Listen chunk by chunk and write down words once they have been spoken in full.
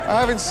I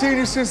haven't seen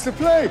you since the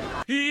plague.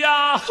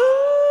 Yahoo!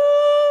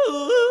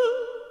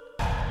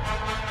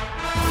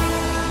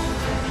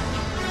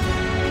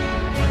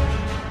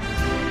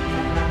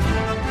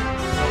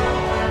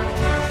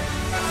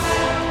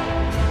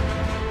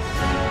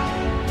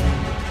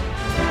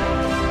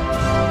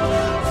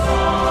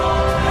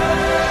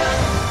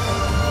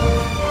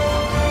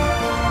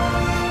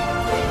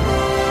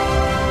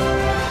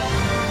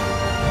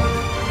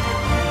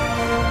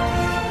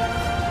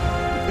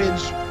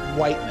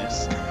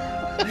 Whiteness.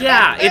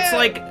 Yeah, it's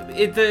like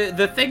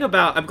the thing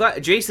about, I'm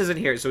glad Jace isn't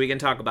here so we can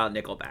talk about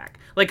Nickelback.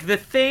 Like, the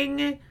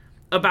thing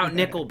about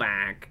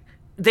Nickelback,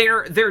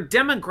 their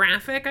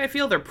demographic, I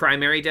feel their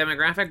primary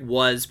demographic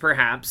was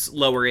perhaps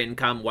lower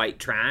income white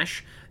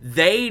trash.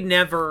 They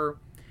never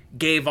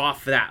gave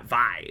off that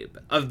vibe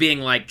of being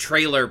like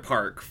trailer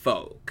park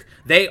folk.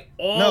 They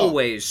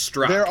always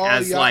struck they're all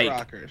as yacht like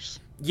rockers.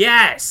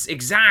 Yes,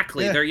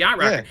 exactly. Yeah, They're yacht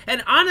rockers. yeah.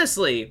 And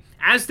honestly,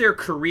 as their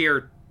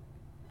career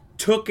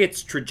took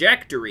its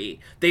trajectory,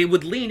 they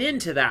would lean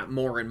into that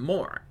more and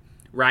more,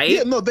 right?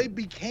 Yeah, no, they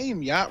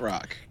became yacht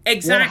rock.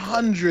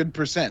 Exactly.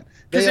 100%.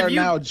 They are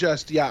now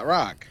just yacht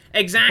rock.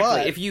 Exactly.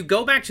 But if you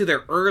go back to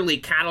their early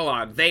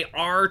catalog, they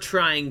are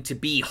trying to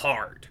be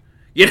hard.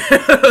 You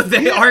know,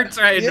 they are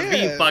trying to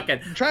be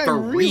fucking trying for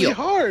really real.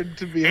 hard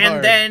to be and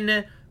hard.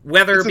 then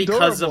whether it's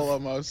because of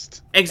adorable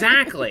almost.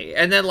 Exactly.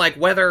 And then like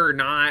whether or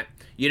not,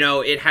 you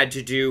know, it had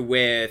to do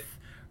with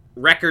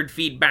record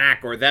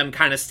feedback or them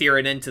kind of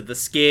steering into the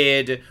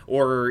skid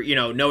or, you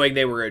know, knowing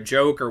they were a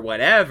joke or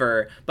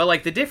whatever. But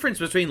like the difference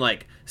between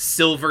like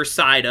Silver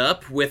Side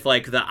Up with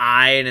like the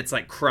eye and it's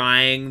like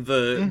crying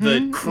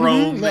the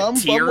chrome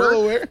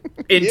tear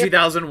in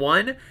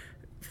 2001.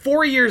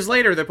 4 years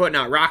later, they're putting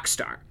out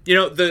Rockstar. You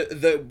know,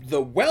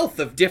 the wealth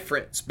of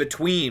difference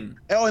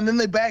between. Oh, and then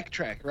they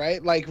backtrack,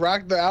 right? Like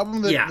the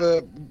album that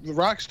the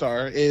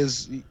Rockstar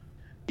is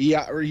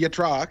yacht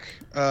rock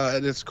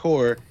at its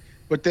core.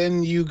 But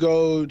then you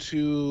go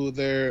to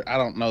their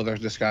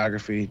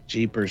discography,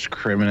 Jeepers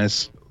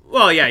Criminus.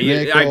 Well, yeah,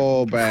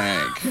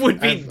 Nickelback. I would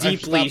be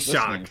deeply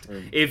shocked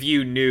if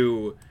you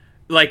knew,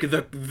 like,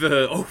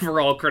 the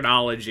overall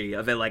chronology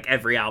of it, like,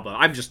 every album.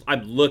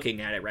 I'm looking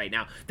at it right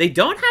now. They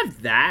don't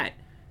have that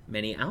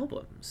many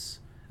albums,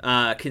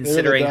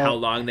 considering how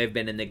long they've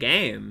been in the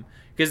game.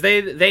 Because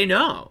they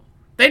know.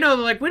 They know,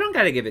 they're like, we don't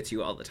got to give it to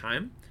you all the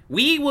time.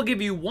 We will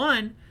give you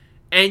one,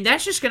 and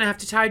that's just going to have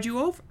to tide you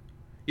over.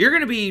 You're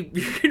gonna be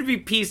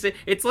piecing.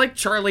 It's like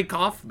Charlie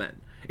Kaufman.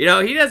 You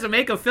know, he doesn't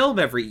make a film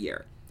every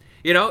year.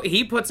 You know,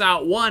 he puts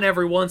out one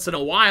every once in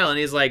a while, and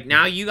he's like,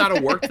 now you got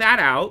to work that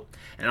out,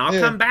 and I'll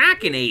come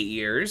back in 8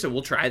 years, and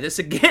we'll try this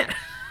again.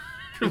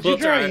 Did you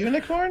try a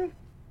unicorn?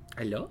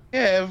 Hello?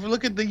 Yeah,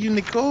 look at the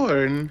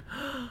unicorn.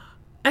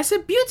 That's a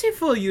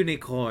beautiful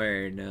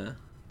unicorn.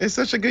 It's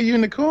such a good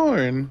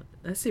unicorn.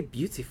 That's a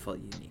beautiful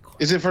unicorn.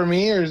 Is it for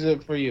me or is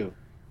it for you?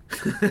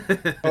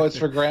 Oh, it's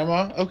for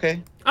Grandma?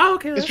 Okay. Oh,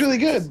 okay. It's really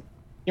good.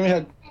 Give me a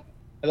hug.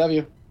 I love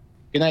you.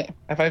 Good night.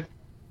 High five.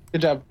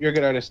 Good job. You're a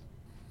good artist.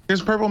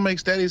 His purple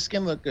makes Daddy's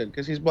skin look good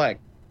because he's black.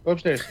 Go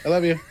upstairs. I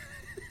love you.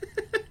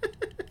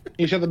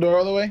 You shut the door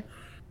all the way?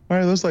 Why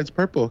are those lights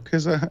purple?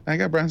 Because I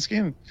got brown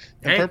skin.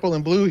 And purple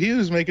and blue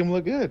hues make him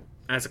look good.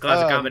 That's a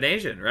classic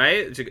combination,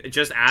 right?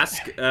 Just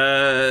ask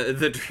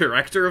the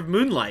director of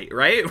Moonlight,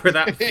 right? Where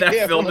that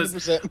film 100%.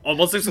 Is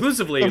almost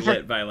exclusively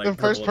lit by like the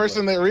first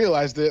person that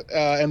realized it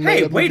and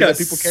made it that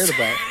people cared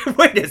about.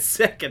 Wait a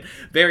second.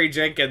 Barry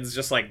Jenkins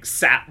just like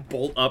sat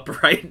bolt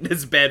upright in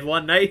his bed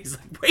one night. He's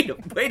like,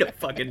 wait a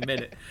fucking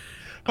minute.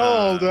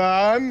 Hold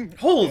on.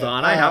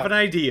 I have an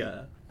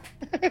idea.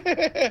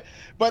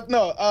 But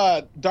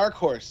no, Dark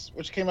Horse,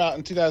 which came out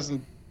in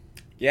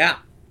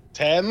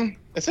 2010.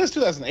 It says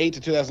 2008 to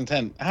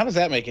 2010. How does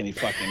that make any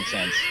fucking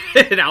sense?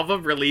 An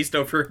album released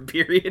over a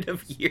period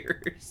of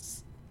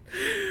years.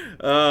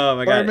 Oh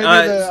my god.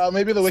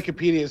 Maybe the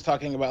Wikipedia is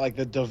talking about like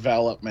the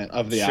development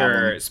of the album.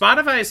 Sure.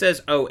 Spotify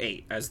says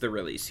 08 as the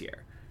release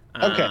year.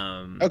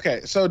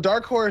 Okay. So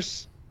Dark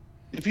Horse,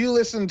 if you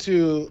listen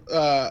to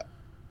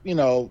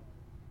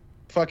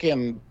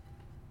fucking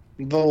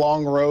The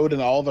Long Road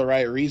and All the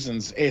Right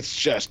Reasons, it's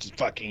just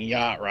fucking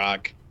yacht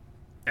rock.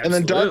 Absolutely.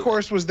 And then Dark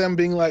Horse was them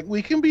being like,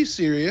 we can be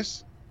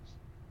serious.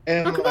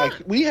 And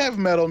we have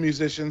metal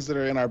musicians that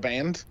are in our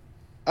band.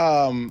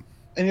 And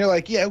you're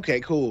like, yeah, okay,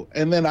 cool.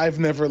 And then I've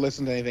never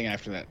listened to anything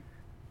after that.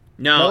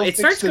 No, it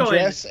starts going...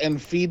 Dress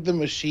and Feed the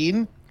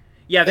Machine.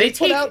 Yeah, they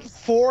put out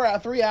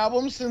 3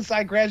 albums since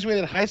I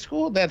graduated high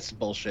school? That's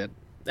bullshit.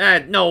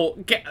 No,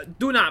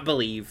 do not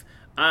believe.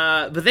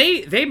 But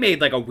they made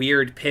like a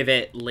weird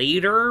pivot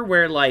later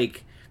where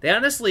like they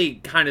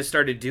honestly kind of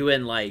started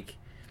doing like,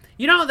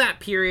 you know, that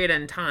period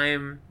in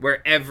time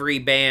where every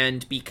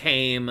band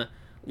became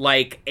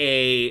like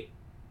a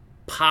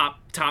pop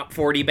top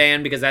 40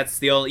 band because that's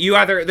the only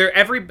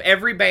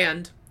every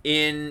band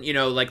in, you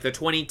know, like the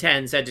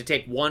 2010s had to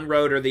take one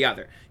road or the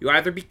other. You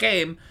either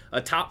became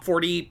a top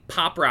 40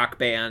 pop rock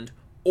band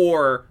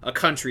or a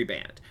country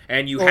band.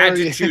 And you had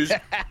to choose.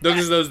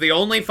 Those are the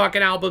only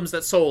fucking albums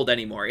that sold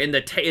anymore. In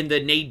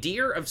the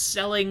nadir of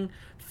selling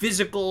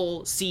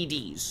physical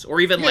CDs or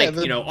even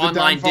the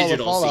online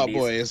digital of Fall Out CDs.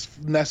 Boy is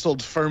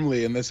nestled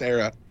firmly in this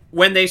era.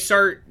 When they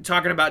start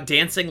talking about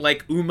dancing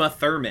like Uma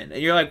Thurman,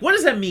 and you're like, what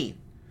does that mean?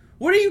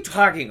 What are you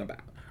talking about?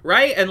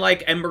 Right? And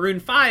Maroon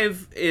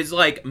 5 is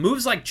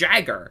moves like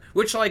Jagger,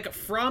 which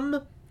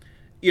from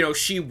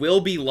She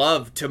Will Be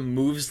Loved to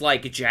Moves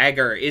Like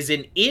Jagger is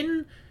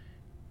you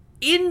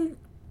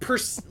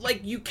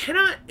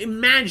cannot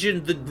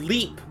imagine the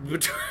leap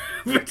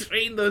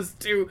between those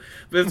two,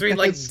 between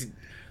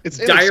it's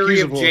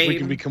Diary of Jane. If we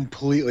can be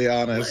completely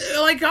honest.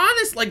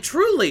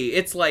 Truly,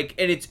 it's and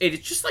it's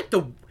just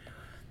the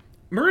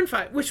Maroon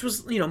 5, which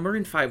was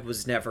Maroon 5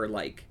 was never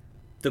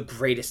the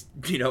greatest,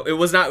 it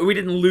was not, we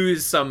didn't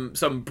lose some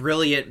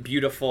brilliant,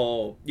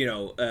 beautiful,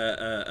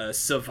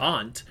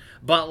 savant,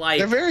 but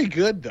they're very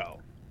good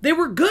though. They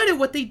were good at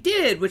what they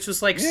did, which was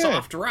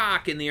soft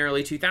rock in the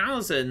early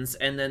 2000s,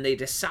 and then they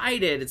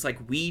decided it's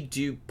we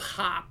do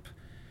pop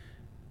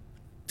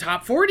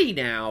top 40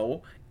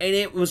 now, and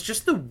it was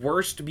just the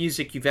worst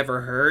music you've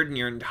ever heard in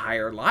your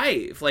entire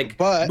life.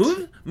 But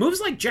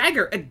moves like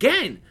Jagger,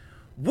 again,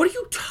 what are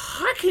you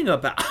talking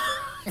about?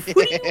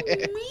 What do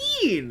you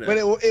mean? But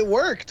it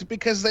worked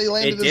because they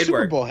landed the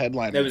Super Bowl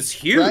headliner. It was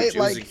huge. Right? It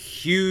was a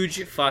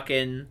huge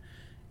fucking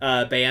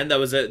band.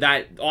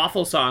 That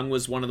awful song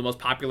was one of the most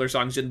popular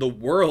songs in the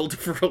world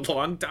for a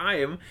long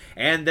time.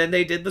 And then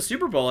they did the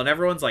Super Bowl, and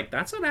everyone's like,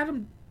 "That's what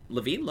Adam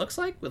Levine looks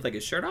like with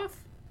his shirt off."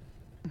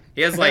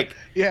 He has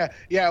yeah.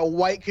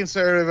 White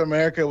conservative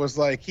America was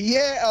like,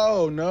 "Yeah,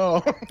 oh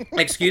no."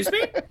 Excuse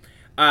me.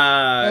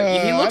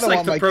 He looks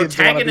like the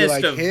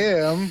protagonist of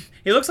him.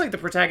 He looks like the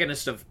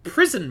protagonist of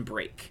Prison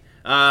Break.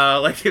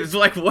 It's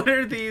what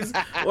are these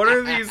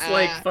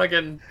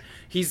fucking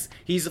he's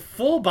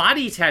full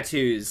body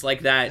tattoos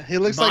like that. He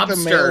looks mobster. Like the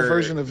male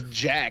version of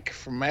Jack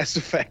from Mass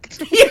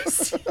Effect.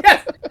 Yes.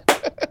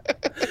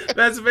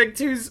 Mass Effect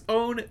 2's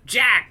own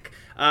Jack,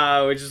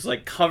 which is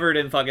covered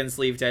in fucking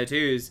sleeve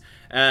tattoos.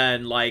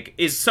 And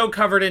is so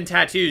covered in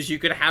tattoos you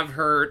could have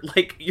her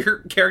your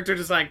character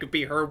design could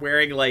be her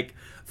wearing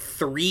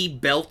 3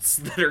 belts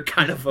that are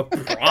kind of a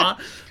bra.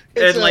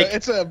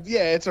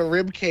 It's a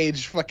rib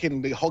cage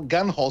fucking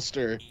gun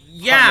holster.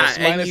 Yeah,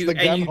 minus the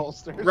gun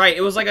holster. Right,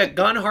 it was a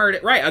gun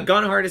harness. Right, a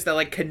gun harness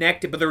that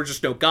connected, but there were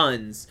just no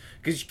guns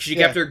because she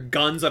kept her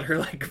guns on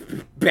her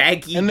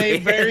baggy. And they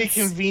pants. very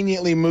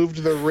conveniently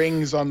moved the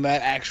rings on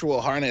that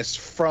actual harness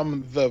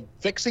from the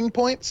fixing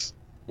points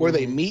where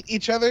they meet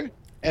each other.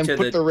 And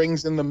put the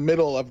rings in the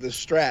middle of the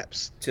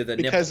straps. To the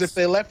because nipples. If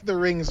they left the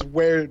rings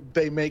where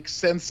they make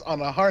sense on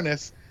a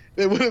harness,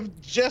 they would have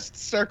just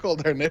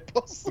circled her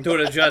nipples. It would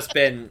have just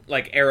been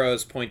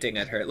arrows pointing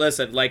at her.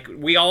 Listen,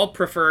 we all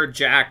prefer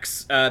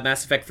Jack's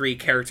Mass Effect 3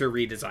 character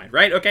redesign,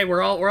 right? Okay,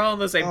 we're all on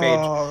the same page.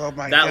 Oh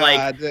my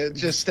god!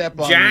 Just step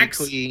on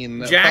Jack's, me,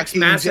 Queen. Jack's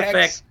Mass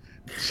Effect.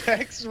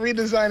 Jack's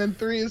redesign in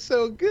 3 is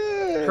so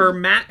good. Her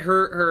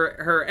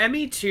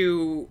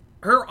ME2.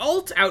 Her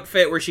alt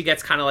outfit, where she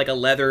gets kind of a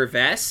leather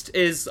vest,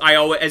 is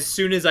as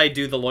soon as I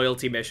do the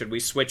loyalty mission,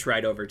 we switch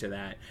right over to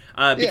that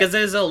because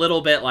there's a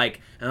little bit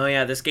oh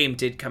yeah, this game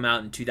did come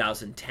out in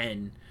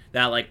 2010.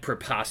 That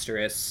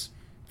preposterous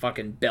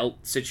fucking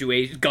belt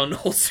situation, gun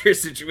holster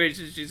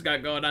situation she's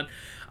got going on.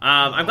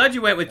 I'm glad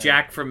you went with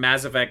Jack from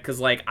Mass Effect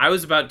because I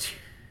was about to.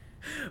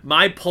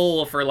 My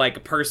poll for a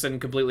person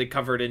completely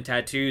covered in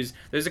tattoos.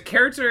 There's a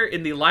character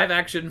in the live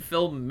action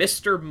film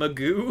Mr.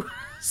 Magoo.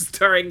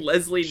 Starring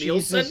Leslie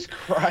Nielsen. Jesus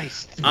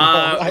Christ!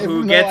 I have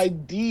no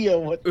idea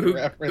what the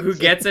reference who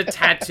gets a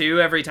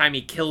tattoo every time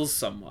he kills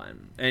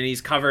someone, and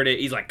he's covered in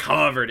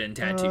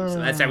tattoos. So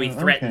that's how he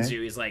threatens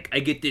you. He's like,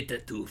 "I get the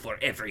tattoo for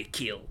every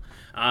kill."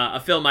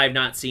 A film I've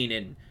not seen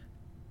in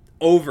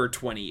over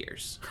 20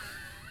 years.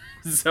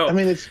 So I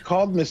mean, it's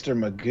called Mr.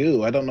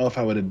 Magoo. I don't know if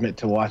I would admit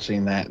to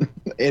watching that.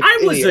 I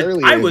was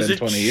a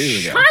 20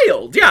 years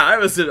child. Yeah, I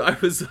was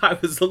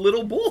a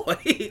little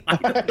boy. I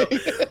don't know.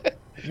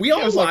 We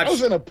all watched. I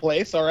was in a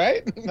place, all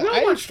right.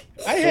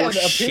 I had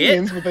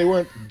opinions, but they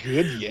weren't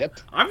good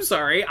yet. I'm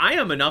sorry. I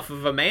am enough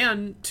of a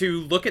man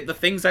to look at the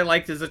things I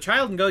liked as a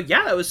child and go,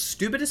 "Yeah, that was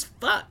stupid as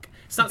fuck."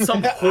 It's not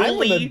some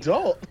holy. I'm an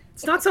adult.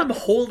 It's not some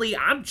holy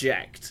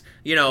object.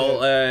 See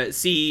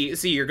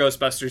your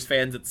Ghostbusters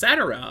fans,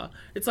 etc.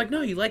 It's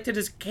no, you liked it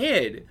as a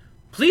kid.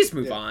 Please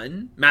move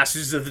on.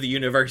 Masters of the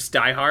Universe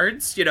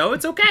diehards,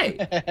 it's okay.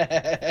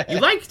 You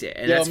liked it,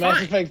 and that's fine.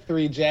 Mass Effect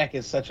 3 Jack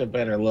is such a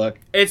better look.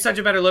 It's such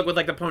a better look with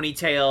the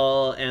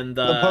ponytail and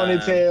the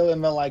ponytail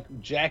and the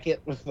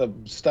jacket with the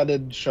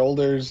studded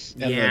shoulders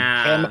and the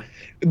camo.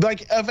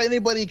 If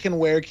anybody can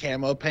wear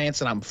camo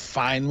pants and I'm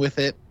fine with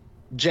it,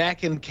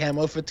 Jack in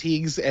camo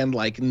fatigues and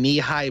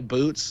knee-high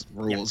boots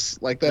rules.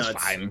 That's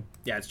fine.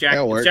 Yeah, it's Jack.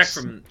 It's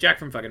Jack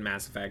from fucking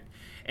Mass Effect.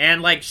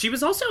 And she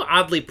was also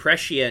oddly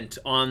prescient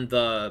on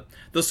the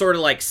sort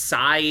of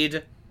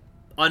side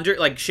under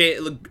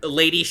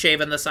lady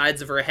shaving the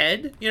sides of her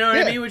head. You know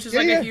what I mean? Which is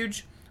a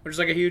huge,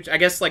 I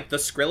guess the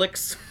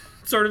Skrillex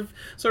sort of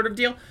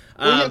deal.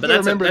 Well, but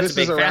remember, this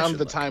is around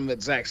the time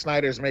that Zack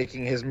Snyder's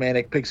making his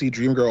Manic Pixie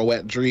Dream Girl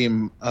Wet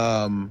Dream.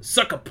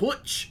 Suck a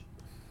putsch.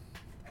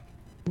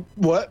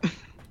 What?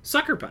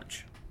 Sucker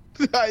Punch.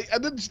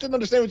 Just didn't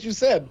understand what you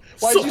said.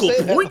 Why did you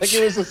say that? Like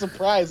it was a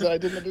surprise that I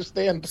didn't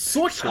understand.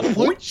 Sucker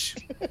Punch.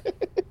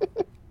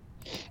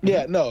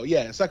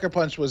 Yeah. Sucker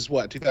Punch was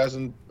what,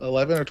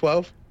 2011 or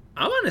 12?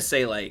 I want to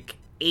say like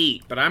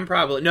 8, but I'm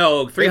probably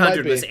no.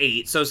 300 was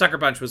 8, so Sucker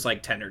Punch was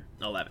like 10 or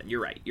 11.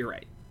 You're right.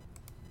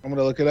 I'm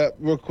gonna look it up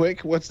real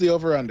quick. What's the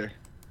over under?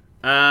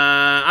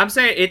 I'm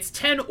saying it's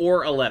 10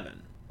 or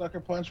 11. Sucker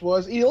Punch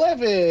was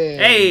 11.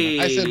 Hey,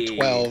 I said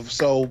 12,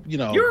 so you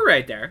were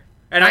right there.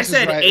 And I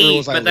said right,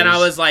 8, but then I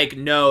was like,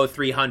 no,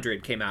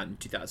 300 came out in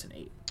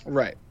 2008.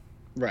 Right.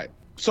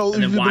 So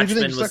and then if you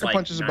think was Sucker like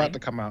Punch is 9. about to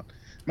come out,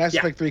 Mass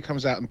Effect 3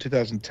 comes out in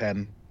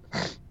 2010.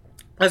 Mass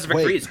Effect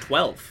 3 is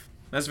 12.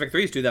 Mass Effect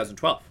 3 is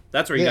 2012.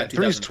 That's where you got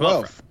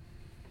 2012 from.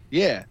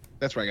 Yeah,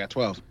 that's where I got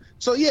 12.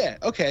 So yeah,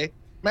 okay.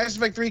 Mass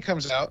Effect 3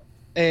 comes out,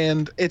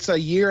 and it's a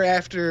year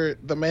after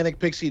the Manic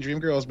Pixie Dream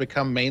Girls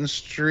become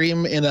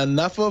mainstream in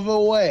enough of a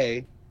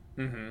way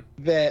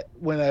that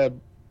when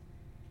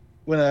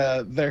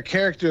their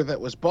character that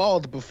was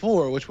bald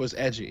before, which was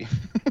Edgy,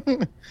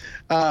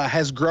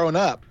 has grown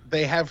up,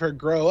 they have her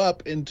grow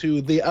up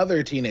into the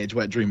other teenage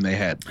wet dream they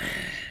had.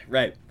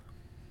 Right.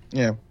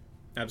 Yeah.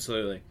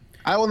 Absolutely.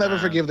 I will never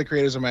forgive the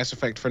creators of Mass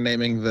Effect for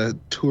naming the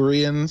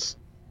Turians,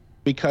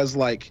 because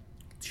like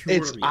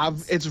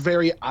it's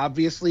very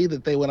obviously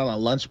that they went on a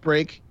lunch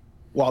break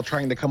while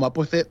trying to come up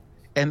with it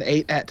and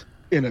ate at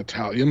an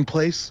Italian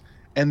place,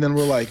 and then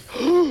we're like,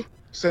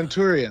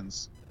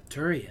 Centurions.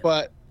 Turians.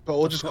 But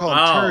we'll just call them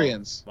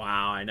Turians.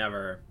 Wow, I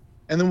never.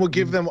 And then we'll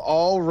give them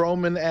all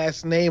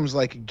Roman-ass names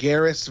like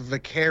Garrus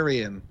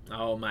Vicarian.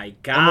 Oh my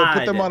god. And we'll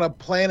put them on a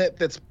planet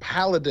that's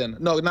Paladin.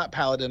 No, not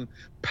Paladin.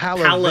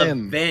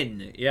 Palavin.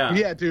 Palavin, yeah.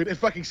 Yeah, dude, it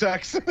fucking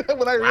sucks.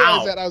 When I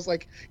realized that, I was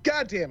like,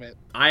 God damn it.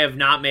 I have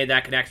not made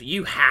that connection.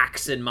 You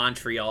hacks in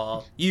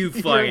Montreal. You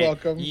fucking... You're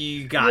welcome.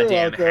 You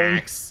goddamn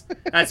hacks.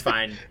 That's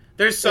fine.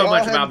 There's so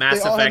much about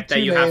Mass Effect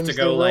that you have to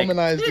go like...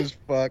 Romanized as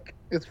fuck.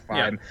 It's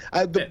fine.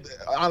 Yeah.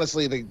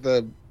 Honestly,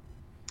 the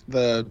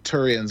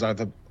Turians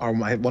are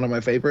one of my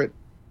favorite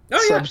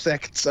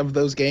subsects of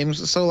those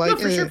games. So like,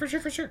 no,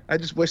 for sure. I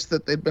just wish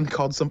that they'd been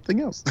called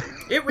something else.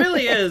 It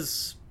really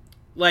is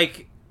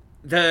like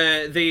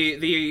the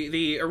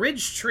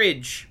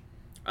Tridge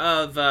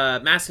of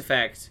Mass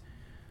Effect,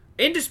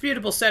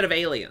 indisputable set of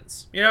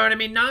aliens. You know what I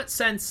mean? Not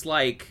since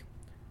like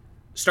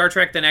Star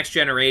Trek: The Next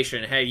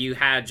Generation. Hey, you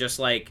had just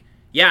like,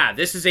 yeah,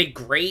 this is a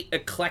great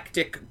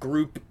eclectic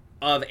group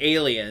of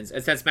aliens,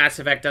 and since Mass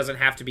Effect doesn't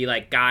have to be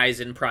like guys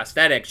in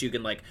prosthetics, you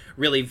can like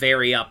really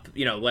vary up,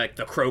 you know, like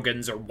the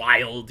Krogans are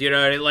wild, you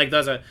know, like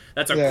that's a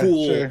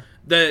cool sure.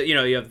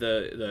 You have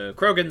the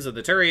Krogans and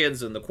the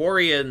Turians and the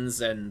Quarians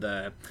and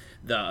the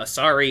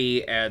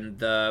Asari and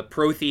the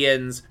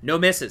Protheans. No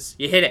misses,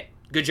 you hit it,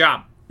 good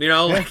job, you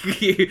know,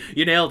 like you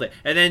nailed it.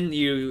 And then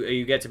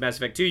you get to Mass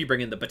Effect 2, you bring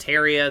in the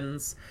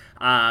Batarians,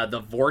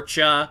 the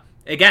Vorcha,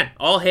 again,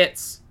 all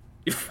hits.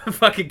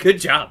 Fucking good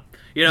job,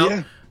 you know.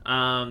 Yeah.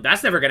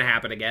 That's never gonna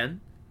happen again.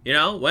 You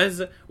know,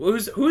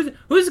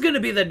 who's gonna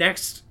be the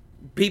next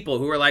people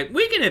who are like,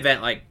 we can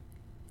invent like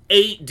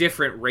 8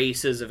 different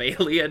races of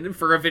alien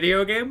for a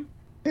video game?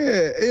 Yeah,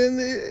 and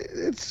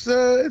it's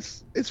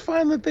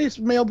fine that they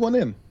mailed one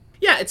in.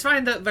 Yeah, it's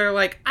fine that they're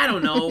like, I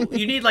don't know,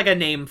 you need like a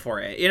name for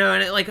it, you know,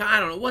 and like, I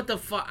don't know, what the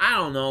fuck, I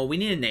don't know, we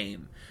need a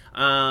name.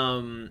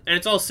 And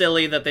it's all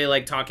silly that they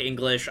like talk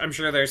English. I'm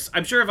sure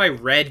if I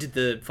read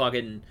the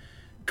fucking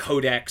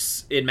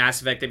codex in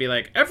Mass Effect, they'd be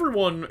like,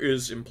 everyone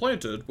is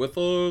implanted with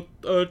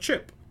a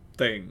chip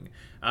thing.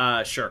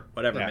 Sure,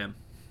 whatever, man.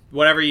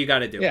 Whatever you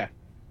gotta do. Yeah.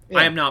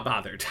 I am not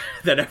bothered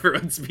that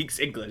everyone speaks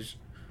English.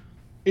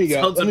 Here you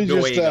go. Sounds Let me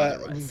just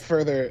otherwise.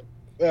 further.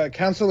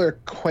 Counselor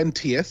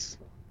Quentius,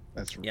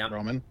 that's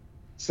Roman.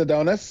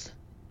 Sidonus.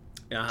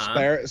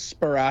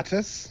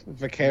 Sparatus.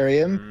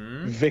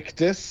 Vicarian.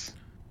 Victus.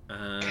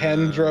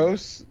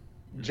 Kendros.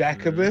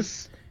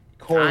 Jacobus.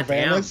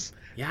 Corvanus.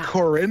 Yeah.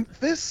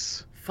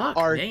 Corinthus. Fuck,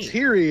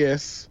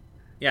 Arterius.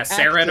 Yeah,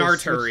 Saren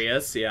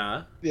Arterius,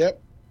 yeah.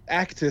 Yep.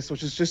 Actus,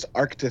 which is just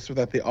Arctis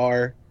without the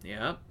R.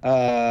 Yep.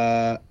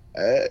 Yeah.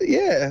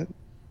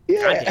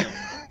 Goddamn.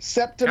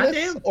 Septimus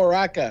Goddamn.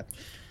 Oraka.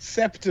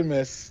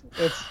 Septimus.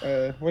 That's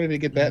where did he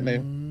get that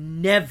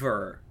name?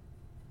 Never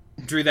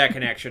drew that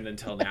connection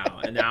until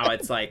now, and now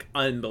it's like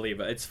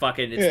unbelievable. It's the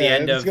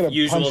end it's of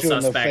Usual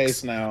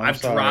Suspects. Now.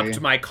 I've dropped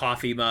my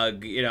coffee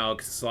mug, you know,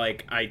 because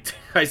like I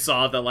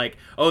saw that like,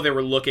 oh, they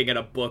were looking at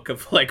a book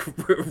of like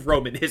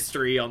Roman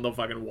history on the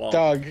fucking wall.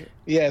 Dog,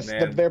 yes,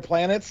 their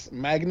planets,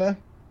 Magna,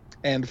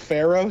 and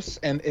Pharos,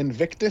 and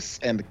Invictus,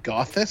 and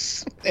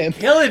Gothus, and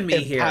killing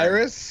me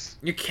Pyrrhus.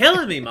 You're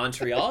killing me,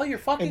 Montreal. You're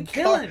fucking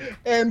killing me.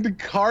 And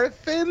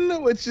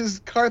Carthan, which is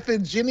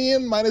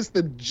Carthaginian minus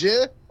the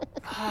J.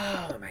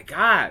 Oh my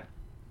god!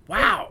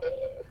 Wow.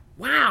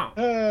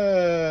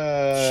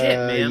 Shit,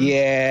 man.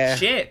 Yeah.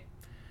 Shit.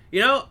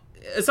 You know,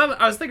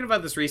 I was thinking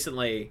about this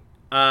recently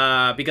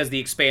because The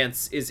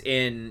Expanse is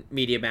in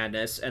Media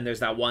Madness, and there's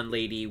that one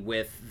lady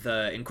with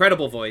the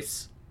incredible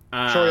voice.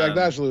 Shory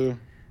Agdashlu.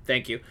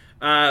 Thank you.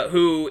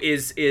 who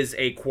is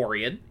a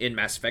Quarian in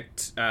Mass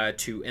Effect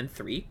 2 and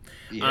 3.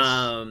 Yes.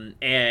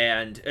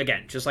 And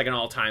again, just like an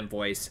all-time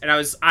voice. And I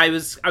was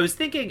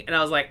thinking, and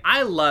I was like,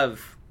 I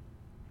love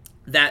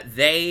that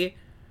they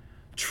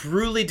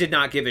truly did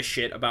not give a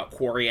shit about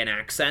Quarian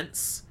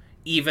accents,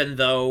 even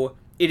though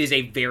it is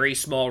a very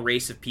small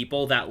race of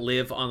people that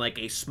live on like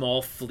a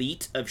small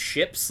fleet of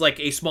ships. Like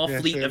a small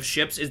fleet of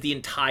ships is the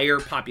entire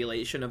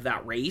population of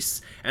that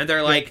race. And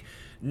they're like,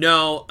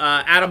 no,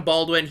 Adam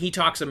Baldwin, he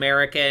talks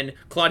American.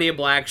 Claudia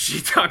Black, she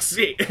talks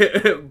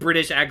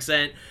British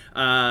accent.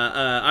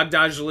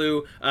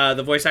 Agdajlu,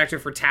 the voice actor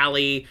for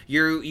Tali,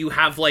 you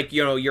have like,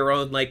 you know, your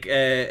own like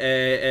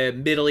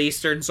Middle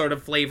Eastern sort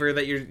of flavor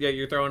that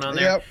you're throwing on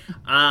there.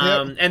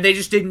 And they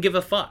just didn't give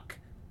a fuck.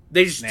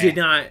 They just did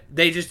not.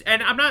 They just,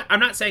 and I'm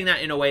not saying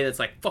that in a way that's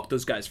like, fuck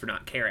those guys for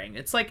not caring.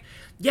 It's like,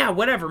 yeah,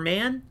 whatever,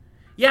 man.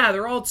 Yeah,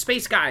 they're all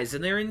space guys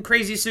and they're in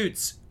crazy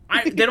suits.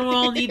 They don't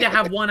all need to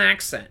have one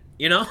accent,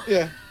 you know?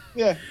 Yeah.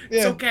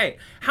 It's okay.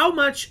 How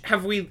much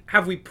have we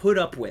put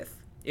up with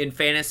in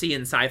fantasy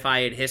and sci-fi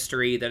and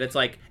history that it's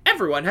like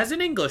everyone has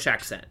an English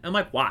accent? I'm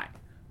like, why?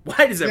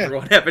 Why does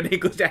everyone have an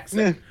English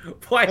accent?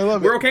 Why?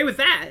 We're okay with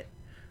that.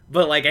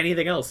 But like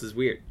anything else is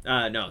weird.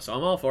 No, so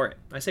I'm all for it.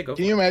 I say go.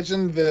 Can you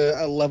imagine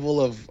the level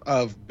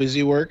of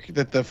busy work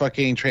that the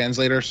fucking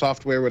translator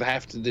software would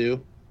have to do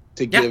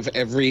to give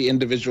every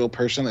individual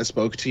person that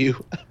spoke to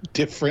you a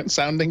different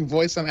sounding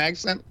voice and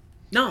accent?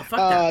 No, fuck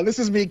that. This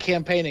is me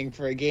campaigning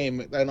for a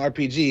game, an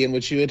RPG, in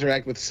which you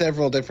interact with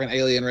several different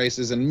alien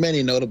races and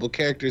many notable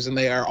characters, and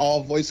they are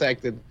all voice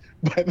acted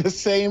by the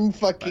same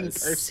fucking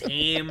person.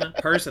 Same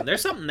person.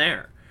 There's something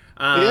there.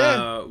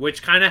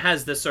 Which kind of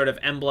has this sort of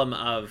emblem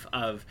of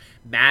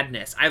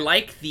madness. I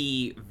like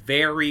the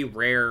very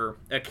rare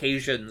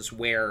occasions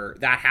where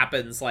that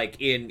happens, like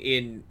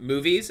in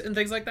movies and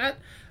things like that.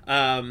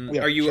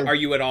 Are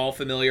you at all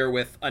familiar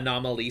with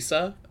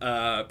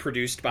Anomalisa,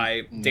 produced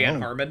by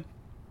Dan Harmon?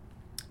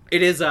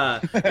 It is a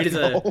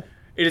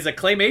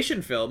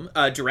claymation film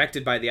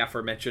directed by the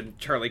aforementioned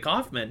Charlie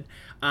Kaufman,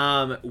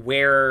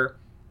 where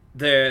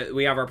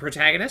we have our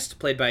protagonist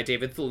played by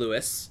David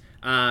Thewlis.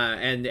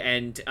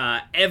 And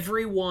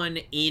everyone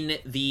in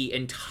the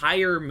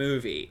entire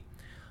movie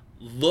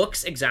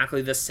looks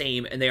exactly the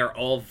same, and they are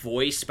all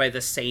voiced by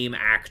the same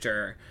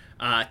actor,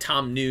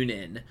 Tom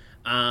Noonan,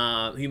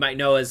 who you might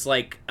know as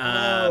like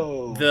Francis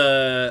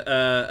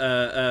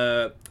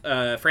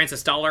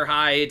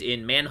Dollarhide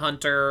in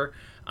Manhunter.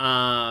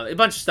 A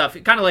bunch of stuff,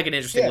 kind of like an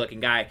interesting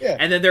looking guy.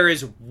 And then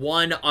there's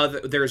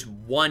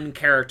one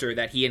character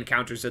that he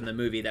encounters in the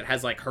movie that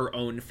has like her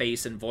own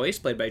face and voice,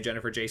 played by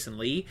Jennifer Jason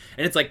Leigh,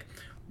 and it's like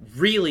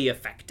really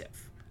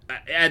effective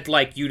at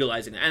like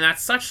utilizing it. And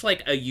that's such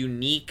like a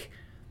unique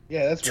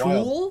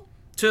tool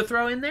to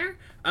throw in there.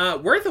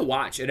 Worth a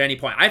watch at any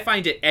point. I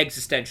find it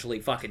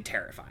existentially fucking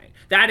terrifying.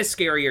 That is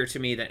scarier to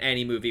me than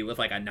any movie with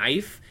like a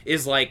knife.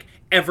 Is like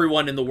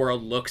everyone in the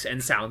world looks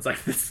and sounds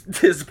like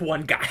this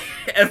one guy.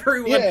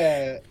 Everyone.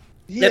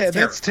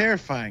 That's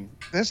terrifying.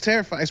 That's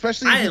terrifying,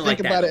 especially if you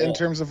think about it in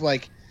terms of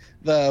like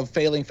the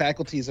failing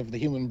faculties of the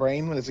human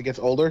brain as it gets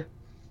older.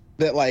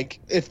 That like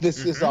if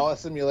this is all a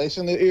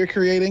simulation that you're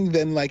creating,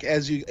 then like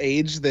as you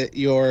age, that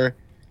your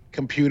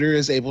computer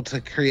is able to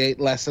create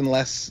less and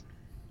less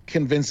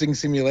convincing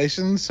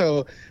simulations.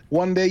 So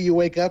one day you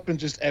wake up and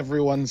just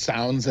everyone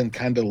sounds and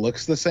kind of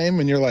looks the same,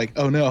 and you're like,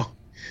 oh no.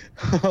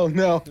 Oh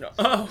no!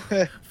 Oh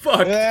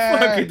fuck!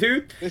 Fuck,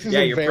 dude.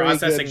 Your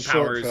processing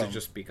powers it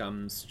just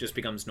becomes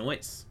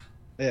noise.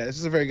 Yeah, this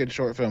is a very good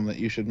short film that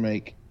you should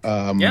make.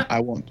 I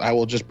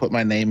will just put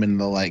my name in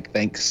the like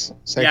thanks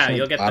section. Yeah,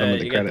 you'll get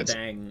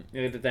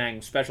the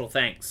dang special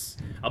thanks.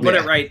 I'll put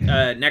it right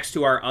next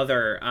to our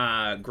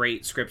other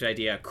great script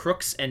idea,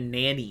 Crooks and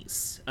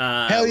Nannies.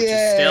 Hell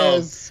yeah!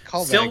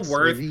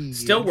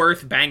 Still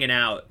worth banging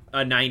out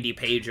a 90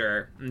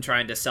 pager and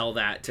trying to sell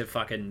that to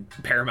fucking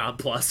Paramount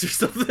Plus or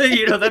something.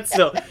 You know, that's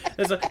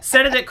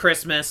set it at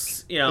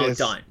Christmas. You know,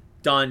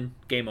 done,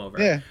 game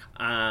over. Yeah.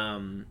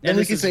 And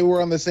we can say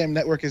we're on the same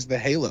network as the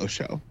Halo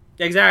show.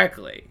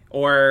 Exactly.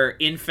 Or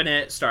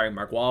Infinite, starring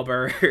Mark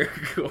Wahlberg,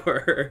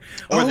 or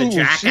the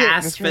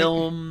Jackass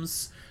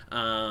films.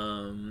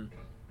 Right.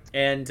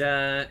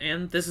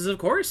 And this is, of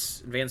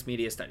course, Advanced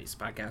Media Studies,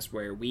 a podcast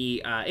where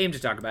we aim to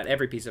talk about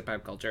every piece of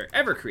pop culture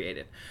ever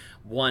created,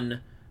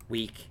 1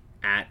 week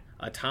at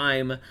a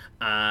time.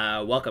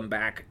 Welcome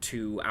back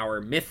to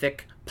our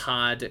Mythic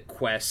Pod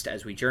Quest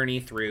as we journey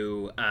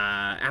through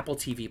Apple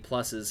TV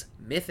Plus's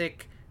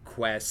Mythic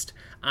Quest.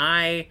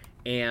 I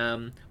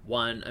am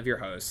one of your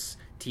hosts,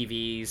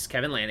 TV's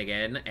Kevin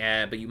Lanigan,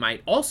 but you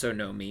might also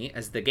know me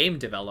as the game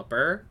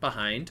developer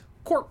behind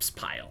Corpse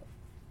Pile.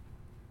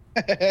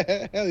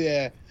 Hell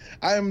yeah.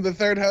 I'm the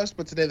third host,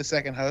 but today the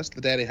second host,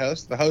 the daddy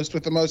host, the host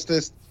with the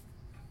mostest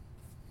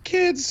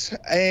kids.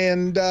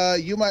 And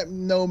you might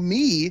know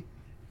me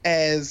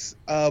as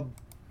a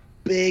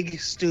big,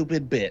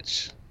 stupid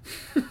bitch.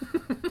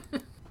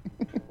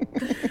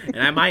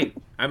 And I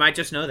might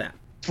just know that.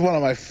 It's one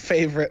of my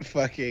favorite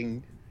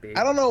fucking...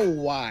 I don't know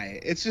why.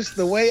 It's just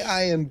the way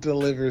Ian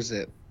delivers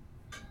it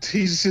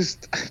He's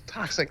just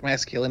toxic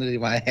masculinity,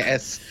 my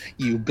ass.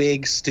 You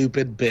big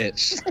stupid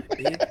bitch.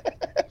 Big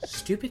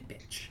stupid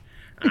bitch.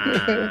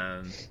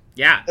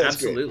 Yeah, That's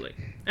absolutely.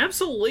 Great.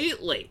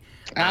 Absolutely.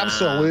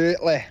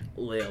 Absolutely.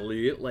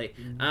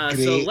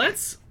 So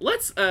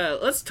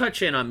let's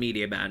touch in on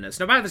Media Madness.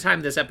 Now, by the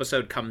time this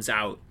episode comes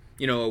out,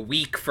 a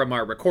week from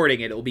our recording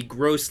it will be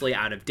grossly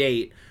out of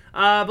date.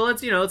 But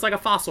let's, it's like a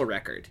fossil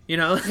record,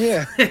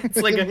 Yeah.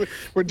 It's like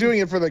we're doing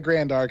it for the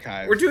Grand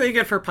Archive. We're doing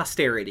it for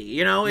posterity,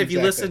 If Exactly.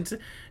 you listen to,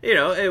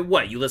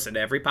 you listen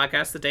to every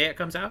podcast the day it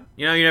comes out?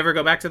 You never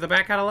go back to the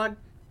back catalog?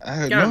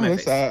 I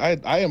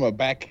am a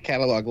back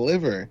catalog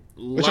liver,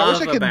 which I wish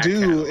I could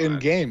do in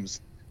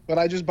games, but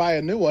I just buy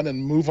a new one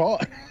and move on.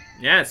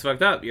 Yeah, it's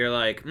fucked up. You're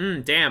like,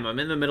 damn, I'm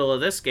in the middle of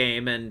this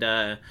game, and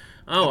I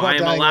am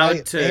Dying allowed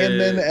Light to.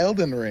 And then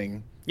Elden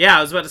Ring. Yeah,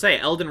 I was about to say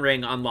Elden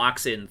Ring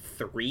unlocks in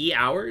 3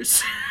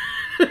 hours.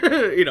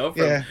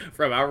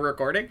 From our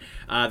recording.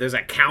 There's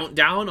a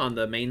countdown on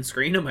the main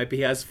screen of my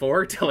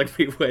PS4 telling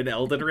me when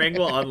Elden Ring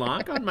will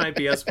unlock on my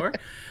PS4.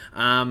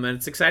 And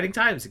it's exciting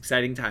times.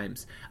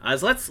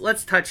 So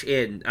let's touch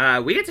in.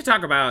 We get to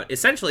talk about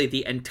essentially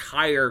the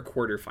entire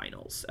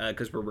quarterfinals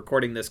because we're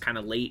recording this kind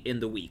of late in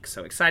the week.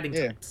 So exciting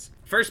times.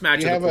 First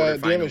match of the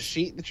quarterfinals. Do you have a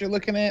sheet that you're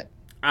looking at?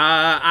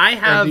 I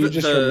have. Or do you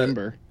just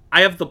remember?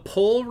 I have the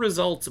poll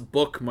results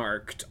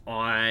bookmarked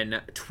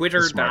on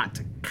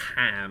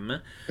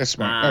twitter.com. That's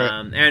smart. All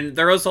right. And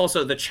there is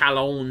also the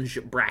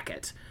challenge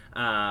bracket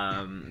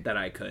that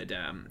I could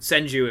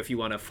send you if you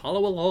want to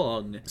follow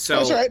along. So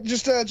that's all right.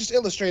 Just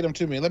illustrate them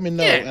to me. Let me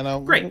know. Yeah, and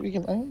I'll, great. We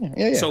can,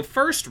 yeah. So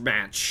first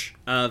match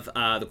of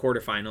the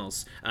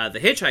quarterfinals, The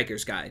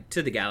Hitchhiker's Guide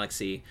to the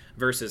Galaxy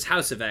versus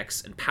House of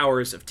X and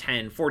Powers of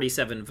 10,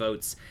 47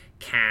 votes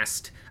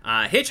cast.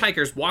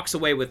 Hitchhikers walks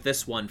away with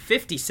this one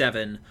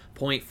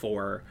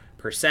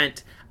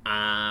 57.4%.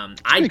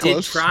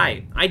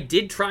 I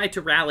did try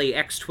to rally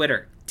X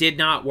Twitter. Did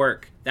not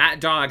work. That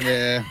dog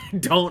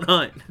don't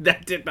hunt.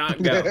 That did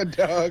not go. That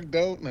dog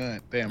don't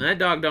hunt. Damn. That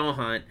dog don't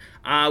hunt.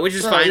 Which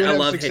is fine. I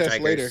love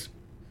Hitchhikers. Later.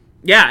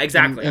 Yeah,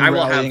 exactly. I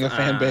will have a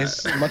fan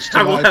base, much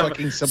to my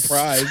fucking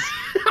surprise.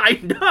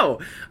 I know.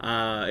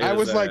 I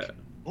was like,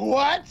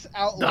 what?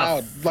 Out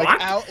loud.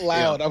 Out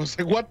loud. Yeah. I was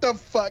like, what the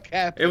fuck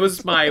happened? It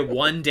was my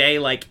one day,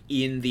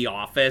 in the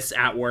office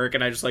at work,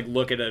 and I just,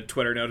 look at a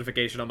Twitter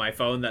notification on my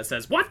phone that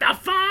says, what the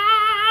fuck?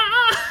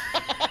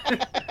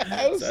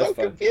 I was so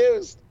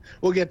confused.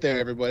 We'll get there,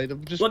 everybody.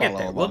 Just we'll follow get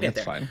there. along. We'll get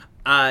That's there.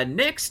 Fine.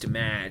 Next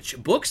match,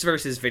 books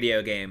versus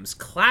video games.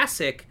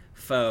 Classic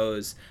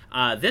foes.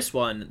 This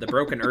one, the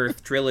Broken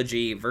Earth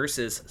trilogy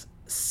versus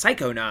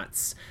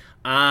Psychonauts.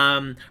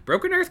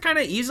 Broken Earth kind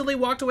of easily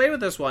walked away with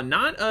this one.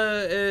 Not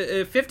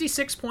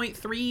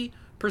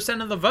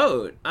 56.3% of the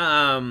vote.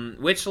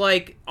 Which,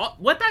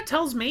 what that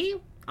tells me,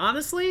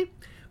 honestly,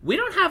 we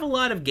don't have a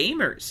lot of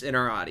gamers in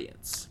our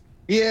audience.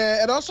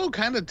 Yeah, it also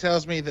kind of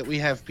tells me that we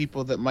have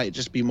people that might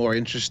just be more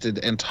interested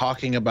in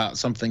talking about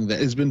something that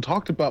has been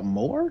talked about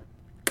more.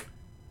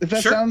 If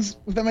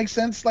that makes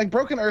sense.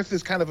 Broken Earth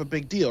is kind of a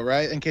big deal,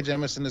 right? And K.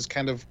 Jemisin is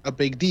kind of a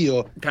big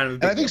deal.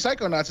 And I think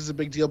Psychonauts is a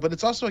big deal, but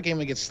it's also a game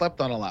that gets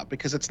slept on a lot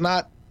because it's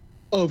not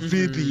a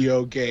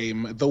video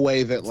game the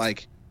way that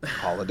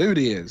Call of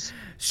Duty is.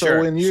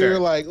 So when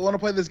you're want to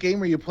play this game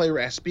where you play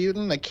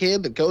Rasputin, a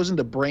kid that goes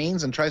into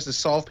brains and tries to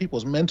solve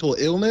people's mental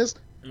illness,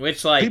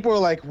 which people are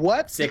like,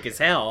 what? Sick as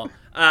hell.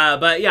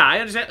 But yeah, I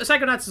understand.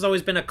 Psychonauts has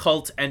always been a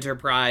cult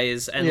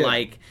enterprise, and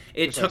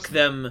it took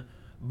them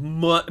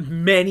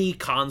many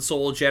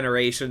console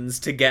generations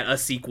to get a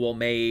sequel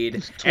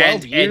made.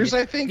 12 years,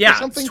 I think. Yeah,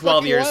 something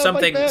 12 years,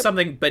 like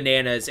something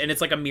bananas, and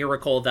it's a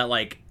miracle that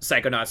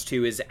Psychonauts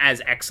 2 is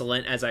as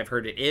excellent as I've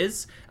heard it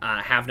is.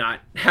 Have not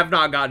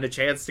gotten a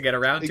chance to get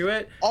around to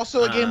it.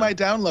 Also, a game I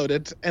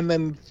downloaded and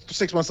then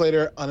 6 months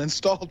later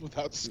uninstalled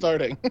without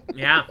starting.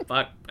 Yeah,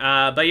 fuck.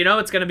 But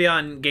it's gonna be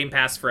on Game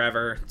Pass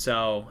forever.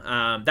 So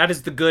that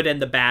is the good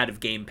and the bad of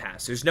Game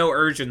Pass. There's no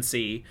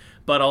urgency.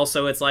 But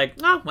also, it's I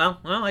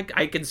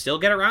can still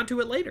get around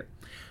to it later.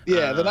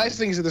 Yeah, the nice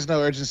thing is that there's no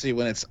urgency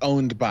when it's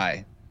owned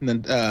by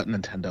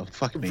Nintendo.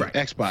 Fuck me, right.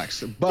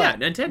 Xbox.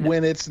 But Nintendo.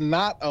 When it's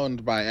not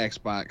owned by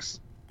Xbox,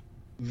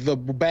 the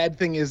bad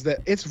thing is that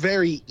it's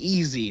very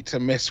easy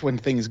to miss when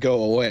things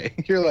go away.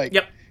 You're like,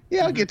 yep.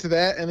 Yeah, I'll get to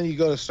that. And then you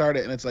go to start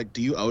it, and it's like,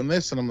 do you own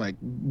this? And I'm like,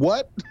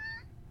 what?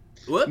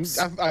 Whoops.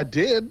 I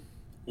did.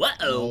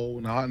 Uh-oh. No,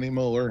 not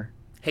anymore.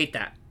 Hate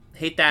that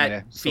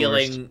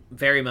feeling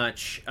very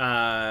much,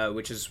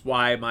 which is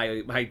why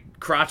my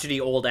crotchety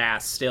old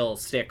ass still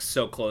sticks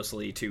so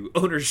closely to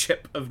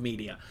ownership of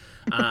media,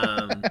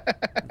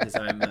 because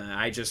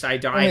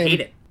I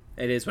hate it.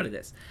 It is what it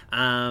is.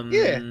 I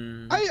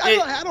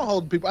don't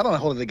hold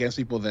it against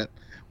people that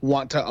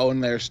want to own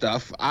their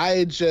stuff.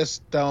 I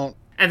just don't.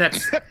 And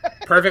that's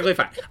perfectly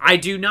fine. I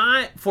do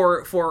not,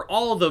 for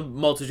all the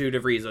multitude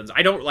of reasons,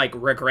 I don't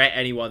regret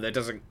anyone that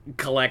doesn't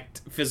collect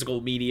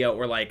physical media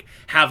or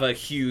have a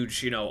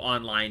huge,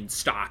 online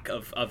stock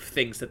of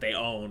things that they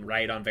own,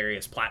 right, on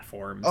various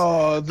platforms.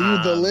 Oh,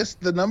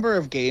 the number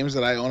of games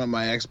that I own on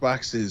my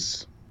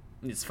Xbox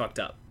it's fucked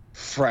up.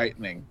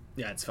 frightening.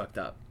 Yeah, it's fucked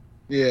up.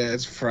 Yeah,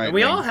 it's frightening.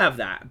 We all have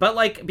that, but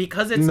like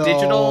because it's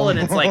digital and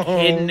it's like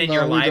hidden in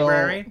your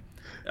library.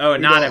 Oh,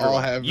 not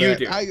everyone. Have you that.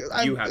 do.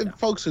 You have that.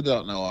 Folks who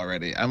don't know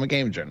already, I'm a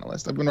game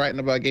journalist. I've been writing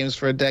about games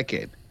for a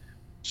decade,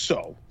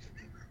 so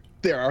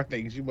there are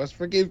things you must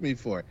forgive me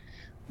for.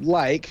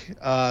 Like,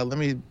 let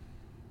me.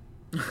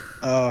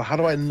 How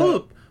do I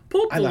know?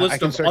 Pull up the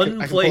list of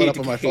unplayed I can pull it up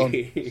on my phone.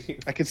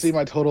 I can see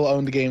my total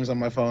owned games on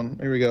my phone.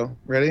 Here we go.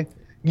 Ready?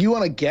 You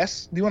want to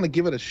guess? Do you want to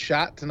give it a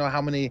shot to know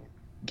how many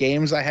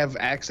games I have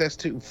access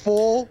to?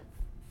 Full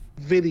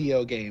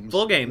video games.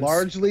 Full games.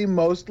 Mostly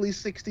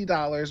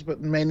 $60,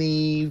 but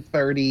many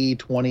 30,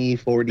 20,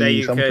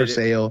 40, some for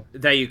sale.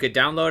 That you could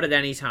download at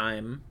any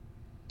time.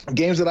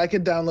 Games that I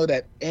could download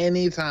at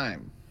any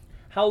time.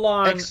 How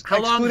long has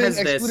this?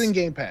 Excluding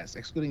Game Pass.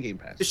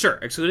 Sure,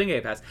 excluding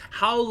Game Pass.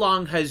 How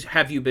long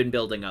have you been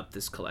building up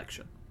this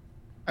collection?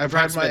 I've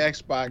had my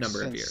Xbox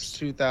since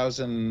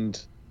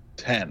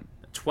 2010.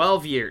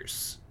 12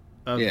 years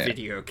of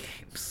video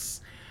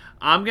games.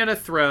 I'm gonna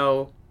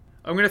throw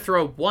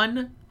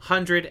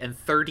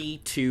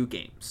 132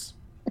 games.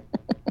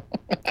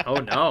 Oh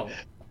no.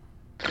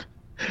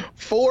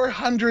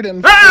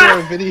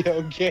 404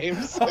 video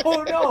games.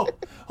 Oh no.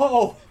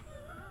 Oh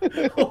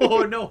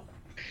no.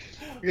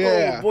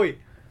 Yeah. Oh boy.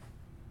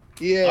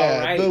 Yeah,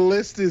 right. The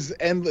list is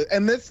endless,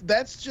 and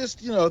that's just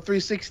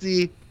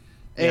 360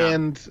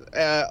 and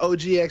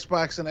OG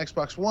Xbox and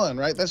Xbox One,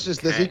 right? That's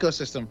just this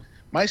ecosystem.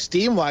 My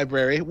Steam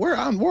library, we're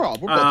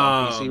both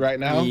on PC right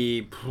now.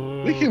 We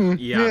can,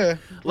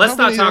 Let's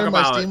not talk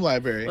about my Steam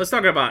library. Let's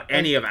talk about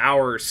any of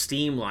our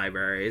Steam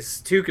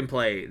libraries. Two can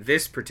play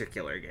this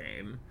particular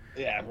game.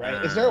 Yeah,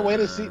 right. Is there a way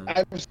to see? I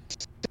have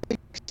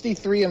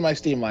 63 in my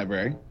Steam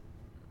library.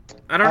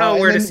 I don't know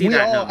where to see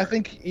that number. I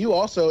think you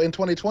also in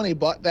 2020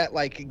 bought that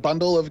like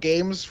bundle of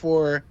games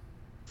for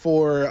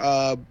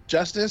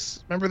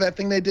Justice. Remember that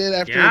thing they did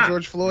after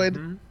George Floyd?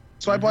 Mm-hmm.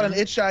 So I bought an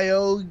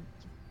itch.io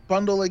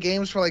bundle of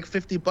games for like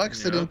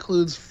 $50 that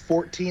includes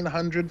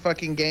 1,400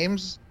 fucking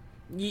games.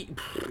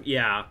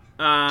 Yeah.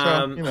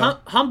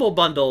 Humble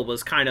Bundle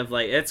was kind of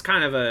like, it's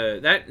kind of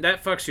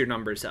that fucks your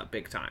numbers up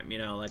big time,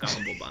 like a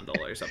Humble Bundle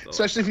or something.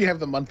 Especially if you have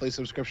the monthly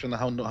subscription to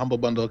Humble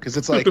Bundle, because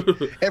it's like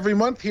every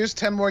month here's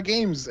 10 more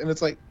games, and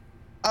it's like,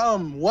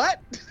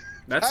 what?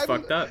 That's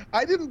fucked up.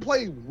 I didn't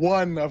play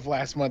one of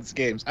last month's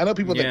games. I know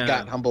people that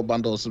got Humble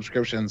Bundle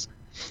subscriptions,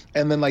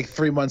 and then like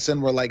 3 months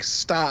in were like,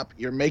 stop,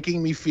 you're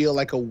making me feel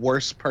like a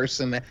worse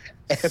person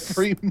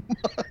every month.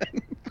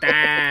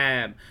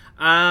 Damn.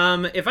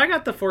 If I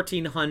got the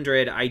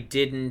 1,400, I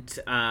didn't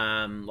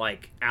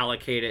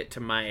allocate it to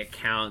my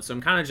account, so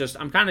I'm kind of just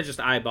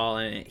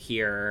eyeballing it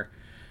here.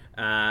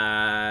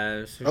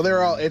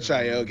 They're all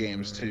itch.io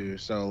games too,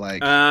 so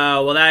like.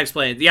 Well, that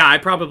explains. Yeah, I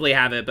probably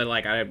have it, but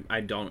like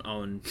I don't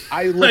own.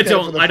 I looked at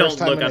it for the first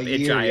time look up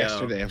itch.io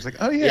yesterday. I was like,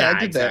 oh yeah, I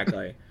did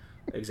exactly.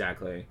 that.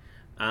 Exactly.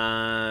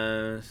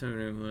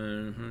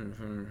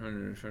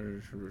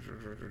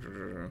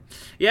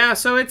 Yeah,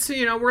 so it's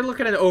we're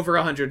looking at over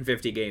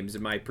 150 games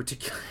in my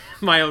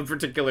own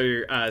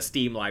particular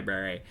Steam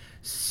library.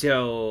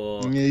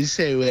 So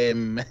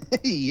yeah.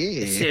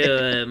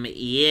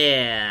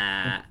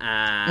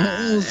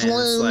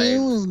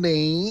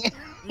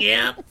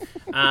 Yep.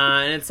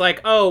 And it's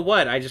like, oh,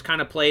 what? I just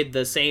kind of played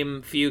the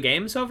same few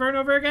games over and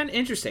over again.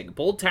 Interesting.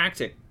 Bold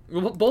strategy,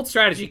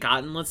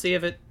 Cotton. Let's see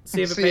if it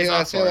pays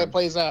off. See how that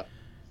plays out.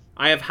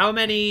 I have how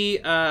many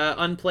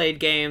unplayed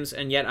games,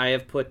 and yet I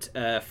have put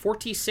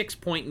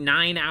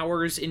 46.9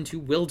 hours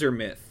into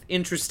Wildermyth.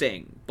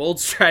 Interesting. Bold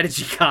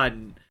strategy,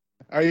 Cotton.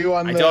 Are you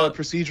on the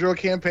procedural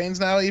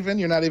campaigns now? Even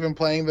you're not even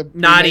playing the stuff?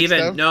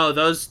 No.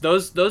 Those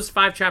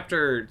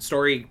 5-chapter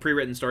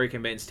pre-written story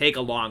campaigns take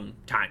a long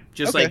time.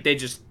 Like they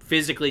just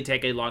physically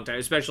take a long time,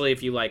 especially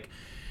if you like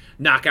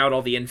knock out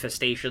all the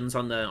infestations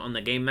on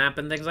the game map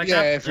and things like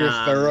that. Yeah, if you're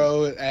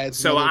thorough, it adds.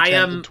 So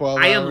 10 to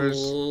 12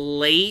 hours.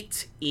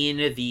 Late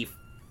in the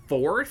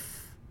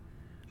 4th.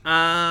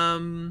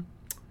 No,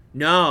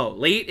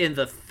 late in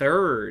the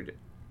 3rd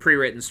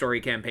pre-written story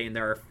campaign.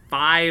 There are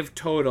 5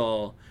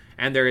 total,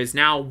 and there is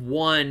now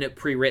 1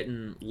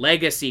 pre-written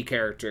legacy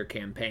character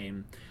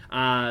campaign.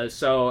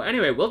 So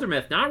anyway,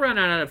 Wildermyth not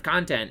running out of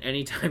content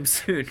anytime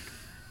soon.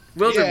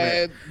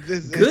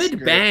 Wildermyth,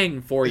 good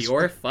bang for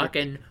your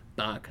fucking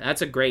buck.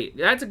 That's a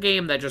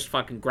game that just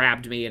fucking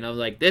grabbed me, and I was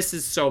like, this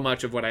is so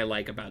much of what I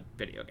like about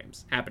video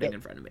games happening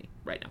in front of me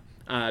right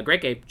now.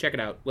 Great game, check it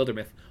out.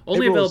 Wildermyth,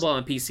 only available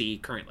on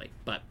PC currently,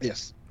 but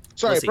yes.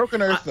 Sorry,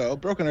 Broken Earth though.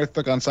 Broken Earth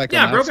took on Psychonauts.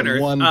 Yeah, Broken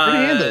Earth won pretty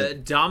handily.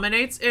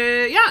 Dominates.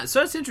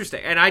 So it's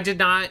interesting, and I did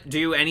not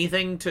do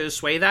anything to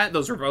sway that.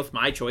 Those were both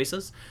my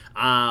choices.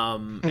 Right,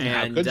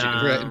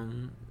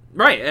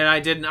 and I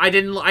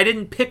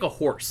didn't pick a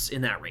horse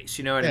in that race.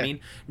 You know what I mean?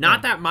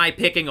 Not that my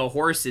picking a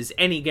horse is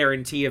any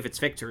guarantee of its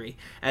victory,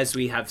 as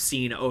we have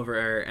seen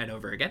over and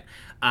over again.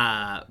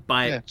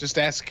 But just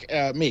ask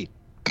me.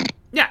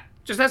 Yeah,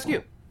 just ask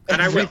you.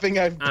 And everything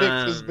I've picked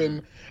has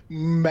been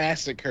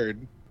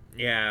massacred.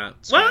 Yeah.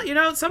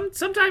 Well,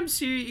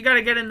 sometimes you got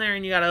to get in there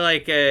and you got to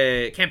like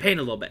campaign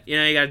a little bit. You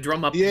got to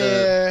drum up.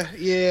 Yeah,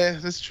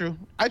 that's true.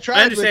 I tried.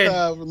 I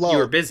understand with Low. You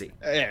were busy.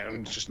 Yeah,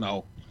 just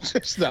no.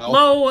 Just no.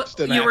 Low,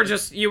 you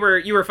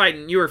were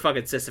fighting. You were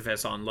fucking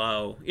Sisyphus on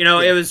Low.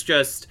 It was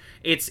just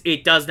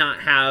it does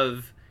not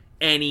have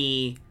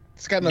any.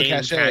 It's got no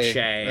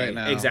cachet right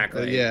now.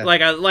 Exactly. Yeah.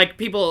 Like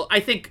people. I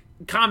think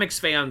comics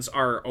fans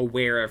are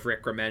aware of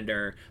Rick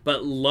Remender,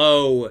 but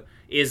Low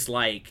is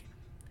like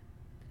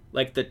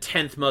the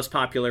 10th most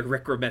popular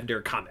Rick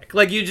Remender comic.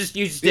 Like you just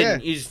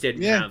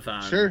didn't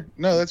have. Sure.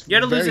 No, that's you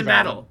had to lose in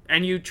valid. battle,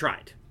 and you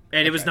tried,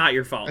 and it was not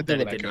your fault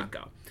that it did not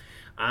go.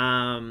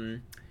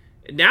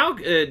 Now,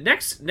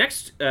 next,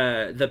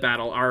 the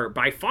battle are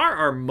by far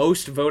our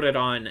most voted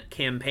on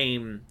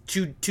campaign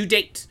to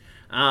date.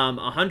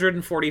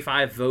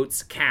 145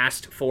 votes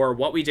cast for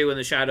What We Do in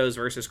the Shadows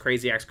versus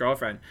Crazy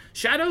Ex-Girlfriend.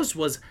 Shadows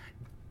was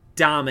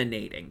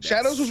dominating this.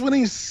 Shadows was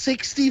winning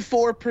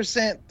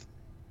 64%.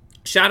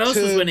 Shadows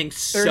was winning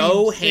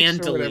so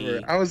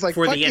handily. I was like,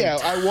 for fuck the yeah,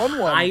 I won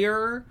one.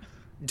 Entire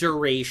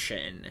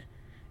duration.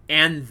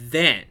 And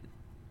then,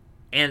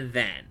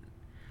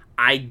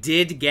 I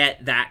did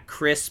get that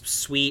crisp,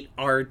 sweet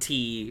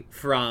RT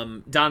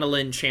from Donna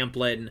Lynn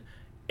Champlin,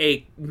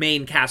 a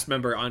main cast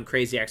member on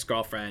Crazy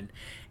Ex-Girlfriend,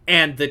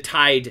 and the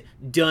tide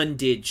done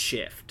did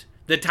shift.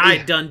 So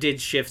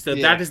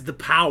that is the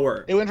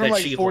power. It went from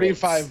like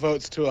 45 holds.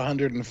 votes to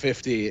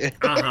 150.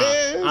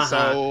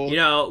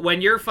 So,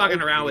 when you're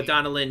fucking around with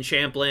Donna Lynn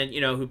Champlin,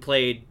 who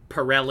played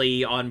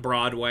Pirelli on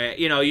Broadway,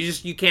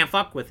 you can't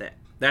fuck with it.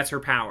 That's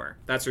her power.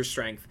 That's her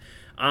strength.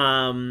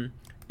 Which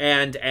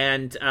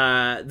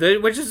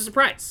is a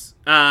surprise.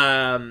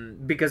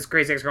 Because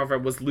Crazy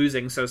Ex-Girlfriend was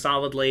losing so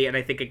solidly, and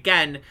I think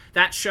again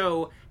that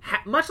show,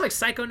 much like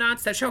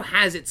Psychonauts, that show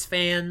has its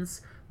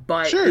fans,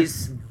 but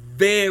is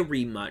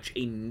very much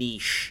a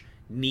niche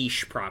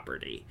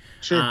property.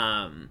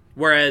 Sure.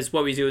 Whereas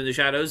What We Do in the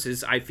Shadows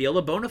is, I feel,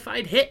 a bona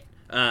fide hit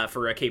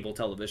for a cable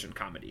television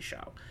comedy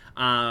show.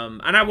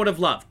 And I would have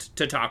loved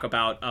to talk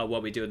about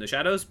What We Do in the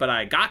Shadows, but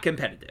I got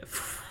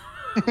competitive.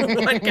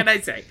 What can I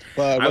say?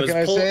 But what can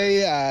I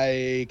say?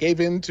 I gave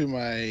in to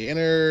my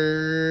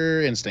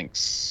inner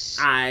instincts.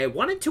 I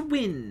wanted to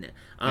win.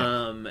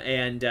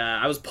 And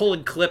I was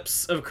pulling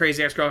clips of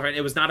Crazy Ex-Girlfriend.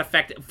 It was not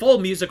affecting full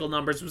musical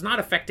numbers. It was not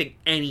affecting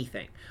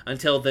anything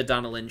until the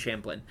Donna Lynn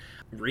Champlin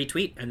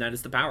retweet, and that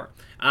is the power.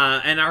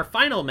 And our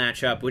final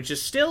matchup, which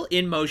is still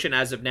in motion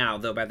as of now,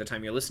 though by the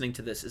time you're listening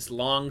to this, is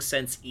long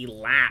since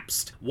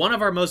elapsed. One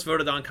of our most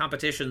voted on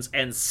competitions,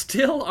 and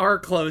still our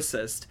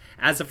closest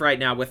as of right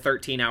now, with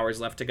 13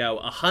 hours left to go.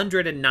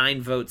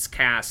 109 votes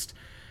cast.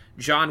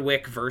 John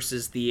Wick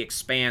versus The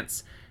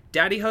Expanse.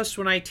 Daddy Host,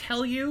 when I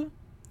tell you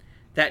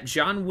that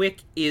John Wick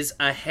is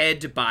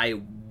ahead by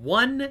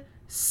one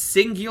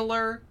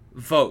singular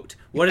vote,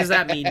 what does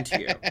that mean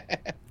to you?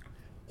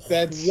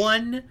 That's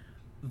one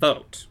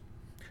vote.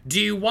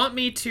 Do you want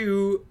me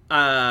to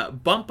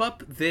bump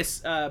up this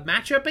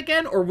matchup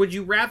again, or would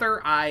you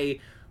rather I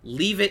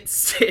leave it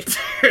sit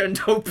and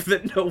hope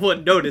that no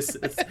one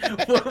notices?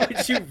 What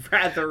would you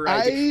rather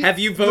have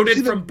you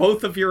voted from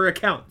both of your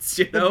accounts?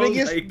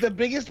 The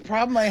biggest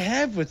problem I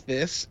have with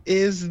this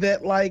is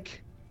that,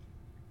 like,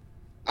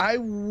 I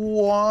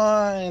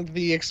want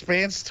The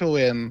Expanse to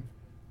win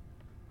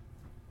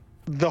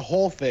the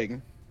whole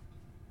thing.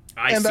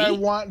 I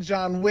want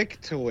John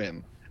Wick to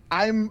win.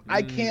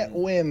 I can't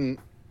win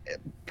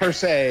per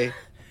se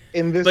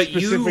in this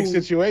specific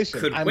situation.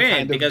 Could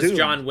win because doomed.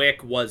 John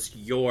Wick was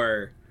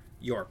your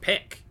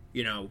pick.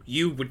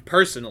 You would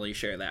personally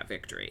share that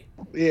victory.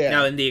 Yeah.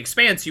 Now in The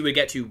Expanse, you would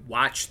get to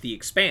watch The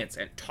Expanse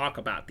and talk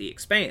about The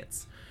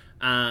Expanse.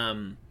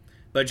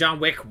 But John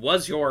Wick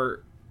was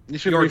your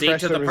date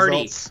to the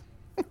party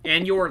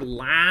and your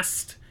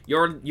last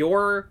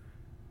your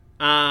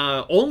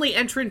only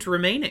entrant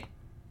remaining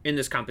in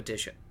this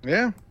competition.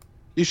 Yeah.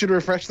 You should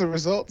refresh the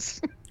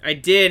results. I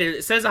did.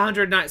 It says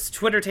 109.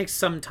 Twitter takes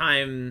some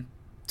time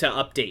to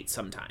update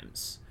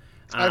sometimes.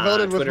 I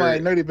voted with my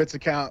Nerdy Bits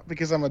account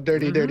because I'm a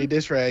dirty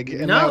dish rag,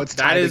 and now it's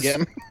tied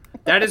again.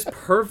 That is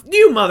perfect.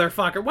 You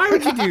motherfucker! Why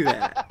would you do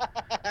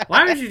that?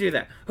 Why would you do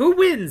that? Who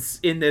wins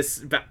in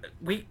this?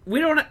 We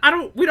don't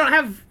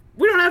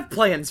have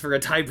plans for a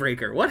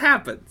tiebreaker. What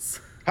happens?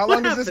 How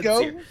long does this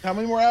go? Here? How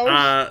many more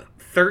hours?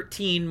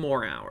 13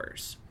 more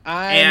hours.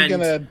 I'm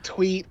gonna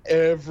tweet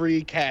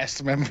every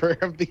cast member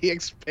of The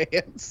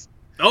Expanse.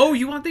 Oh,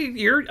 you want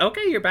you're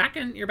back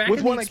in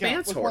with one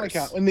account. With one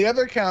account. In the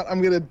other account,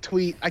 I'm gonna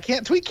tweet. I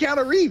can't tweet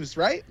Keanu Reeves,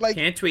 right? Like,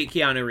 can't tweet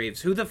Keanu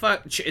Reeves. Who the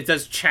fuck?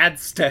 Does Chad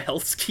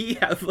Stahelski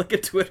have like a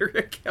Twitter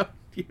account?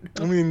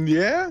 I mean,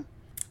 yeah.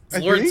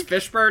 Does Lawrence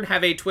Fishburne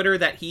have a Twitter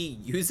that he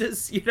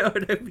uses? You know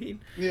what I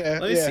mean? Yeah.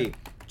 Let me see.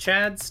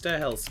 Chad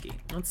Stahelski.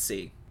 Let's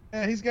see.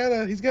 Yeah, he's got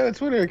a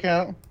Twitter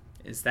account.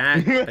 Is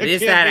that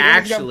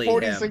actually him?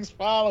 46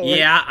 followers.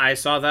 Yeah, I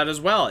saw that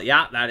as well.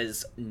 Yeah, that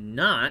is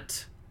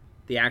not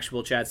the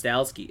actual Chad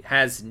Stahelski.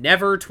 Has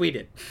never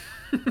tweeted.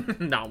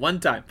 Not one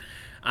time.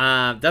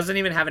 Doesn't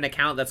even have an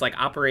account that's like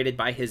operated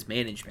by his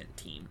management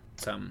team.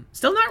 So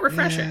still not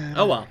refreshing. Yeah.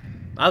 Oh well,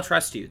 I'll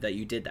trust you that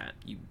you did that.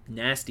 You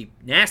nasty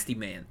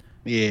man.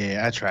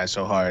 Yeah, I tried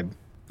so hard.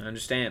 I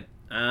understand.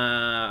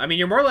 I mean,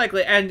 you're more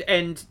likely,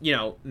 and you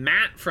know,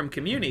 Matt from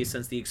Community,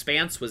 since The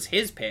Expanse was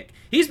his pick,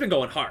 he's been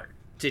going hard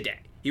today.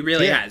 He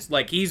really has.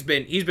 Like he's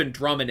been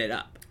drumming it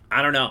up.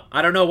 I don't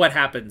know what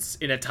happens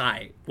in a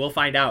tie. We'll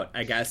find out,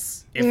 I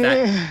guess,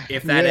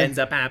 if that ends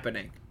up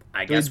happening.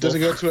 I guess. Does it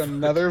go to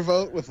another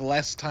vote with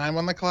less time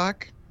on the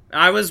clock?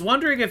 I was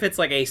wondering if it's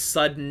like a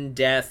sudden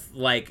death,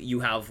 like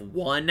you have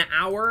 1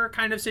 hour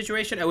kind of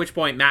situation, at which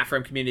point Matt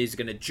from Community is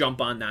going to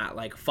jump on that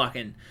like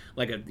fucking,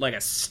 like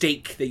a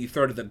steak that you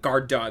throw to the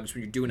guard dogs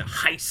when you're doing a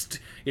heist.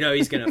 You know,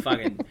 he's going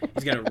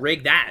to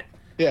rig that.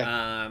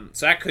 Yeah.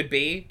 So that could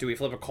be, do we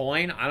flip a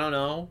coin? I don't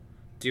know.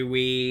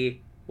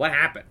 What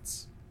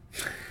happens?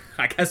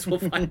 I guess we'll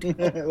find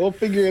out. We'll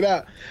figure it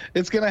out.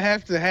 It's going to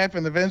have to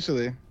happen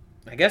eventually.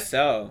 I guess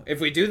so. If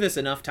we do this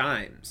enough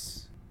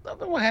times.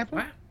 Something will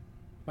happen.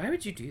 Why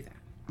would you do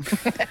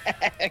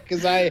that?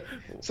 Because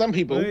some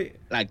people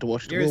like to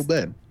watch the little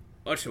bed.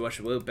 Watch a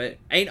little bit.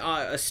 Ain't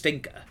I a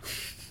stinker?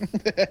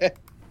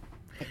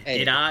 Hey.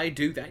 Did I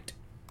do that?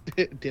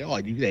 Did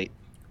I do that?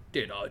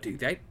 Did I do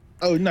that?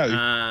 Oh,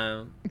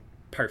 no.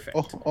 Perfect.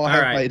 Oh,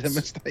 I made a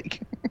mistake.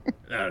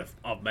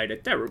 I've made a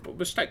terrible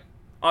mistake.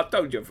 I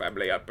told your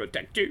family I'd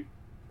protect you,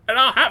 and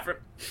I haven't.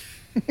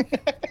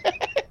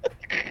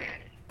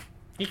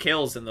 He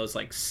kills in those,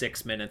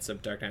 6 minutes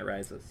of Dark Knight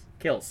Rises.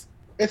 Kills.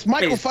 It's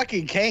Michael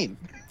fucking Caine.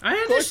 I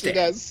understand. Of course he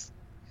does.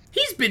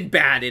 He's been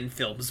bad in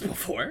films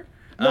before.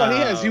 No, he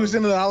has. He was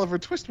in the Oliver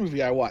Twist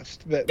movie I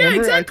watched.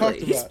 Exactly. I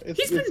talked about.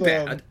 He's been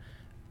bad.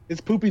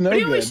 It's poopy no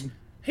good.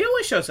 He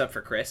always shows up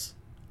for Chris.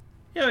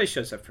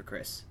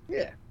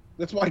 Yeah.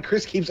 That's why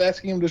Chris keeps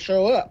asking him to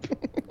show up.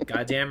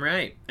 Goddamn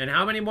right. And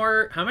how many?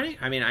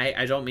 I mean,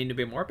 I don't mean to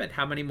be morbid.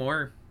 How many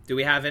more do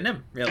we have in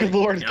him, really? Good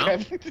Lord,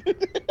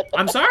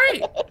 I'm sorry.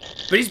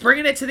 But he's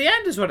bringing it to the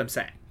end, is what I'm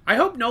saying. I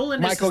hope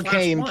Nolan Michael is his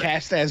last Caine one.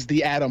 cast as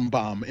the atom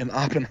bomb in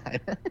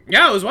Oppenheimer.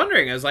 Yeah, I was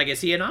wondering. I was like,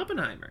 is he in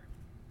Oppenheimer?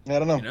 I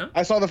don't know. You know?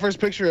 I saw the first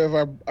picture of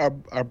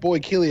our boy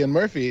Cillian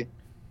Murphy.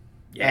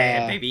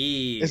 Yeah,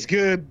 baby. It's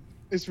good.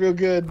 It's real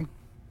good.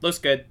 Looks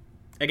good.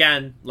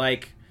 Again,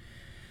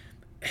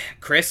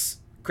 Chris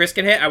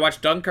can hit. I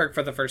watched Dunkirk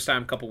for the first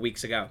time a couple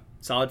weeks ago.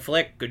 Solid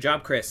flick. Good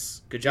job,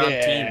 Chris. Good job,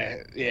 team.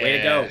 Yeah, way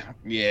to go.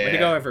 Yeah. Way to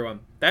go, everyone.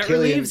 That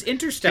relieves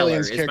Interstellar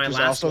Cillian's is my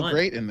last also one.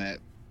 Great in that.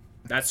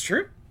 That's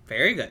true.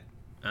 Very good.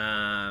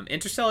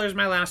 Interstellar is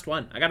my last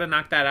one. I gotta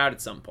knock that out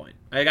at some point.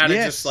 I gotta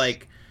just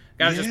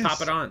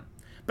pop it on.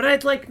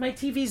 But my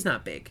TV's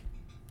not big.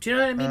 Do you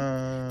know what I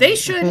mean? They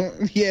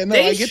should. Yeah, no,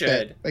 I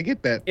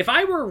get that. If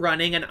I were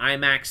running an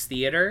IMAX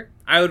theater,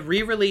 I would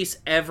re-release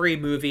every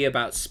movie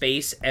about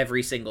space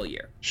every single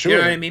year. Sure. You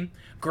know what I mean?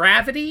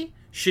 Gravity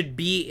should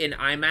be in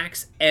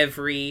IMAX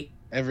every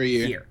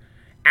year.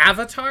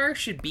 Avatar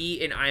should be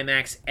in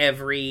IMAX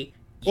every year.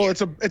 Well,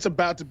 it's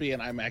about to be in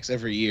IMAX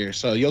every year,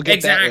 so you'll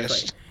get that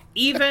list.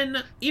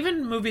 Even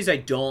movies I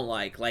don't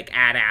like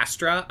Ad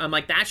Astra, I'm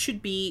like, that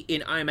should be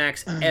in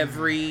IMAX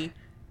every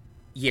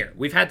year.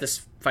 We've had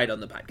this fight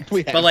on the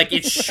podcast. But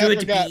it should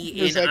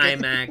be in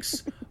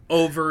IMAX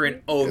over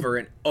and over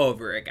and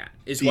over again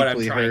is what I'm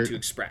trying to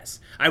express.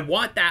 I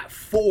want that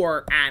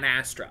for Ad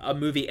Astra, a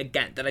movie,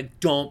 again, that I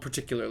don't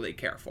particularly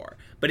care for,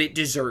 but it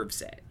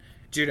deserves it.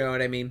 Do you know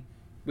what I mean?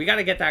 We got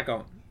to get that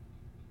going.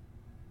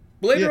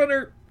 Blade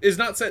Runner is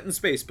not set in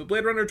space, but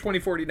Blade Runner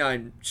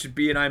 2049 should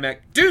be in IMAX.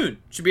 Dune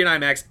should be in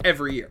IMAX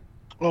every year.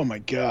 Oh my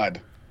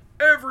God.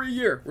 Every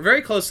year. We're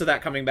very close to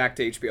that coming back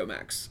to HBO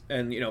Max.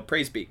 And,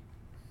 praise be.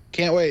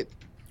 Can't wait.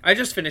 I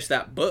just finished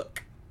that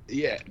book.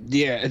 Yeah.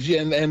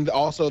 And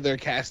also they're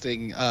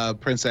casting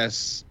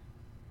Princess...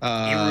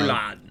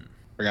 Irulan.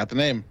 Forgot the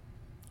name.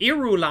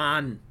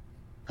 Irulan.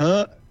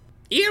 Huh?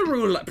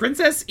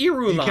 Princess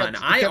Irulan.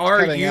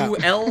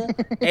 Irulan.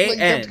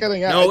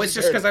 No, it's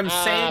just because I'm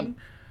saying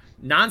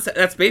nonsense.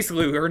 That's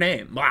basically her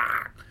name.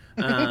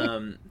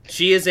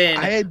 She is in.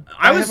 I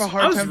have a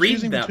hard time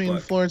choosing between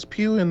Florence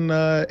Pugh and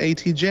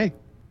ATJ.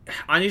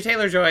 Anya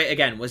Taylor-Joy,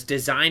 again, was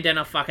designed in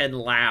a fucking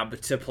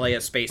lab to play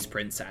a space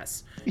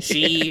princess.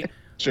 She...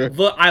 Sure.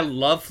 Look, I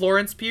love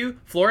Florence Pugh.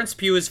 Florence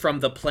Pugh is from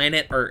the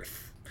planet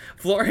Earth.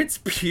 Florence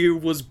Pugh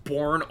was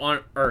born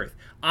on Earth.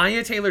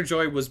 Anya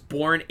Taylor-Joy was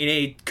born in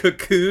a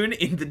cocoon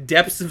in the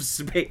depths of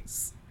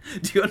space.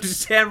 Do you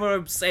understand what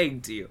I'm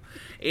saying to you?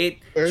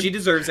 She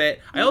deserves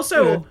it. I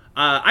also,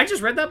 I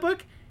just read that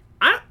book.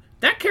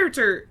 That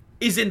character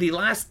is in the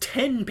last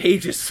 10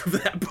 pages of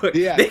that book.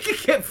 Yeah. They could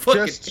get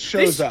fucking... Just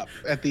shows up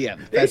at the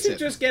end. They should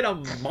just get a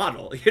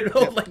model, they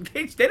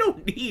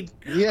don't need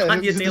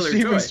Anya Taylor-Joy. Does she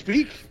even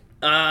speak?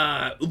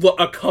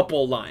 A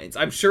couple lines.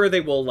 I'm sure they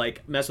will,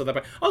 mess with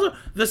that. Also,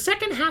 the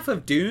second half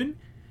of Dune...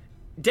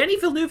 Denny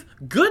Villeneuve,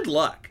 good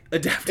luck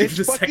adapting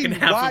the second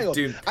half of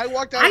Dune. I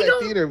walked out of that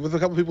theater with a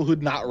couple people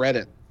who'd not read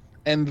it,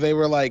 and they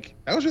were like,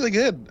 that was really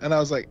good. And I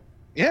was like,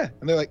 yeah.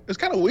 And they're like, it was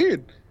kind of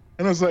weird.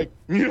 And I was like,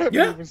 you haven't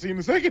even seen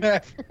the second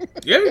half.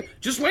 Yeah,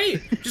 just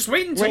wait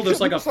until there's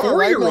like a people start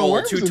writing on 4-year-old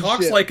worms who and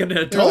talks shit. like an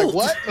They're adult. like,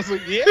 what? I was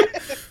like, yeah.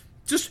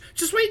 Just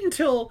wait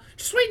until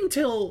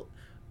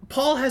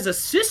Paul has a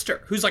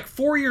sister who's like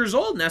 4 years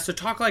old and has to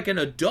talk like an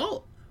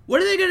adult.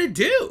 What are they gonna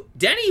do?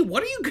 Denny,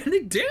 what are you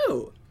gonna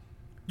do?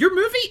 Your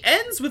movie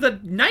ends with a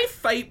knife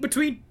fight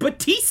between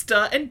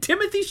Batista and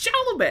Timothy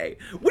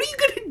Chalamet. What are you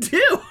gonna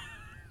do?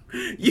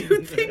 You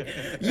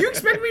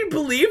expect me to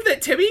believe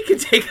that Timmy can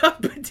take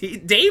up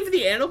Dave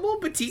the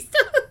Animal Batista?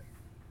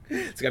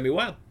 It's gonna be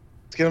wild.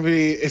 It's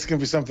gonna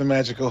be something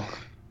magical.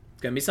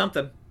 It's gonna be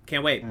something.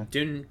 Can't wait. Yeah.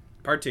 Dune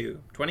Part 2,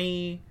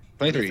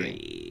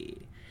 2023.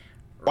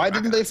 Why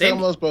didn't they film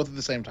those both at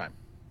the same time?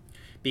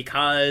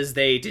 Because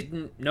they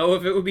didn't know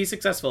if it would be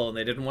successful, and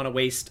they didn't want to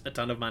waste a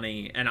ton of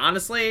money. And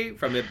honestly,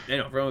 from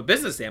a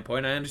business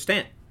standpoint, I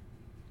understand.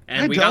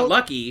 And we got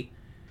lucky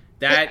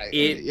that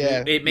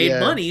it made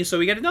money, so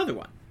we get another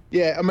one.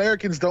 Yeah,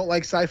 Americans don't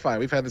like sci-fi.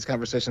 We've had this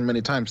conversation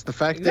many times. The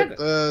fact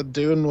that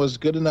Dune was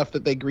good enough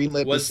that they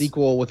greenlit the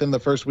sequel within the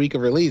first week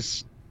of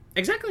release.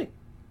 Exactly.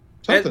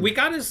 We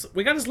got as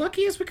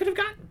lucky as we could have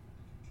gotten.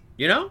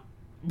 You know?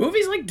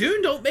 Movies like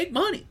Dune don't make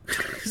money.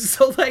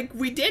 So, like,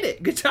 we did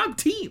it. Good job,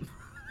 team.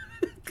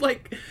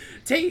 Like,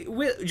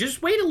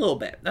 just wait a little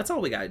bit. That's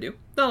all we gotta do.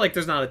 Not like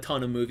there's not a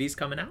ton of movies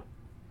coming out.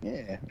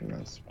 Yeah,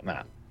 it's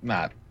not.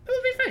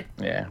 It'll be fine.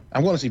 Yeah,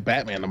 I'm going to see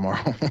Batman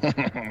tomorrow.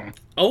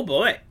 Oh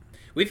boy,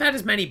 we've had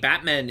as many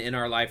Batmen in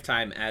our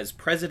lifetime as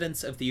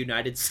presidents of the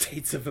United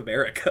States of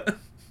America.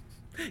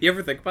 You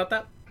ever think about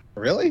that?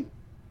 Really?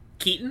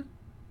 Keaton,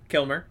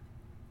 Kilmer,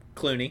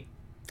 Clooney,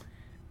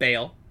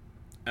 Bale,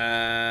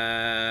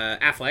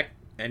 Affleck,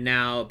 and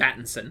now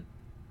Pattinson.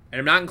 And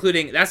I'm not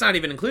including, that's not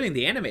even including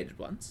the animated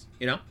ones,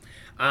 you know?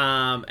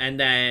 And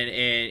then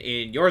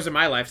in yours and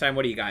my lifetime,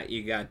 what do you got?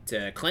 You got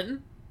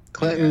Clinton,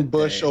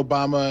 Bush,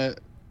 Obama,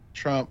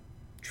 Trump,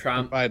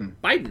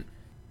 Biden.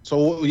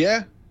 So,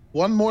 yeah,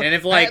 one more. And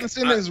if, like,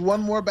 Pattinson is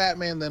one more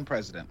Batman than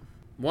president.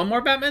 One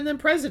more Batman than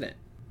president.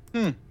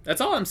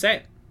 That's all I'm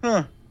saying.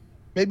 Huh.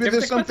 Maybe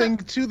there's something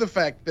to the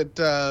fact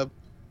that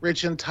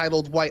rich,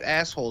 entitled white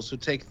assholes who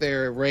take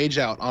their rage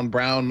out on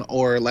brown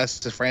or less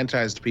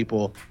disfranchised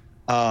people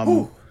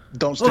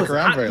don't stick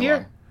around very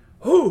long.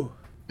 Ooh.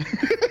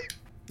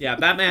 Yeah,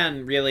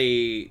 Batman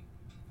really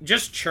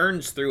just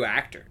churns through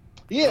actor.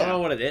 Yeah. I don't know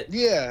what it is.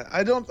 Yeah,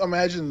 I don't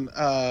imagine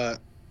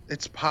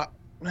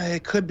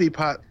it could be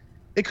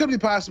possible.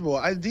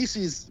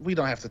 DC's, we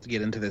don't have to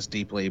get into this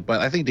deeply, but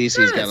I think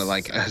DC's got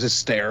a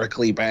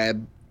hysterically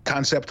bad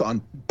concept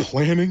on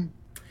planning.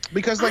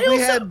 Because we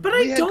had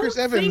Chris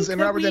Evans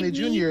and Robert Downey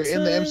Jr.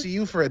 in the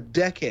MCU for a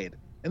decade,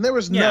 and there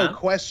was no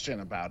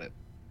question about it.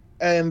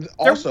 And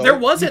also, there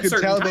was you at could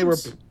certain tell times. they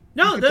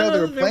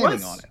were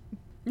planning on it.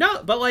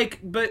 No,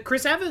 but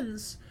Chris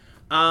Evans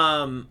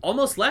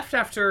almost left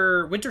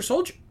after Winter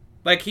Soldier.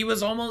 Like, he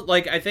was almost,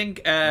 like, I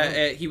think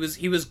he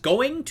was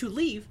going to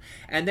leave,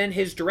 and then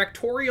his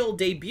directorial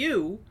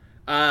debut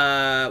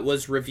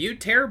was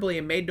reviewed terribly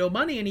and made no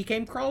money, and he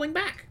came crawling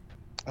back.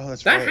 Oh,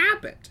 that's right. That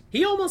happened.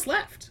 He almost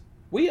left.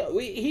 He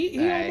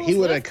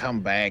would have come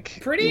back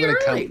pretty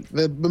early.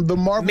 The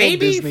Marvel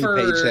Disney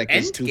paycheck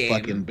is too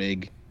fucking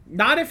big.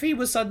 Not if he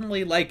was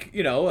suddenly, like,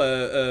 you know,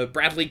 a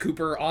Bradley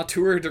Cooper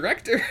auteur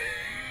director.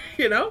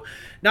 You know,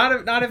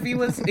 not if he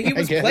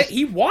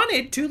he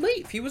wanted to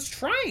leave. He was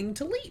trying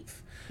to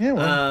leave. Yeah.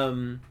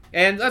 Well.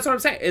 And that's what I'm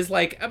saying is,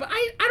 like, I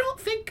don't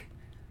think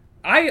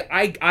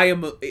I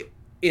am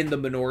in the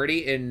minority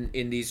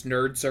in these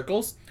nerd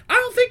circles. I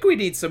don't think we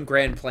need some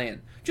grand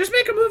plan. Just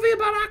make a movie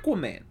about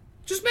Aquaman.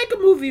 Just make a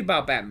movie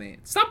about Batman.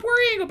 Stop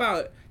worrying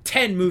about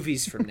 10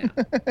 movies from now.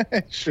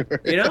 Sure.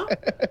 You know?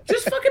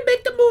 Just fucking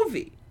make the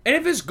movie. And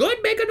if it's good,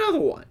 make another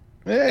one.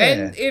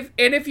 Yeah.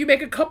 And if you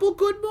make a couple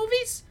good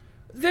movies,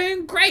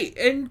 then great.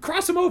 And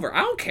cross them over. I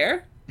don't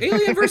care.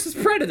 Alien versus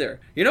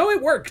Predator. You know,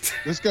 it worked.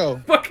 Let's go.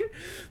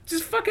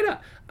 Just fuck it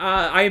up.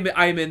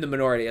 I'm in the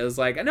minority. I was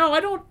like, no,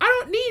 I don't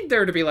need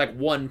there to be like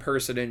one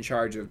person in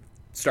charge of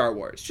Star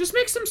Wars. Just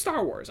make some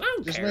Star Wars. I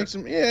don't care. Just make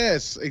some.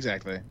 Yes,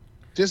 exactly.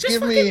 Just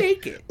give me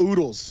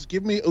oodles.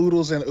 Give me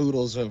oodles and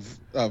oodles of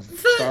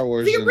Star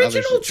Wars. The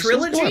original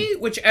trilogy,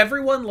 which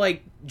everyone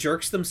like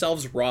jerks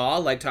themselves raw,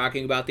 like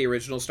talking about the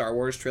original Star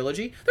Wars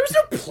trilogy. There was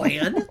no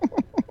plan.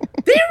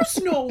 there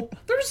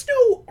was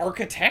no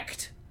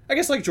architect. I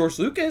guess like George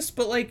Lucas,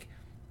 but like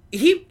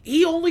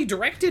he only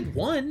directed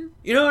one.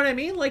 You know what I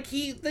mean? Like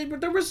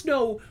there was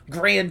no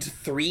grand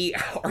 3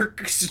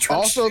 arc structure.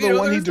 Also, the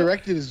one he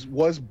directed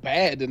was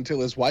bad until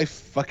his wife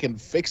fucking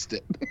fixed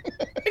it.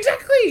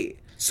 Exactly.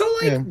 So,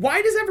 like,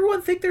 why does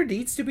everyone think there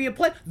needs to be a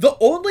plan? The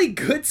only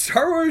good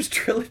Star Wars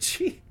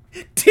trilogy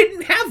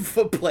didn't have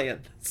a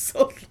plan.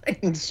 So,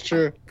 like... It's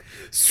true.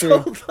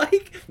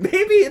 Like,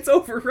 maybe it's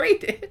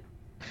overrated.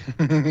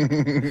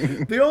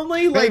 The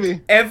only,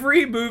 like,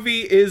 every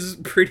movie is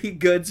pretty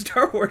good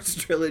Star Wars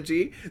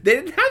trilogy, they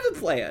didn't have a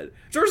plan.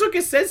 George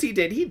Lucas says he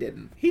did. He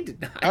didn't. He did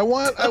not. I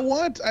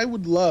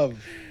would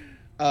love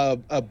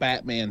a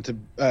Batman to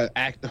an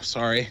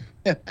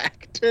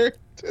actor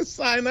to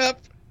sign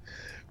up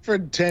for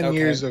 10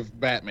 years of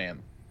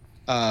Batman.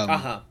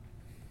 I'd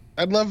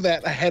love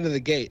that ahead of the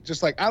gate.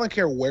 Just like, I don't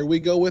care where we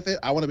go with it.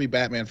 I want to be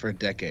Batman for a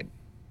decade.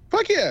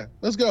 Fuck yeah,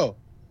 let's go.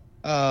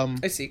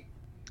 I see.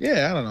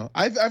 Yeah, I don't know.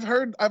 I've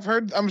heard.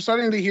 I'm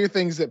starting to hear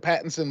things that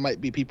Pattinson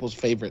might be people's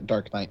favorite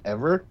Dark Knight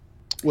ever.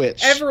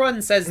 Which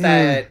everyone says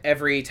that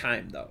every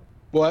time, though.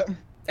 What?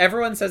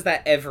 Everyone says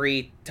that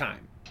every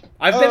time.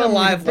 I've been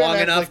alive long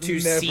enough to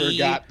see.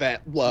 Never got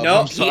that love.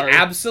 No, he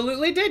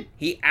absolutely did.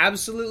 He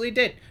absolutely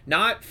did.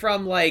 Not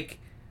from like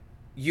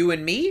you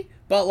and me,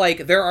 but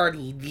like there are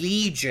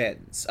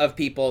legions of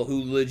people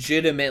who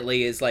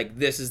legitimately is like,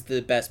 this is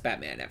the best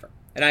Batman ever,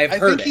 and I've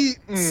heard it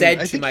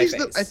said to my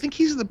face. I think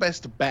he's the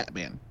best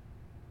Batman.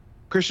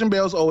 Christian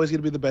Bale's always going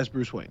to be the best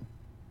Bruce Wayne.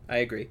 I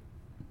agree.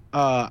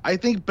 I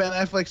think Ben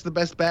Affleck's the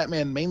best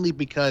Batman mainly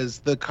because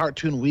the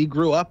cartoon we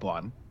grew up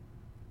on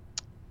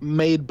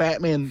made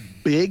Batman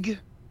big,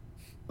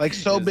 like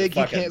so big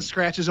he can't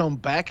scratch his own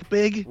back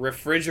big.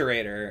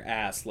 Refrigerator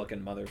ass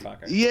looking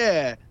motherfucker.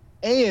 Yeah,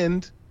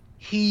 and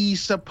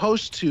he's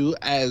supposed to,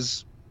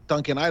 as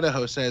Duncan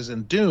Idaho says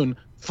in Dune,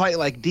 fight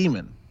like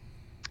demon.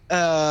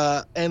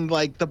 And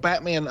like the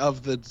Batman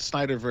of the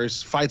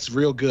Snyderverse fights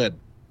real good.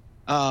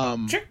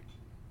 Sure.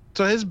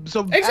 So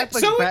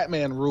Affleck's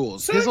Batman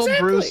rules. His old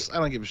Bruce, I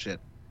don't give a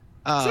shit.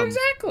 So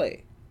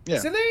exactly. Yeah.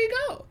 So there you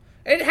go.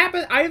 It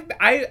happened.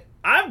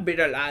 I've been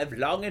alive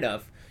long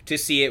enough to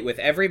see it with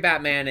every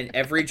Batman and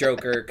every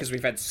Joker, because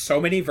we've had so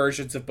many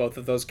versions of both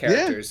of those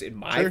characters in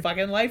my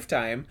fucking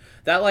lifetime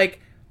that like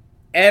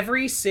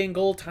every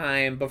single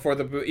time before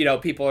the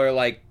people are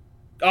like,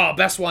 oh,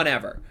 best one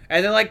ever,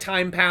 and then like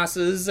time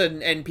passes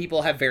and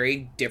people have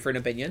very different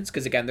opinions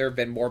because again there have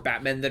been more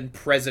Batman than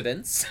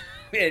presidents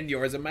in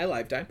yours in my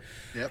lifetime.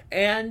 Yep.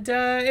 And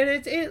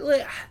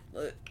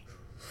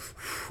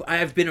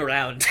I've been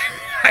around.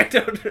 I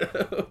don't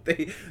know.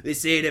 They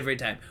say it every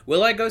time.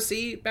 Will I go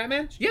see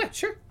Batman? Yeah,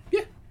 sure.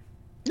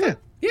 Yeah.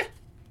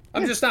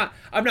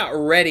 I'm not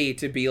ready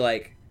to be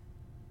like,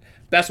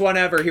 best one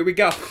ever. Here we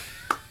go.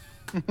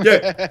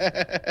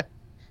 Yeah.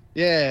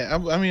 Yeah.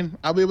 I mean,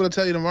 I'll be able to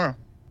tell you tomorrow.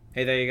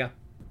 Hey, there you go.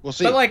 We'll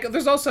see. But like,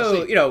 there's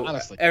also,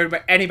 honestly.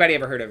 Anybody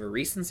ever heard of a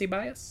recency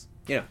bias?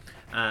 Yeah.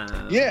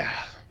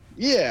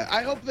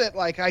 I hope that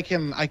like I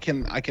can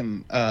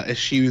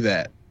eschew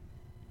that.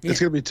 It's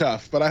gonna be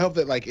tough, but I hope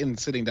that like in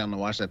sitting down to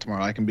watch that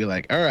tomorrow, I can be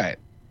like, all right,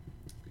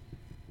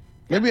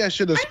 maybe I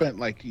should have spent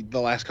like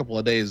the last couple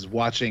of days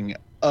watching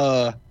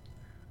Batman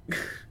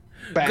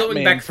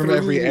going back from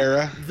every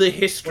era, the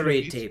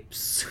history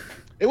tapes.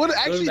 It would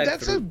actually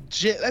that's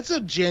a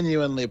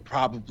genuinely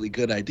probably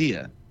good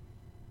idea.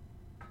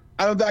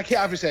 I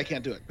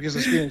can't do it because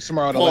I'm screening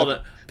tomorrow at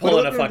 11.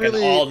 Pulling a fucking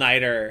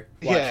all-nighter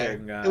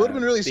watching. Yeah, it would have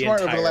been really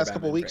smart over the last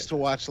couple of weeks to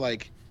watch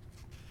like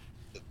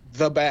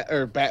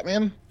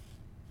Batman.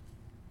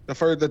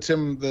 The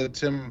Tim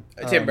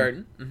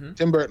Burton. Mm-hmm.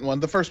 Tim Burton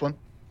one, the first one,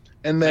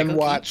 and then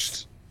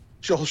watched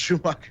Joel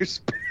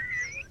Schumacher's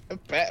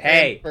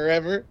Batman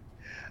Forever.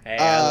 Hey,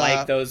 I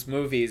like those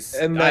movies.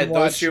 And then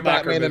those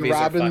Schumacher Batman movies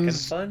and Robin's are fucking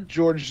fun.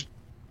 George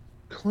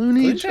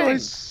Clooney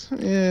choice.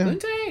 Yeah.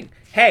 Clooney.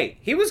 Hey,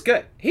 he was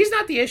good. He's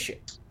not the issue.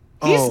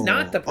 He's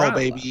not the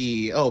problem.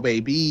 Oh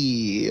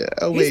baby.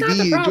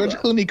 George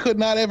Clooney could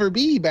not ever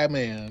be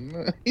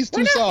Batman. He's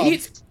too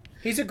soft.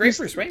 He's a great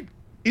Bruce Wayne.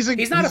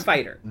 He's not a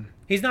fighter.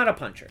 He's not a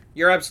puncher.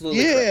 You're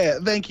absolutely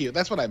correct. Thank you.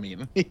 That's what I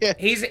mean. Yeah.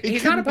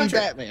 He's not a puncher.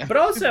 Batman. But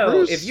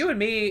also, if you and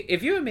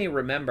me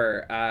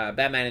remember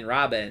Batman and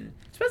Robin,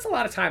 spends a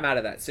lot of time out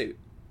of that suit.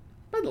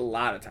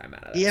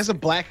 He has a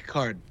black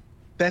card.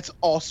 That's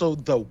also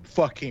the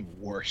fucking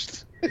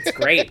worst. It's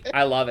great.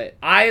 I love it.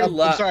 I'm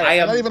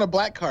not even a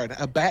black card,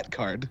 a bat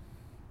card.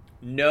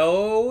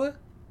 No,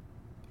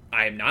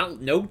 I'm not.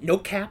 No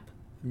cap.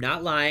 I'm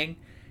not lying.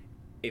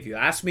 If you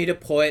ask me to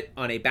put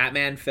on a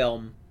Batman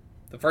film,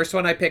 the first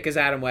one I pick is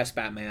Adam West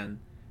Batman.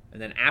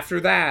 And then after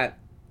that,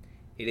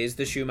 it is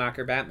the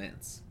Schumacher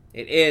Batmans.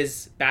 It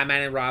is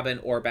Batman and Robin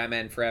or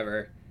Batman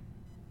Forever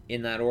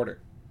in that order.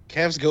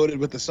 Kev's goated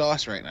with the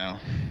sauce right now.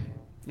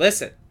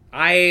 Listen,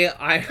 I'm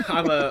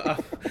a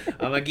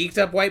geeked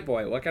up white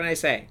boy. What can I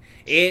say?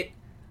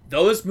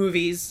 Those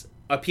movies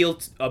appeal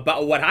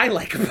about what I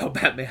like about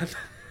Batman.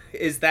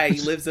 Is that he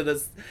lives in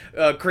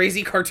a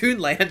crazy cartoon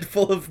land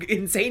full of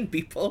insane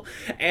people,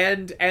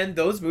 and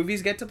those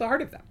movies get to the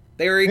heart of them.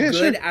 They're a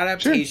good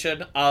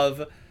adaptation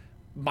of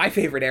my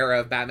favorite era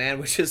of Batman,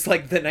 which is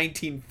like the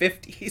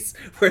 1950s,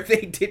 where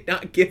they did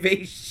not give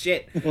a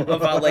shit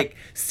about like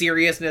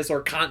seriousness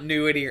or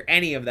continuity or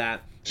any of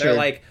that. They're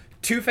like,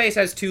 Two-Face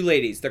has two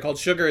ladies. They're called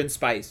Sugar and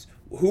Spice.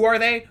 Who are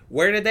they?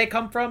 Where did they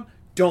come from?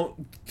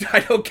 I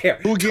don't care.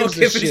 Who gives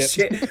a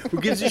shit? Who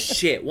gives a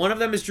shit? One of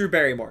them is Drew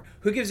Barrymore.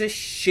 Who gives a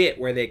shit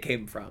where they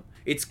came from?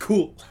 It's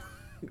cool.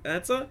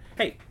 That's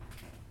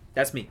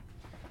me.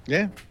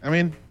 Yeah, I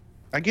mean,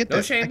 I get that.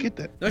 No shame. I get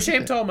that. No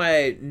shame to all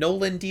my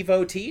Nolan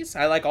devotees.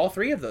 I like all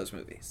three of those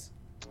movies.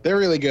 They're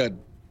really good.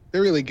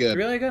 Really good.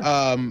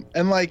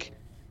 And like,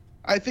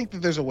 I think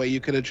that there's a way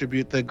you could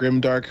attribute the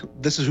grimdark,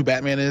 this is who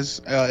Batman is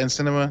in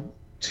cinema,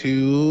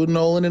 to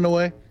Nolan in a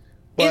way.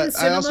 But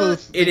cinema, I also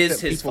think it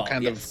is that his people fault.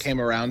 kind Yes. of came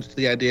around to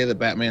the idea that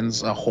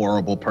Batman's a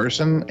horrible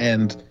person,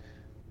 and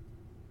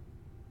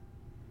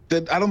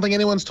that I don't think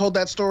anyone's told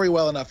that story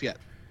well enough yet.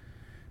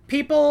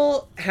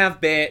 People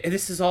have been.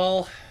 This is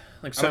all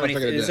like so many.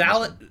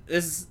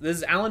 This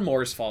is Alan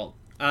Moore's fault.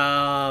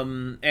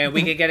 And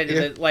we can get into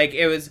the, like,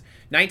 it was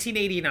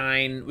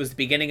 1989 was the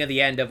beginning of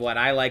the end of what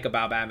I like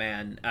about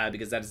Batman,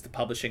 because that is the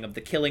publishing of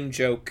The Killing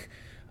Joke,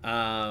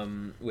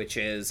 which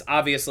is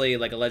obviously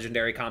like a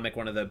legendary comic,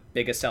 one of the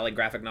biggest selling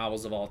graphic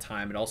novels of all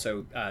time. It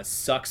also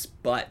sucks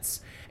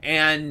butts,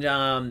 and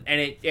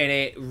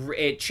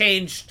it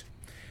changed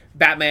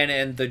Batman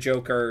and the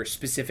Joker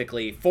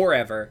specifically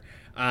forever,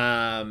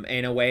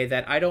 in a way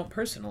that I don't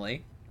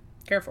personally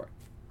care for.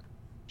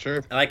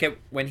 Sure. I like it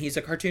when he's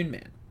a cartoon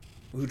man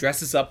who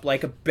dresses up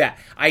like a bat.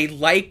 I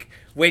like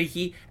when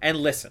he, and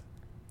listen,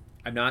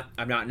 I'm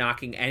not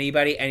knocking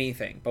anybody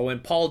anything, but when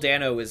Paul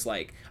Dano is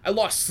like, I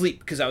lost sleep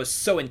because I was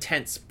so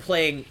intense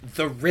playing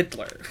the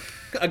Riddler,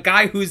 a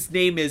guy whose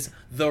name is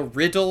the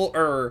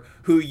Riddler,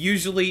 who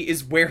usually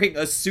is wearing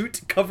a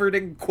suit covered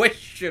in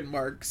question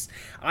marks.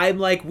 I'm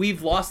like,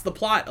 we've lost the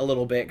plot a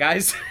little bit,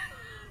 guys.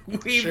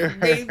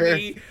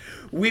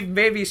 We've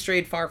maybe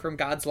strayed far from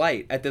God's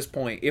light at this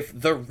point. If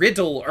the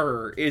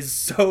Riddler is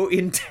so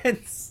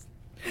intense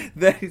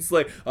that he's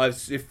like, oh,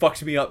 it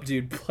fucked me up,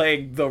 dude,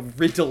 playing the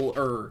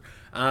Riddler.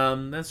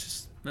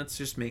 That's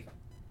just me.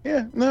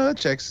 Yeah, no, that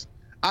checks.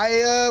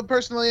 I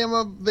personally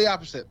am the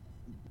opposite.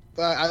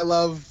 I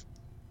love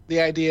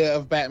the idea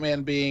of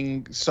Batman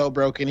being so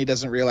broken he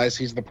doesn't realize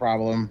he's the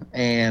problem,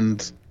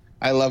 and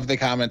I love the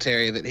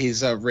commentary that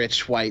he's a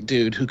rich white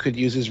dude who could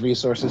use his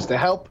resources to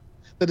help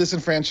the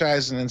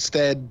disenfranchised, and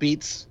instead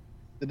beats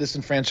the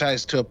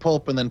disenfranchised to a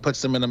pulp and then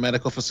puts them in a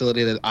medical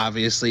facility that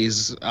obviously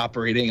is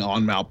operating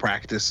on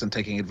malpractice and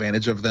taking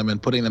advantage of them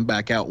and putting them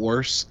back out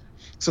worse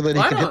so that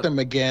he can hit them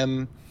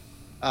again.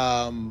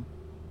 I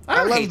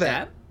don't hate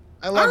that.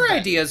 I love Our that.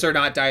 ideas are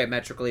not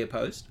diametrically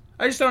opposed.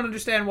 I just don't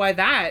understand why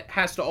that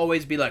has to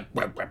always be like...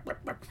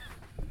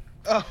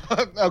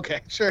 Oh,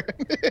 okay, sure.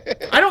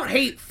 I don't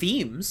hate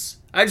themes.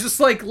 I just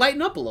like,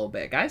 lighten up a little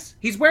bit, guys.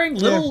 He's wearing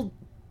little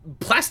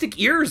plastic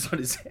ears on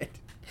his head.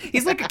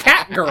 He's like a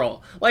cat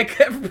girl. Like,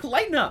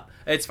 lighten up.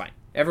 It's fine.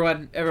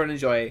 Everyone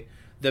enjoy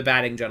the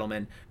batting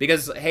gentleman,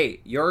 because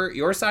hey,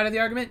 your side of the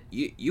argument,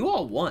 you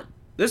all won.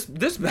 This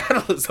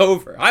battle is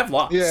over. I've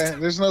lost. Yeah,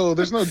 there's no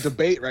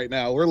debate right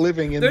now. We're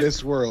living in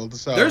this world.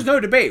 So there's no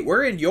debate.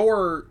 We're in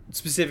your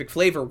specific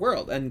flavor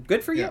world, and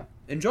good for you. Yeah.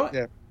 Enjoy.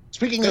 Yeah.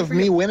 Speaking of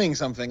me winning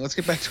something, let's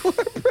get back to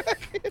our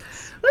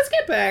brackets. Let's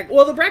get back.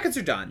 Well, the brackets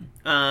are done.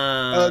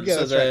 Yeah,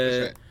 so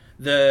that's right.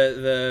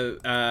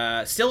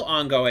 The still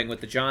ongoing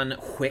with the John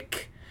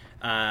Wick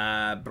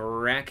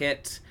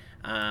bracket,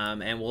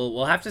 and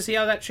we'll have to see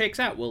how that shakes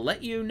out. We'll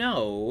let you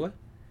know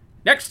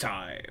next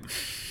time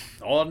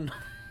on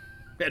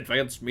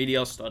Advanced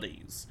Media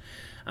Studies.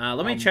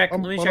 Let me check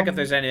if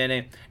there's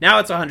any. Now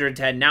it's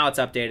 110. Now it's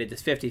updated.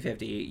 It's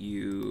 50-50.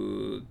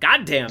 You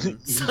goddamn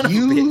son of a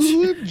bitch.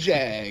 You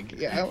jag.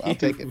 Yeah, I'll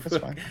take it. That's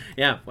fine.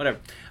 Yeah, whatever.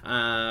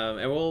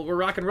 And we'll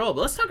rock and roll.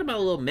 But let's talk about a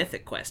little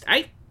Mythic Quest.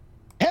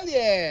 Hell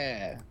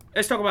yeah!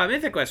 Let's talk about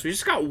Mythic Quest. We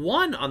just got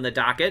one on the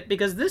docket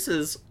because this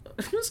is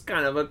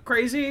kind of a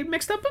crazy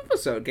mixed up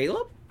episode,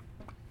 Caleb.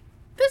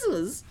 This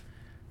is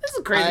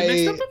a crazy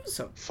mixed up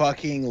episode.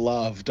 Fucking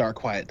love Dark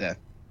Quiet Death.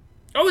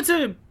 Oh, it's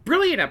a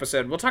brilliant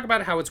episode. We'll talk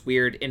about how it's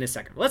weird in a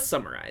second. Let's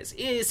summarize.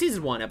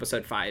 Season 1,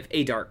 Episode 5,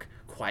 A Dark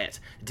Quiet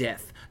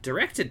Death.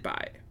 Directed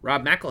by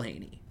Rob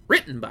McElhaney.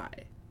 Written by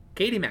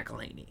Katie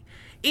McElhaney.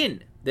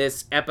 In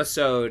this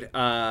episode,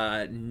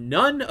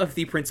 none of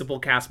the principal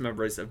cast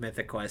members of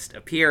Mythic Quest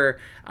appear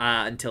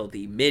until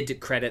the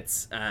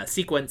mid-credits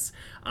sequence.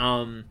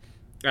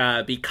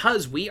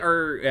 Because we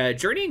are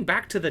journeying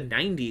back to the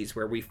 90s,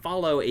 where we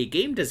follow a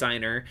game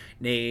designer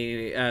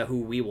named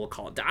who we will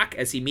call Doc,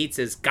 as he meets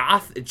his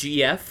goth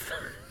GF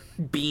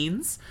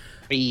Beans,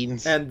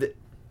 and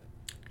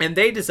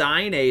they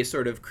design a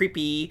sort of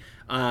creepy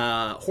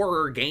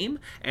horror game,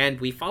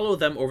 and we follow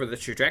them over the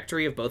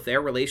trajectory of both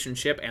their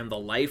relationship and the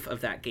life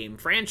of that game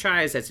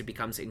franchise as it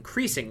becomes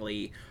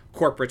increasingly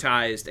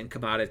corporatized and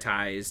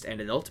commoditized, and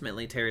it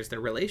ultimately tears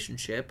their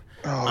relationship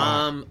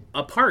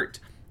apart.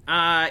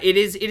 It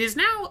is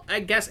now,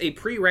 I guess, a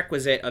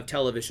prerequisite of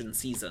television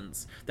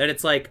seasons that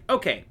it's like,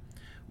 okay,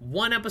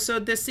 one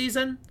episode this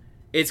season,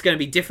 it's going to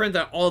be different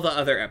than all the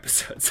other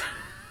episodes.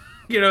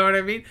 You know what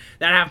I mean?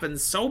 That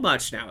happens so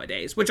much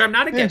nowadays, which I'm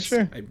not against.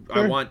 Yeah, sure.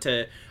 I want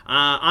to,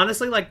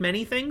 honestly, like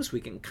many things,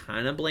 we can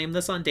kind of blame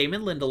this on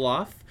Damon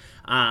Lindelof.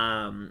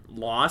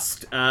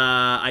 Lost,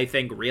 I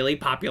think, really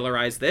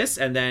popularized this,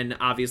 and then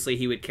obviously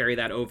he would carry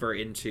that over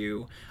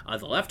into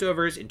The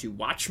Leftovers, into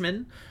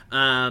Watchmen,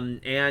 and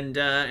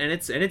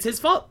it's his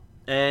fault,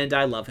 and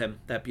I love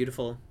him, that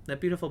beautiful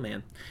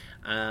man.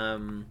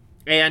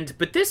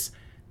 But this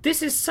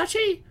is such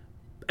a,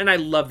 and I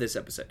love this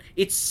episode.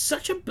 It's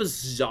such a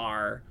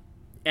bizarre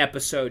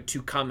episode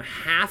to come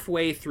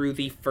halfway through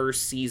the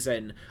first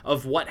season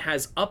of what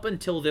has up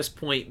until this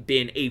point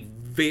been a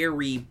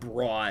very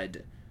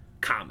broad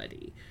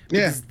comedy.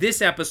 Because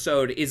this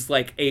episode is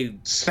like a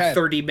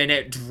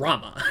 30-minute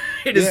drama.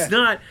 It's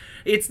not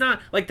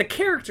like the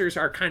characters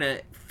are kind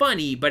of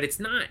funny, but it's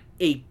not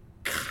a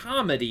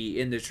comedy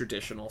in the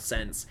traditional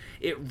sense.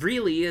 It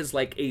really is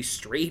like a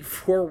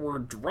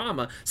straightforward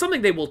drama.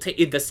 Something they will take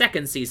in the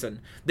second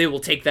season. They will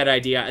take that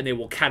idea and they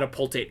will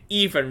catapult it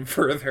even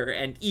further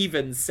and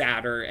even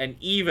sadder and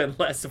even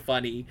less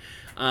funny.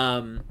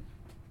 Wild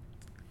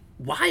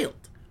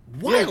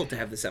to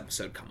have this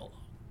episode come along.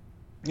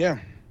 Yeah,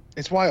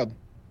 it's wild.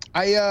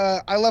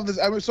 I love this.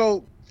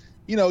 So,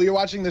 you're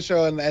watching the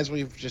show, and as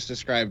we've just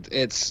described,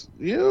 it's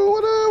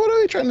what are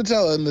we trying to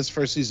tell in this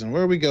first season?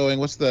 Where are we going?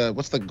 What's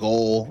the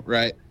goal,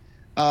 right?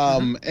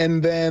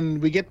 And then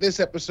we get this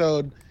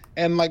episode,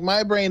 and like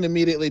my brain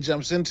immediately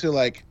jumps into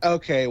like,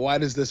 okay, why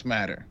does this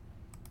matter,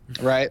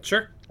 right?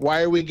 Sure.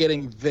 Why are we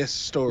getting this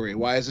story?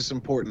 Why is this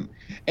important?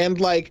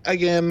 And like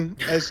again,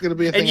 it's gonna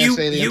be a thing I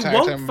say the entire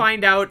time. You won't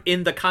find out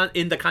in the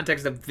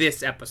context of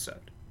this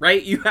episode,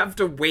 right? You have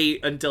to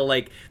wait until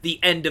like the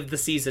end of the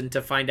season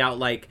to find out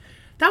like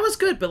that was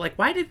good, but like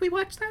why did we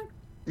watch that?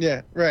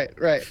 Yeah, right.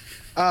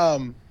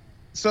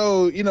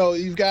 So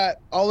you've got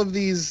all of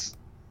these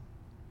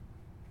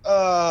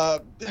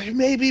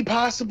maybe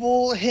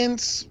possible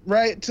hints,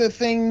 right, to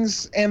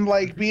things, and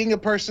like being a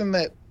person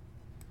that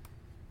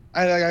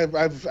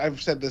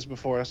I've said this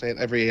before. I say it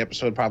every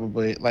episode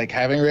probably. Like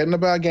having written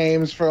about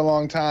games for a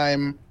long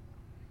time,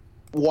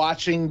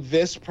 watching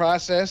this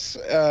process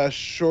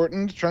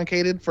shortened,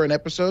 truncated for an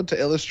episode to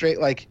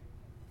illustrate like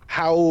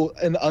how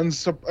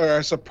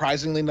a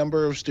surprisingly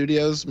number of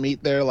studios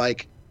meet their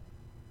like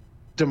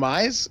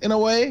demise in a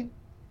way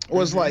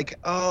was like,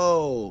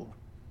 oh,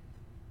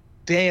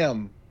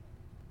 damn.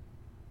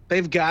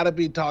 They've got to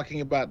be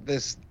talking about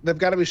this. They've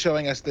got to be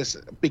showing us this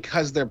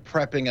because they're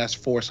prepping us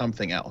for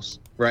something else,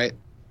 right?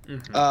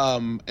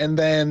 And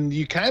then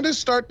you kind of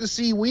start to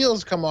see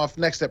wheels come off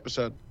next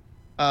episode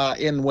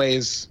in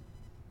ways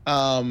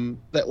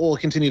that will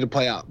continue to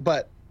play out.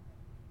 But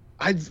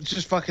I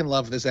just fucking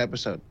love this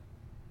episode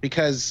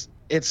because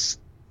it's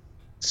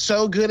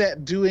so good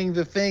at doing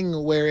the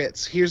thing where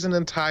it's here's an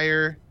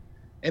entire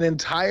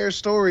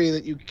story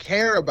that you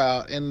care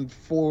about in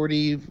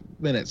 40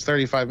 minutes,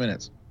 35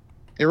 minutes.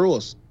 It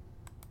rules.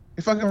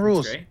 It fucking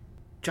rules. Great.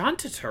 John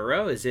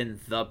Turturro is in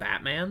The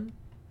Batman,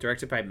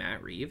 directed by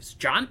Matt Reeves.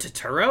 John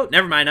Turturro?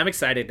 Never mind, I'm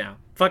excited now.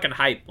 Fucking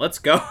hype. Let's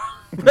go.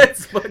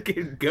 Let's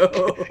fucking go.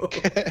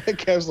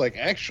 Kev's like,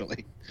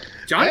 actually.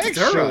 John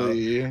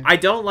Turturro. I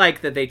don't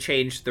like that they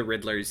changed the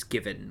Riddler's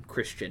given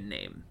Christian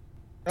name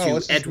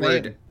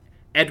to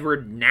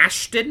Edward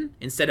Nashton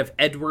instead of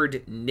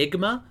Edward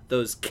Nygma.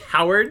 Those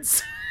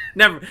cowards.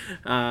 Never.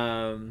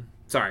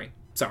 Sorry.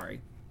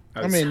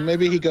 I mean,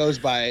 maybe he goes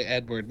by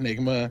Edward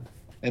Nygma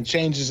and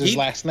changes his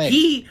last name.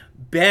 He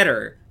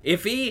better.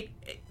 If he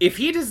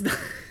does not...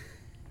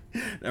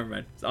 Never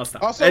mind. I'll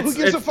stop. Also, who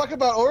gives a fuck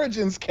about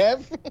Origins,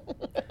 Kev?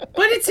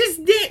 But it's his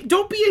name.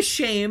 Don't be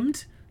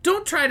ashamed.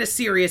 Don't try to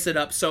serious it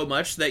up so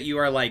much that you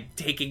are like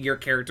taking your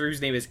character whose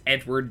name is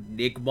Edward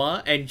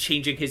Nygma and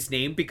changing his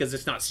name because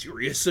it's not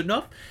serious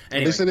enough.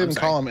 Anyway, at least they didn't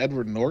call him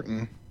Edward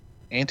Norton.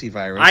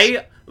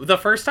 Antivirus. The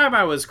first time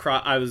I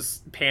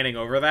was panning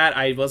over that,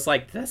 I was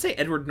like, did I say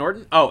Edward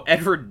Norton? Oh,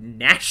 Edward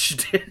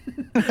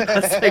Nashton. I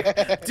was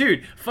like,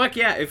 dude, fuck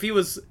yeah. If he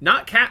was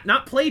not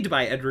played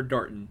by Edward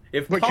Norton,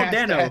 if Paul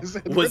Dano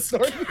was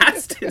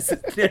cast as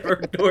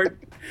Edward Norton,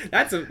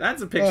 that's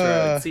a picture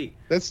I would see.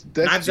 That's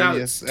Knives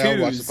genius. Out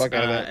I'll watch the fuck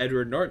out of that.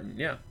 Edward Norton,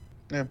 yeah.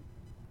 Yeah.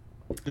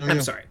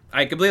 I'm sorry.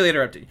 I completely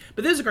interrupted you.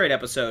 But this is a great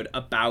episode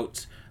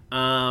about...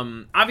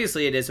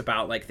 obviously it is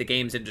about like the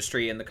games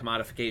industry and the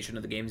commodification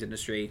of the games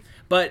industry,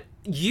 but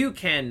you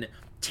can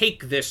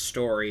take this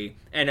story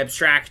and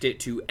abstract it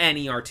to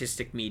any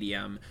artistic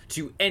medium,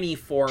 to any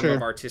form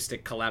of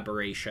artistic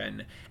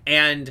collaboration,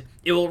 and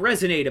it will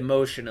resonate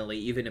emotionally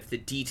even if the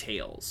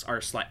details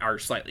are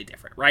slightly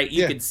different, right?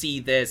 You could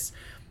see this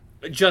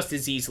just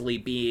as easily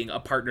being a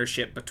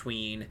partnership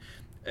between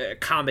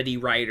comedy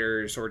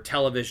writers or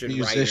television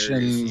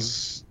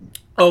writers.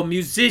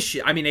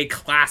 Musician. I mean, a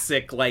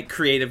classic like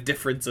creative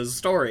differences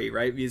story,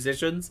 right?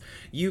 Musicians.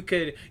 You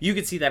could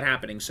see that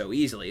happening so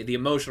easily. The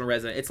emotional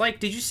resonance. It's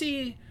like, did you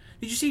see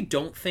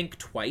Don't Think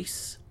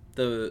Twice?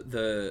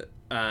 The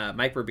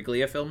Mike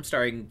Birbiglia film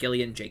starring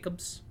Gillian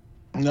Jacobs.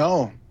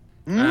 No.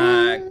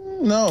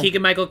 No.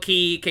 Keegan-Michael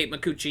Key, Kate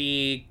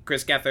Micucci,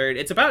 Chris Gethard.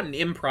 It's about an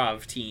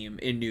improv team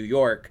in New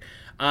York.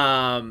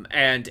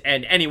 And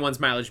anyone's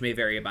mileage may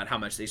vary about how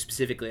much they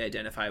specifically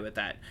identify with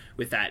that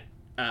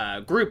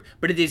group,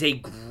 but it is a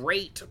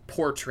great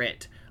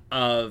portrait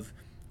of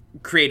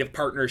creative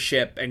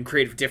partnership and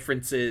creative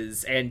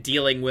differences and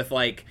dealing with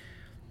like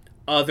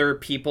other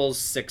people's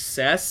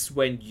success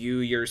when you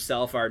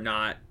yourself are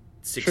not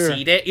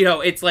succeeding.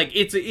 It's like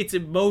it's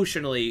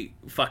emotionally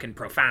fucking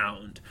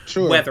profound,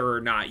 whether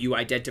or not you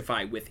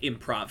identify with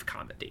improv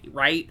comedy,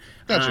 right?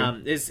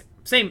 Gotcha. Is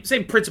same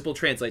principle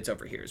translates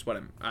over here is what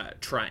I'm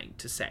trying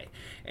to say,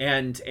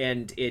 and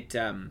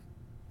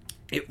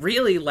it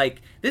really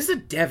like this is a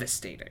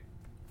devastating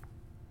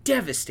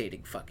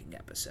devastating fucking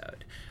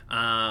episode.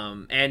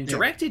 And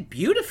directed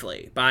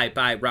beautifully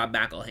by Rob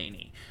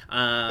McElhenney.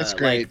 It's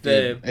great.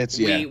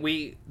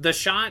 The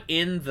shot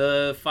in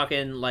the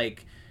fucking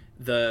like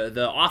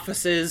the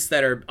offices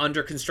that are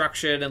under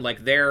construction, and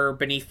like they're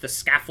beneath the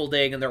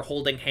scaffolding and they're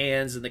holding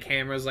hands and the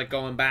camera's like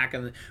going back,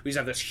 and we just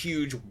have this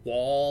huge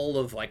wall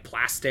of like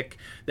plastic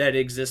that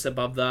exists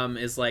above them.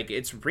 Is like,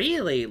 it's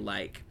really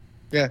like,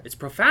 it's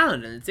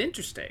profound and it's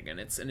interesting and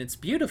it's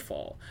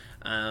beautiful.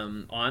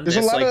 There's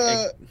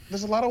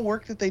a lot of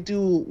work that they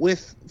do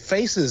with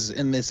faces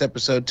in this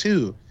episode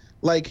too,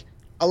 like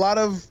a lot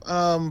of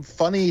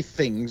funny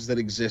things that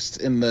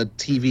exist in the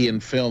TV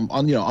and film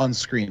on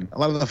screen. A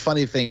lot of the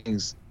funny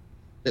things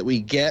that we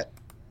get.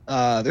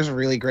 There's a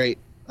really great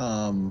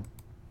Every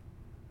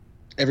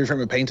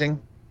Frame a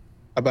Painting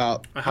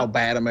about how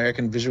bad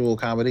American visual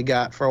comedy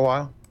got for a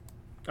while.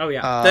 Oh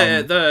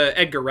yeah, the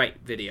Edgar Wright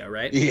video,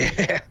 right?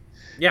 Yeah.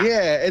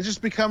 It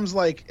just becomes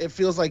like, it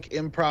feels like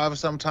improv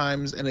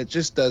sometimes, and it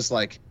just does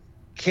like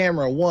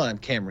camera one,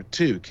 camera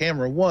two,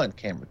 camera one,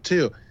 camera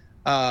two.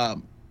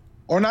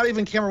 Or not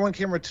even camera one,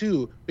 camera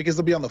two, because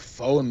they'll be on the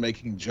phone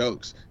making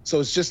jokes.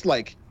 So it's just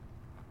like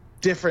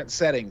different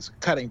settings,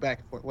 cutting back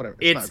and forth, whatever.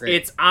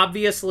 It's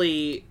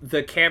obviously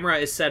the camera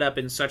is set up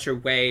in such a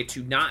way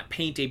to not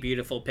paint a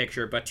beautiful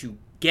picture, but to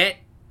get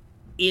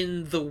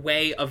in the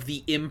way of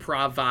the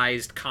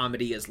improvised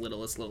comedy as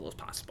little as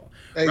possible.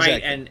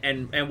 Exactly. Right?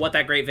 And what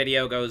that great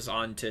video goes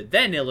on to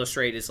then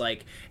illustrate is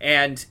like,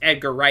 and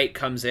Edgar Wright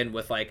comes in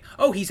with like,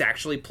 oh, he's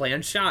actually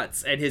planned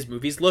shots and his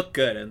movies look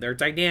good and they're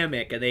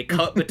dynamic and they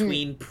cut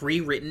between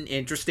pre-written,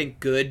 interesting,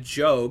 good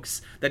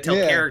jokes that tell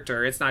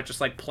character. It's not just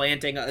like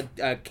planting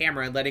a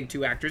camera and letting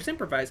two actors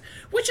improvise,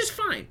 which is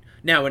fine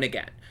now and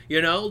again,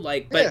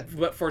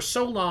 but for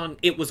so long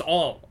it was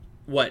all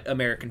what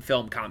American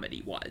film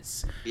comedy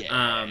was.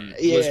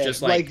 Was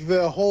just like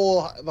the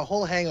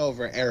whole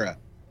Hangover era,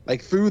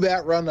 like through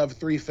that run of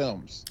 3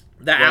 films.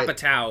 The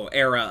Apatow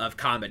era of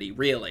comedy,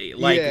 really.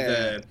 Like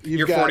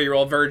your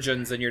 40-year-old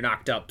virgins and your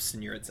knocked ups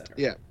and your etc.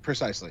 Yeah,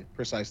 precisely.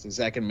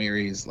 Zack and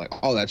Mary's, like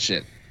all that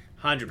shit.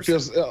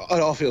 100%.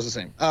 It all feels the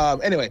same.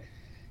 Anyway,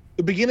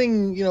 the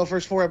beginning,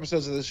 first 4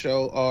 episodes of this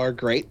show are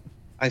great.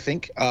 I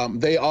think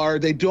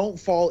they don't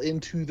fall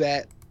into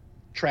that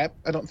trap,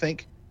 I don't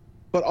think.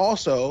 But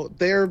also,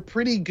 they're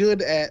pretty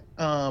good at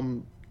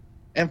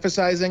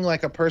emphasizing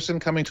like a person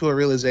coming to a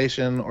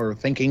realization or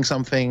thinking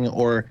something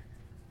or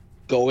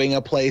going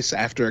a place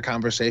after a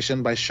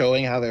conversation by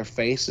showing how their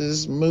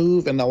faces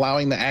move and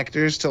allowing the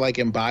actors to like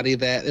embody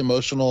that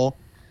emotional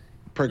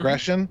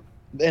progression.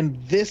 Mm-hmm. And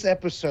this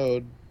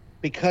episode,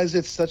 because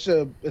it's such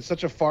a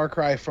far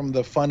cry from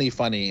the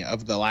funny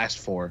of the last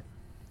 4,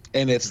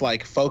 and it's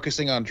like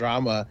focusing on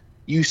drama.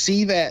 You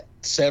see that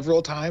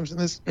several times in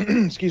this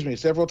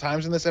several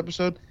times in this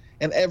episode,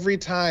 and every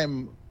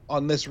time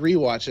on this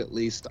rewatch at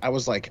least I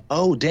was like,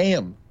 oh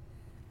damn,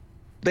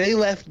 they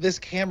left this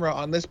camera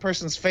on this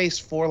person's face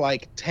for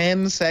like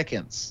 10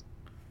 seconds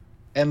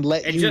and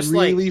let you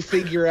really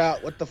figure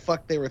out what the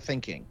fuck they were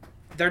thinking.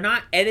 They're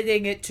not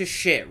editing it to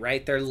shit,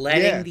 right? They're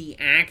letting the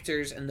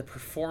actors and the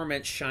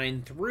performance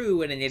shine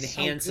through, and it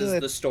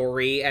enhances the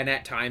story, and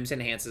at times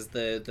enhances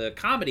the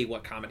comedy,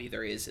 what comedy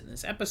there is in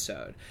this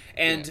episode.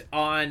 And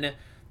on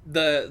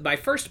my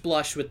first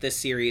blush with this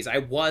series, I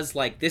was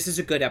like, this is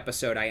a good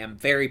episode. I am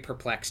very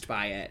perplexed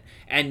by it.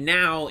 And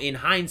now, in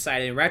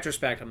hindsight, in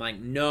retrospect, I'm like,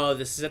 no,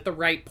 this is at the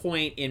right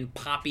point in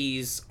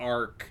Poppy's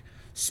arc,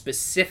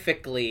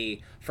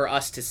 specifically for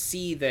us to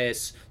see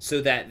this, so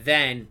that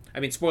then, I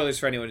mean, spoilers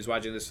for anyone who's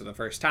watching this for the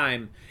first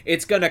time,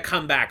 it's gonna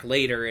come back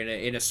later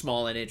in a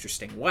small and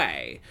interesting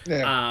way.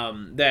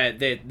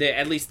 That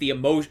at least the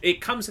emotion, it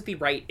comes at the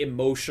right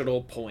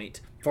emotional point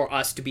for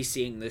us to be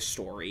seeing this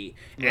story,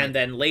 and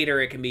then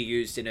later it can be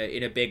used in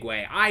a big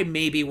way. I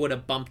maybe would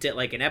have bumped it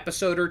like an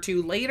episode or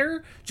 2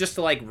 later, just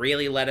to like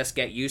really let us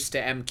get used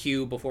to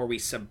MQ before we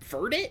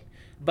subvert it.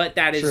 But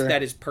that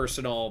is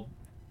personal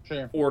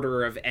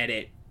order of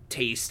edit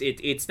taste.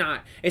 It's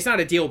not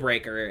a deal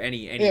breaker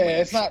any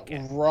it's not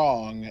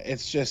wrong.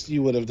 It's just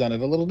you would have done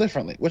it a little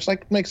differently, which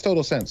like makes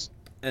total sense.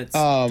 It's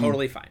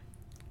totally fine.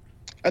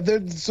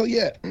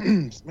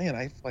 Man,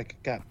 I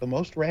like got the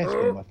most rasp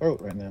in my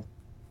throat right now.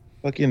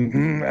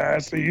 Fucking I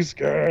see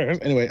scars.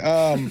 Anyway,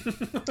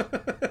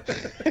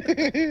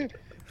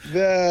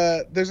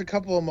 there's a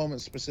couple of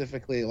moments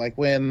specifically, like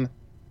when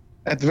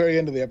at the very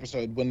end of the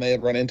episode when they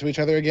run into each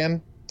other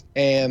again,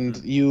 and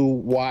you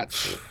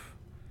watch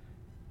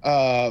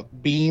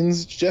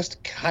Beans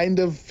just kind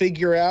of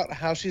figure out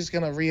how she's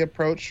gonna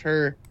reapproach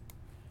her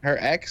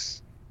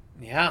ex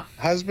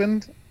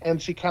husband, and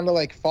she kind of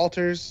like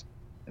falters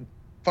and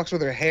fucks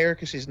with her hair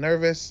because she's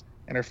nervous,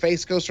 and her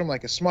face goes from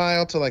like a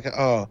smile to like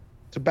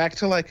to back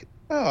to like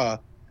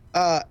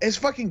it's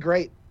fucking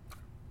great.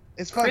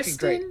 It's fucking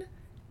great. Kristen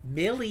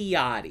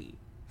Milioti,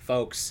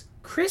 folks.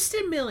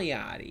 Kristen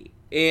Milioti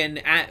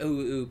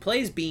who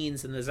plays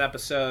Beans in this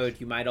episode.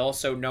 You might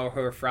also know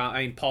her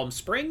from Palm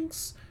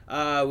Springs,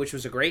 which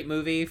was a great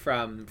movie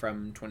from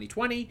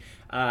 2020.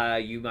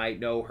 You might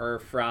know her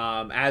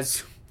from,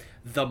 as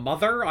the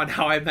mother on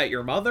How I Met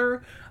Your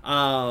Mother.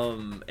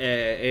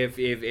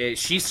 If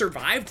she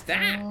survived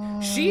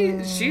that,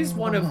 she's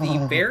one of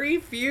the very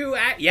few.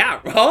 I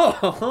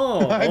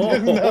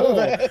didn't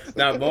know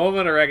that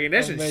moment of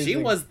recognition. Amazing. She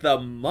was the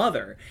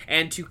mother,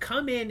 and to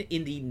come in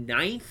the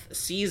 9th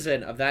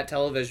season of that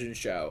television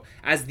show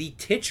as the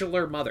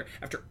titular mother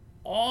after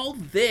all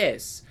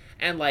this,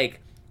 and like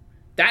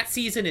that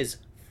season is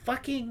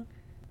fucking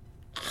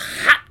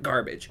hot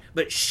garbage,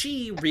 but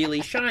she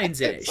really shines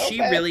in it. So she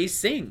bad. Really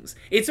sings.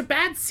 It's a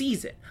bad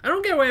season.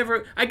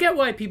 I get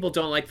why people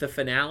don't like the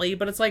finale,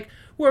 but it's like,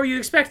 what were you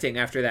expecting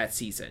after that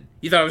season?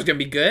 You thought it was gonna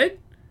be good?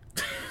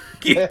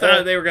 You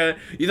thought they were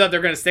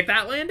gonna stick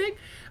that landing?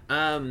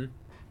 And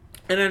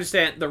I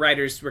understand the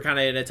writers were kind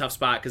of in a tough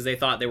spot because they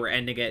thought they were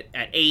ending it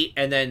at 8,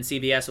 and then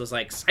CBS was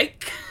like,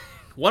 psych,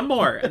 one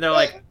more, and they're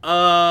like,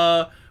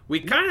 we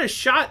kind of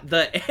shot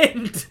the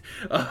end.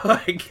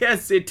 I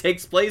guess it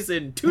takes place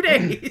in 2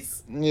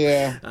 days.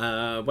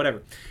 Yeah.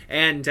 Whatever.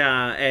 And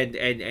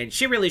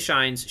she really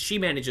shines. She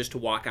manages to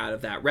walk out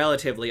of that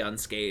relatively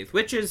unscathed,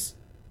 which is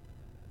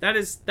that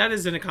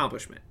is an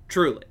accomplishment,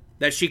 truly.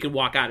 That she can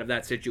walk out of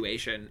that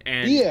situation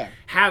and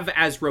have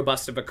as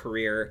robust of a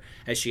career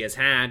as she has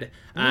had.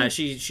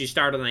 She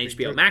starred on the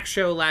HBO Max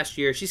show last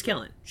year. She's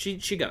killing. She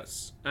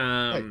goes.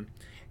 And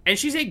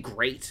she's a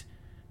great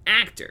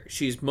actor.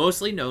 She's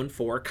mostly known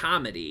for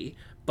comedy,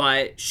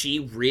 but she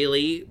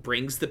really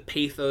brings the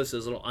pathos,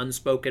 those little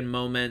unspoken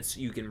moments.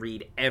 You can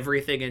read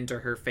everything into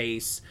her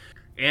face,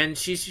 and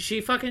she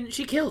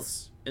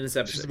kills in this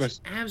episode.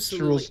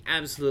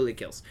 Absolutely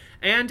kills.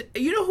 And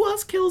you know who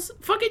else kills?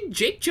 Fucking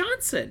Jake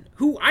Johnson,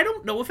 who I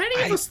don't know if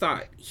any of us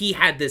thought he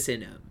had this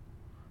in him.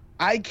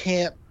 I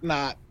can't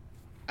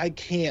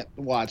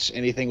watch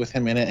anything with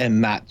him in it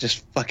and not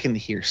just fucking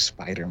hear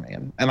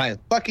Spider-Man, and I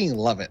fucking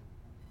love it.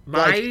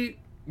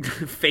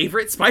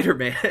 Favorite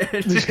Spider-Man,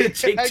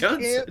 Jake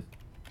Johnson.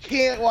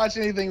 Can't watch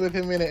anything with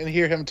him in it and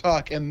hear him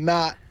talk and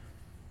not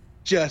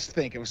just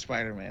think of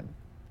Spider-Man.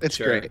 It's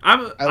great.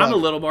 I'm a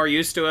little more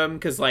used to him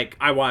because like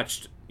I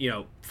watched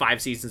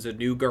 5 seasons of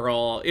New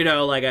Girl,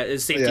 like a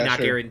Safety Not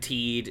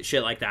Guaranteed,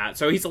 shit like that.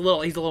 So he's a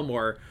little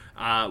more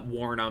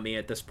worn on me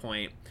at this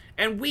point.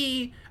 And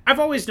I've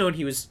always known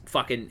he was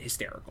fucking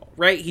hysterical,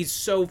 right? He's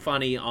so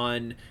funny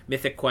on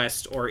Mythic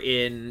Quest or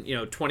in,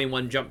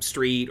 21 Jump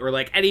Street or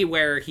like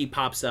anywhere he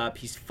pops up.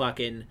 He's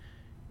fucking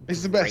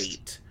He's the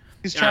great. Best.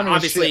 He's charming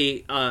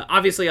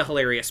obviously a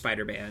hilarious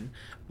Spider-Man,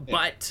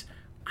 but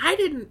I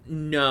didn't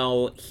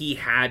know he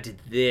had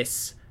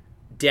this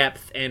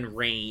depth and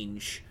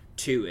range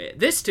to it.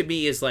 This to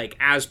me is like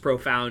as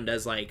profound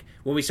as like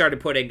when we started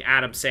putting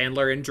Adam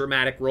Sandler in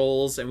dramatic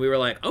roles and we were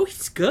like, oh,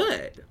 he's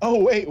good.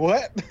 Oh wait,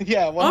 what?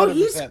 Yeah, 100%. Oh,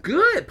 he's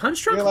good.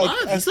 Punch Drunk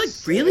Love. He's like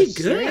really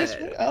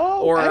good.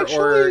 Oh,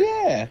 actually,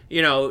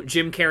 or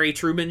Jim Carrey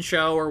Truman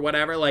Show or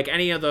whatever, like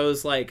any of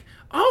those, like,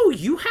 oh,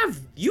 you had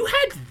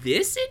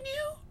this in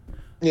you?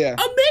 Yeah.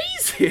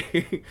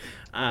 Amazing.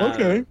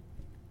 Okay.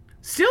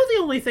 Still the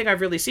only thing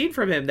I've really seen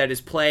from him that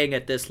is playing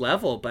at this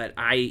level, but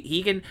I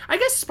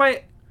guess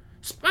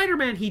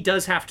Spider-Man, he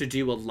does have to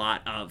do a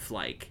lot of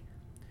like,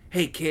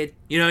 hey kid,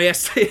 he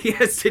has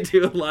to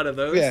do a lot of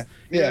those. Yeah,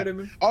 you know what I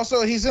mean?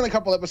 Also, he's in a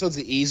couple episodes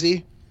of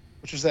Easy,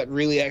 which was that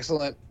really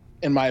excellent,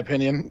 in my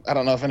opinion. I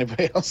don't know if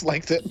anybody else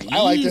liked it.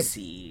 I liked it.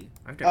 Easy.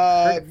 I've never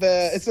heard of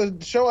this. It's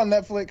a show on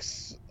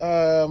Netflix.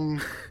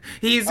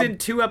 He's in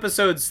 2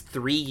 episodes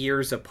 3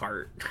 years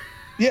apart.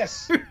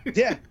 Yes.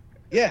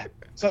 Yeah.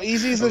 So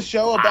Easy's a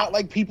show about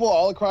like people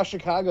all across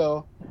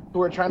Chicago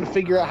who are trying to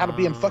figure out how to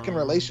be in fucking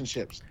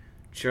relationships.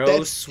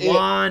 Joe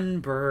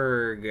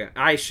Swanberg.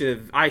 I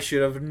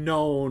should have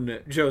known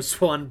Joe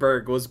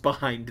Swanberg was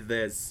behind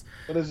this.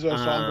 What is Joe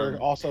Swanberg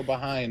also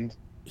behind?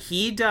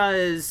 He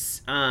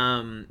does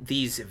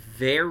these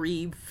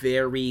very,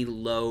 very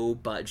low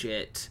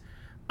budget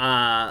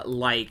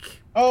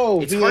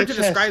it's hard to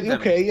describe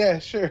them. Okay, yeah,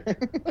 sure.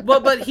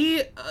 but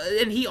he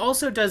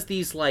also does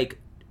these like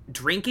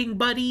drinking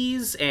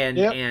buddies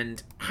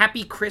and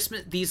Happy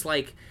Christmas, these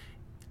like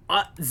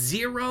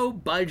zero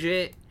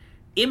budget,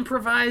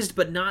 improvised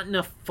but not in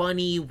a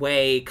funny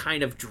way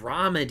kind of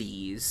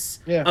dramedies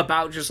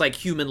about just like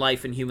human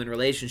life and human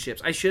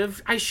relationships. I should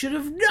have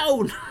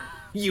known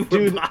you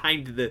were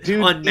behind the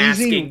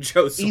unmasking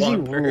Joe Swanberg. Easy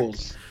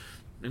rules.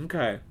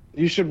 Okay.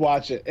 You should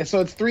watch it. And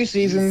so it's 3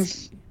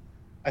 seasons,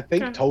 I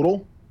think,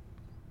 total.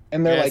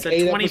 And they're like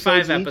 8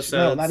 25 episodes.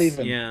 No, not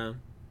even. Yeah.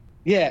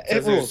 Yeah,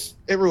 it rules.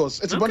 It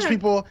rules. It's a bunch of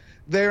people.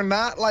 They're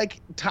not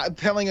like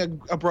telling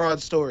a broad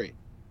story,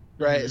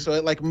 right? Mm-hmm. So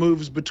it like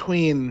moves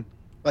between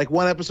like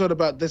one episode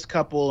about this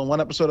couple and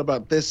one episode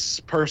about this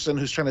person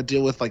who's trying to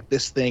deal with like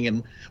this thing,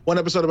 and one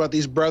episode about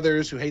these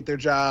brothers who hate their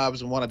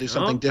jobs and want to do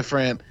something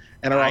different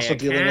and are also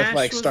dealing with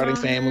like starting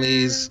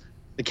families.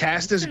 The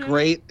cast is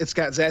great. It's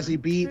got Zazie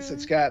Beetz.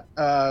 It's got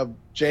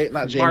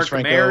James Mark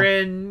Franco.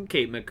 Maron,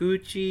 Kate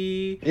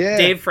Micucci,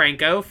 Dave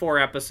Franco, 4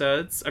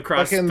 episodes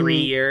across 3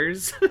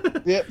 years.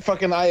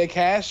 Fucking Aya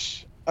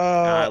Cash.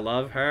 I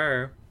love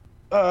her.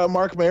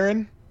 Mark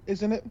Maron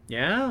is in it.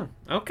 Yeah.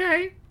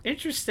 Okay.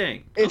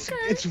 Interesting.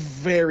 It's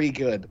very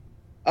good.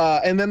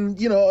 And then,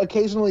 you know,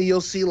 occasionally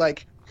you'll see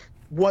like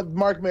what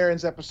Mark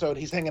Maron's episode,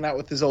 he's hanging out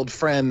with his old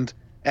friend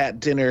at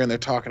dinner and they're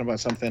talking about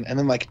something. And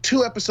then like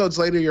 2 episodes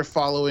later, you're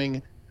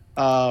following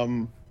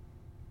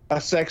a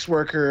sex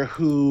worker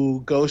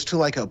who goes to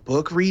like a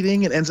book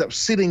reading and ends up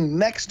sitting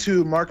next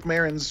to Mark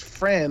Maron's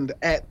friend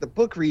at the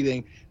book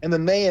reading. And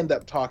then they end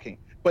up talking.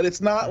 But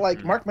it's not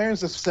like Mark Maron's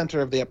the center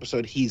of the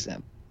episode he's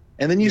in.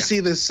 And then you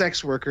see this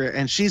sex worker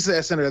and she's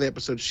the center of the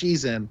episode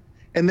she's in.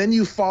 And then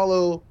you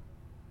follow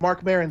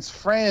Mark Maron's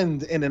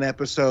friend in an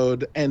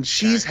episode and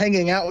she's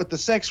hanging out with the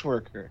sex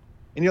worker.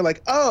 And you're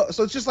like, oh,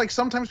 so it's just like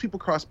sometimes people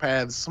cross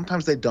paths,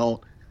 sometimes they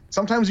don't.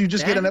 Sometimes you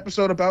just get an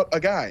episode about a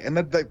guy and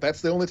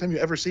that's the only time you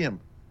ever see him.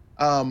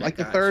 Like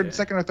the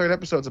second or third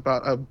episode's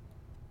about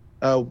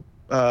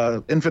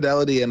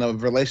infidelity in a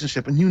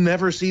relationship and you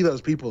never see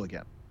those people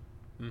again.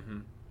 Mm-hmm.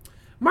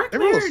 Mark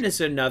Maron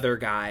is another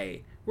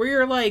guy where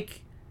you're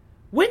like,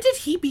 when did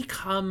he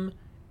become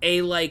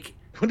a like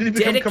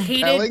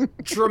dedicated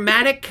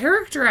dramatic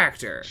character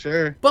actor?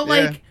 Sure. But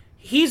like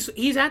he's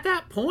at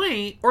that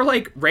point, or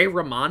like Ray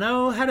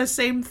Romano had a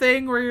same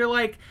thing where you're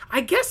like, I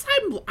guess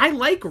I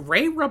like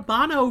Ray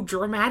Romano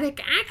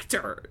dramatic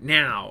actor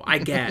now, I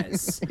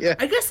guess.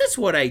 I guess that's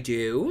what I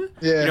do.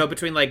 You know,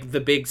 between like The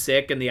Big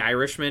Sick and The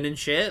Irishman and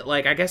shit.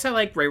 Like I guess I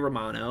like Ray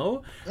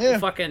Romano.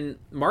 Fucking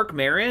Mark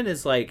Maron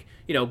is like,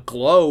 you know,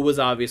 Glow was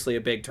obviously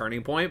a big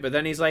turning point, but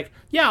then he's like,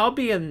 yeah, I'll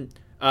be in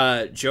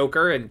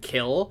Joker and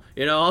Kill,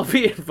 you know, I'll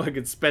be in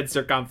fucking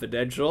Spencer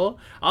Confidential.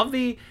 I'll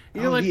be,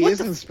 you know, like, he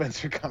is in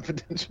Spencer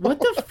Confidential. What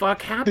the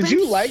fuck happened? Did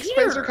you like here?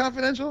 Spencer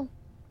Confidential?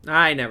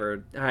 I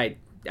didn't.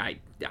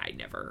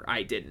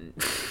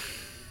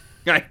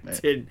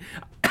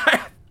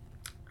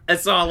 I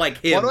saw like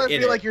him. Why do I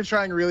feel like you're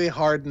trying really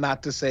hard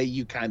not to say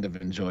you kind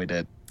of enjoyed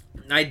it?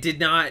 I did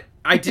not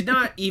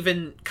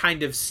even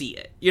kind of see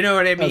it. You know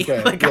what I mean?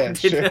 Okay, like I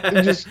did not,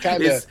 you just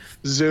kind of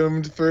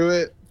zoomed through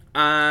it.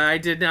 I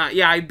did not.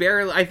 Yeah,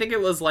 I think it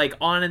was like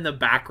on in the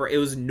background. It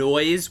was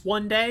noise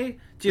one day.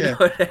 Do you know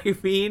what I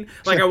mean?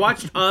 Like I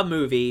watched a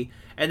movie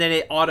and then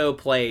it auto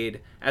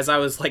played as I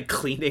was like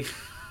cleaning.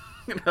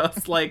 And I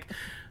was like,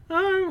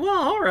 oh,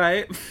 well, all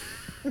right.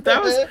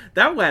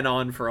 That went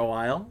on for a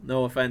while.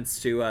 No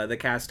offense to the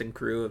cast and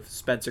crew of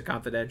Spencer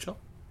Confidential.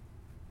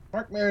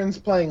 Mark Maron's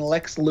playing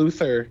Lex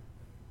Luthor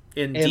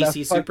in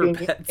DC Super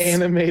Pets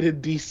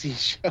animated DC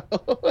show.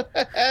 No,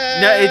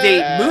 it's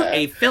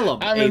a film.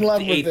 I'm in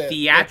love with it.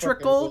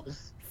 Theatrical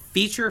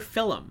feature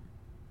film.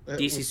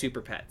 DC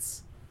Super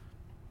Pets.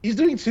 He's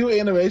doing 2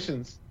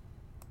 animations.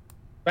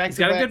 He's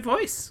got a good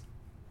voice.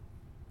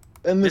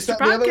 And the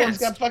other one's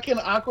got fucking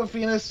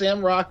Awkwafina,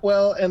 Sam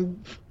Rockwell,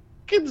 and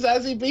fucking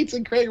Zazie Beetz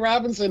and Craig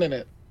Robinson in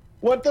it.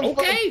 What the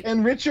fuck?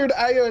 And Richard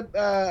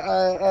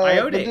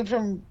Ayoade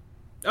from.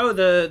 Oh,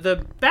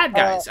 the Bad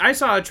Guys. I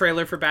saw a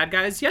trailer for Bad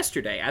Guys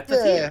yesterday at the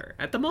theater,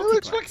 at the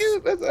multiplex.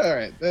 That's all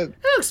right. It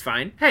looks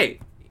fine. Hey,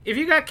 if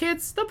you got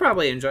kids, they'll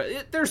probably enjoy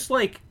it. There's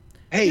like,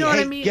 hey, you know what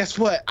I mean? Guess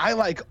what? I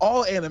like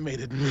all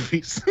animated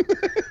movies.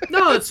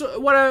 No, it's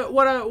what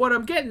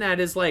I'm getting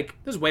at is like,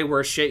 there's way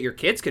worse shit your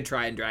kids could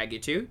try and drag you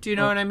to. Do you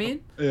know what I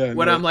mean? Yeah.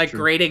 When I'm like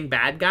grading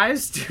Bad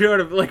Guys, do you know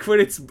what I'm like? When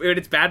it's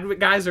Bad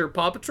Guys or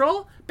Paw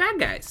Patrol, Bad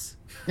Guys.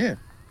 Yeah,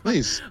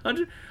 please.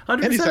 100%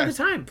 of the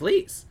time,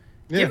 please.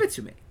 Give it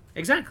to me.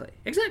 Exactly.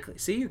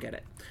 See, you get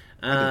it.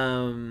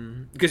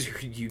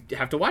 Because you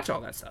have to watch all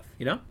that stuff,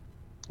 you know?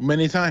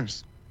 Many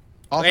times.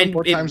 Often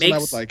more times than I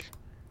would like.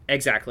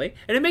 Exactly.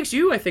 And it makes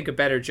you, I think, a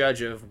better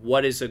judge of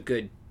what is a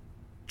good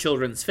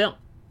children's film.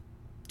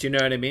 Do you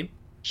know what I mean?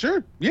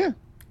 Sure, yeah.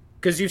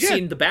 Because you've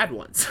seen the bad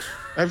ones.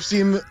 I've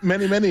seen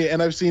many,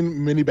 and I've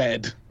seen many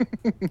bad.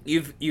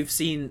 You've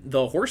seen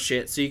the horse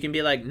shit, so you can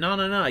be like,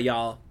 no,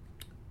 y'all.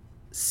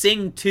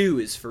 Sing 2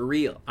 is for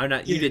real. I'm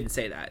not. You didn't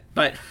say that,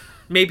 but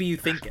maybe you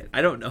think it.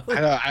 I don't know.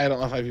 I don't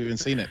know if I've even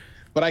seen it,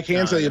 but I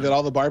can tell you that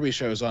all the Barbie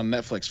shows on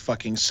Netflix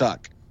fucking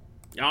suck.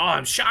 Oh,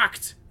 I'm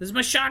shocked. This is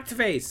my shocked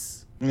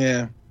face.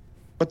 Yeah,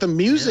 but the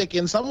music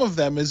in some of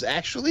them is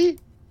actually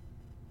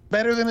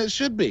better than it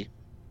should be.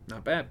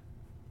 Not bad.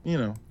 You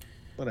know,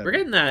 whatever. We're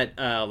getting that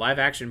live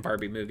action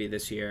Barbie movie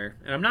this year,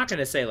 and I'm not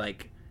gonna say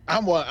like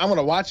I'm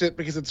gonna watch it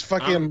because it's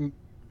fucking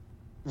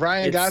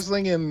Ryan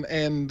Gosling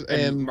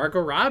and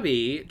Margot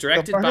Robbie,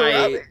 directed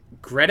by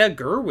Greta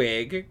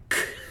Gerwig,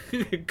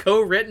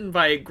 co-written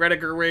by Greta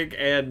Gerwig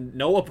and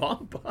Noah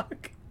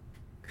Baumbach.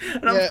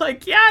 And I'm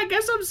like, I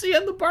guess I'm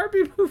seeing the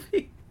Barbie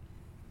movie.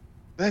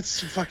 That's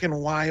fucking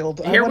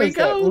wild. Here we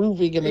go. That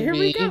movie gonna be?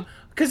 We go.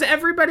 Because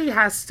everybody's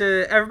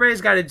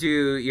got to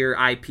do your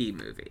IP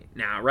movie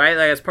now, right?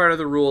 Like, it's part of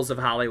the rules of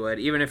Hollywood.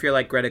 Even if you're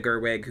like Greta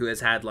Gerwig, who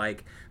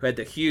had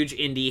the huge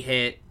indie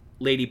hit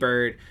Lady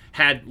Bird,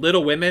 had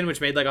Little Women,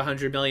 which made like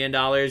 $100 million,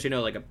 you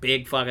know, like a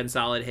big fucking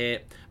solid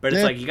hit. But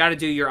it's like, you got to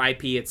do your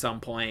IP at some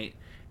point.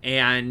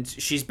 And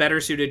she's better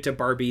suited to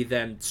Barbie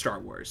than Star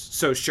Wars.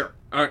 So sure.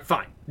 All right,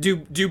 fine.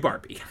 Do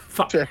Barbie.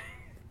 Fine.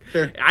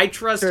 Sure. I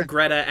trust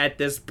Greta at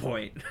this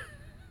point.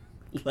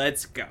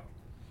 Let's go.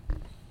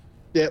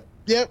 Yep.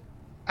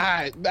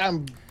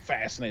 I'm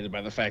fascinated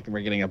by the fact that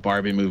we're getting a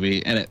Barbie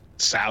movie and it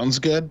sounds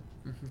good.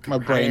 My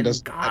brain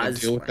doesn't know how to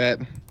deal with that.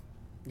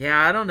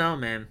 Yeah, I don't know,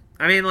 man.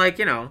 I mean, like,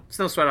 you know, it's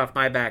no sweat off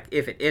my back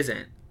if it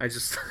isn't. I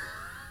just...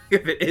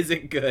 if it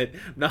isn't good,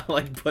 I'm not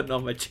like putting all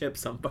my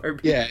chips on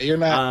Barbie. Yeah, you're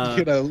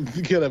not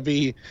gonna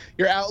be.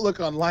 Your outlook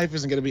on life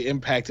isn't gonna be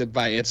impacted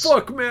by its.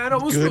 Fuck, man, I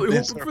was really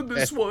hoping for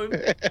this one.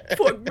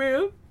 Fuck,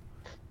 man.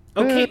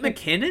 Oh, Kate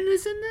McKinnon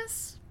is in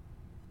this?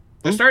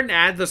 They're starting to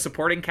add the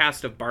supporting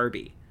cast of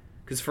Barbie.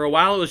 Because for a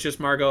while it was just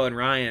Margot and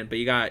Ryan, but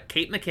you got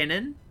Kate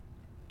McKinnon,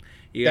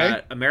 you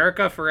got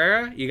America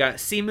Ferrera, you got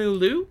Simu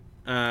Liu,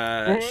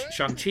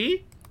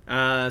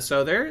 Shang-Chi.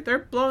 So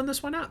they're blowing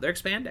this one out. They're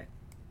expanding.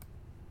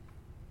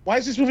 Why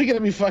is this movie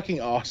gonna be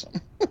fucking awesome?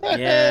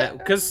 Yeah,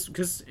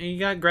 because you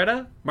got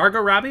Greta.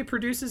 Margot Robbie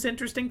produces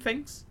interesting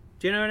things.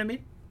 Do you know what I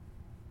mean?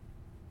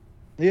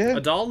 Yeah.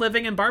 A doll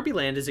living in Barbie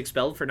Land is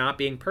expelled for not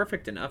being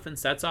perfect enough and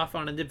sets off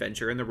on an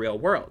adventure in the real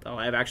world. A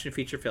live-action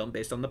feature film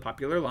based on the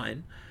popular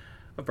line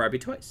of Barbie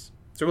toys.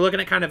 So we're looking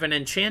at kind of an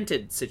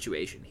Enchanted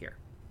situation here.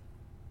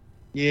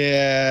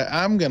 Yeah,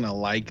 I'm gonna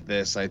like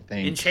this, I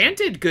think.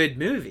 Enchanted, good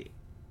movie.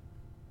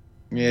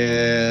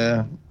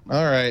 Yeah.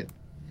 All right.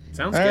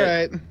 Sounds good. All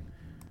right.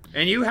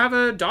 And you have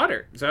a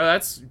daughter, so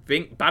that's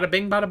bada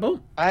bing, bada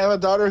boom. I have a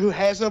daughter who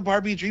has a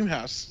Barbie dream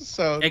house,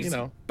 so, you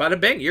know. Bada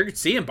bing, you're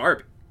seeing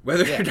Barbie.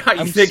 Whether or not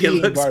you think it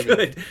looks Barbie.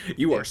 Good,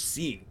 you are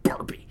seeing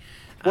Barbie.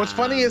 What's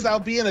funny is I'll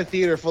be in a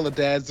theater full of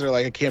dads that are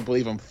like, I can't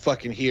believe I'm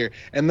fucking here.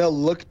 And they'll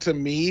look to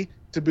me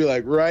to be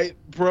like, right,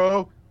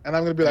 bro? And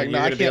I'm going to be like, no,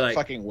 I can't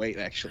fucking wait,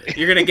 actually.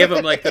 You're going to give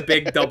them, like, the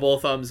big double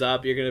thumbs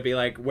up. You're going to be,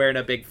 like, wearing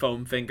a big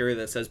foam finger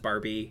that says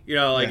Barbie. You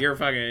know, like, you're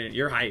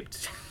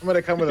hyped. I'm going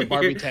to come with a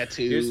Barbie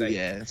tattoo.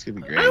 Yeah, it's going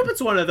to be great. I hope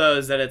it's one of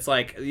those that it's,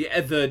 like,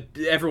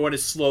 everyone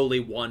is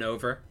slowly won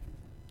over.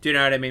 Do you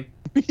know what I mean?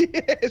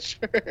 Yeah,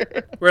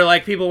 sure. Where,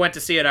 like, people went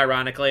to see it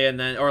ironically, and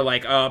then, or,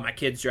 like, oh, my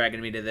kid's dragging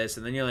me to this.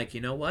 And then you're like,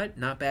 you know what?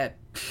 Not bad.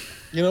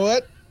 You know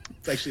what?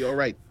 It's actually all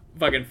right.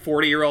 Fucking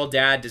 40-year-old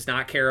dad does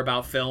not care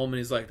about film, and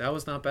he's like, that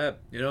was not bad.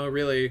 You know, it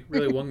really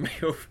won me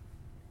over.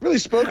 Really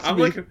spoke to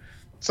me. Like,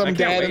 some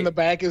dad in the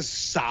back is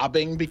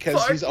sobbing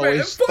because he's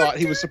always thought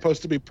he was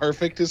supposed to be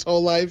perfect his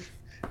whole life.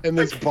 And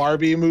this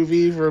Barbie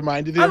movie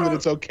reminded him that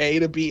it's okay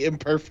to be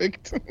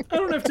imperfect. I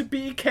don't have to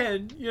be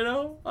Ken, you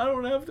know?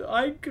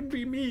 I can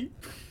be me.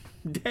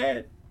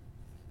 Dad.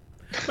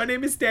 My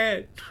name is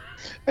Dad.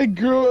 I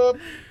grew up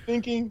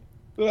thinking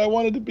that I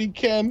wanted to be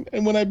Ken,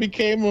 and when I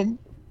became him,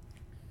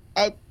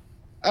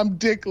 I'm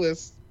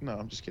dickless. No,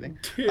 I'm just kidding.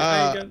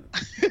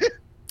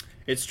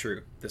 It's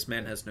true. This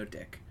man has no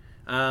dick.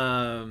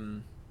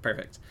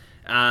 Perfect.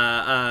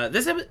 We're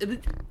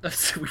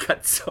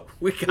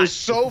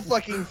so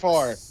fucking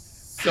far.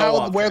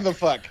 Where the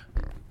fuck?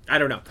 I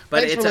don't know.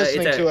 But Thanks for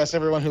listening to us,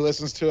 everyone who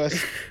listens to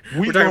us.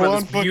 We're talking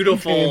about this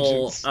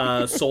beautiful,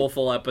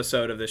 soulful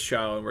episode of this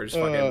show, and we're just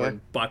we're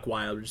buck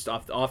wild, we're just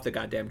off the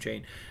goddamn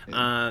chain.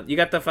 You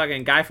got the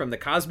fucking guy from the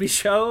Cosby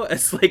Show.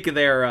 It's like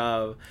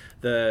they're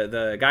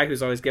the guy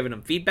who's always giving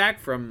them feedback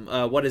from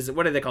what do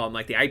they call him?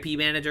 Like the IP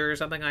manager or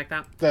something like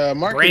that. The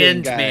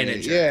marketing brand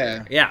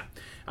manager. Yeah.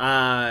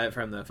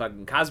 From the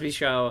fucking Cosby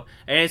Show,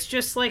 and it's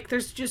just like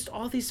there's just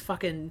all these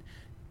fucking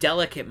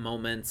delicate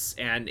moments,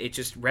 and it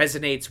just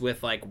resonates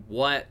with like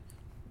what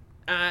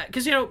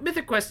because you know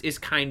Mythic Quest is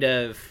kind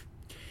of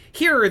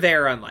here or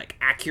there on like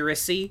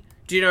accuracy.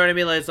 Do you know what I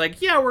mean? Like, it's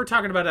like, yeah, we're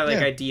talking about like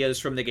ideas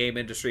from the game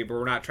industry, but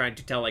we're not trying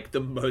to tell like the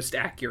most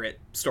accurate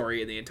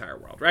story in the entire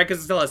world, right?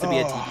 Because it still has to be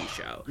a TV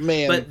show.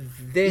 Man, but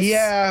this,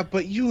 yeah,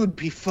 but you would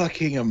be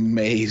fucking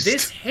amazed.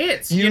 This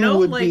hits. You know,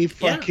 would like, be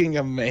fucking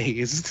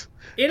amazed.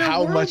 In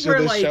how much of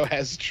this show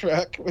has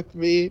struck with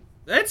me.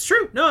 That's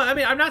true. No, I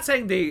mean, I'm not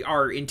saying they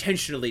are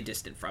intentionally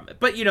distant from it,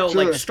 but you know,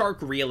 like stark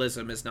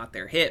realism is not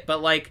their hit.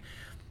 But like,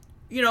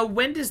 you know,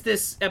 when does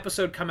this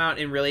episode come out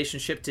in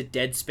relationship to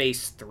Dead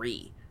Space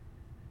 3?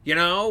 You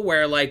know,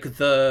 where like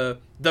the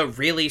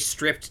really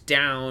stripped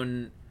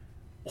down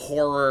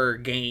horror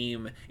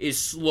game is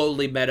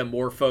slowly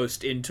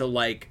metamorphosed into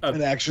like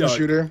an action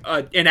shooter,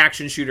 an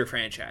action shooter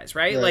franchise,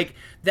 right? Like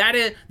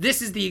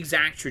this is the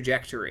exact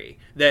trajectory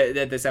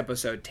that this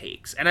episode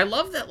takes, and I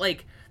love that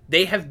like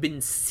they have been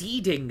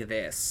seeding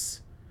this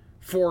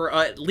for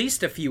at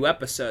least a few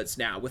episodes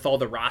now with all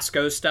the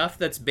Roscoe stuff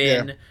that's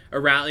been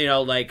around. You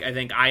know, like I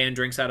think Ian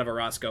drinks out of a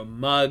Roscoe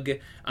mug.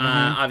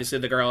 Obviously,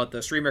 the girl at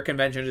the streamer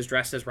convention is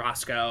dressed as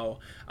Roscoe.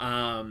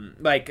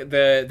 Like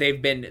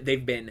they've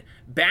been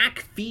back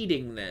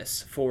feeding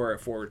this for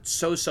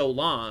so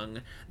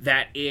long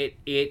that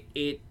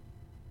it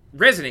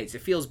resonates.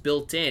 It feels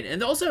built in,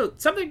 and also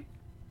something.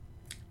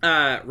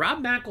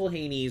 Rob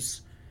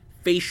McElhaney's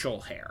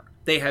facial hair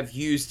they have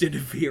used in a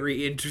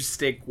very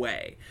interesting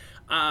way.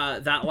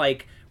 That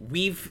like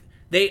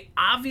they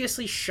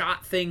obviously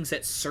shot things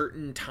at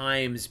certain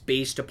times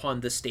based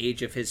upon the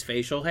stage of his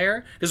facial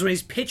hair, because when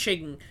he's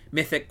pitching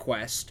Mythic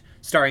Quest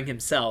starring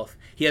himself,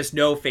 he has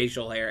no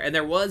facial hair, and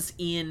there was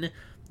in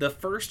the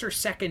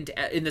second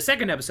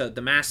episode,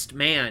 the Masked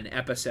Man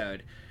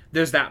episode,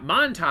 there's that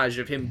montage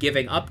of him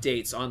giving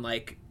updates on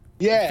like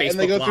Yeah, Facebook and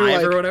they go Live through,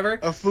 like, or whatever.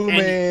 a Fu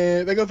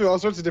Man. They go through all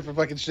sorts of different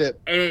fucking shit.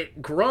 And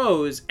it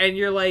grows, and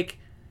you're like,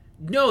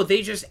 no,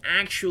 they just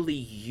actually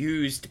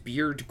used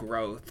beard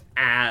growth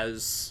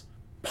as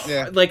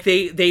like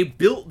they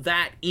built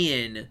that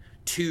in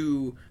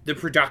to the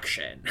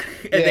production,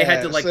 and they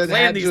had to like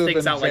plan these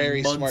things out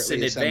like months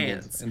in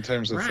advance in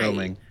terms of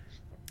filming.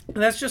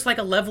 And that's just like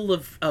a level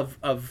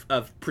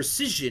of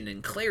precision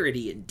and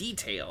clarity and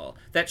detail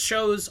that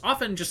shows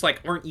often just like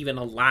aren't even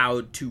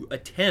allowed to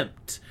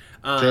attempt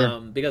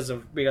because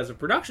of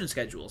production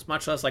schedules,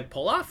 much less like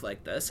pull off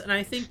like this. And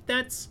I think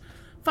that's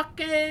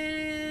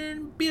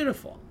fucking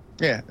beautiful.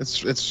 Yeah,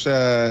 it's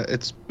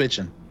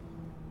bitching.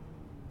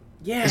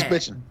 Yeah, it's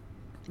bitching.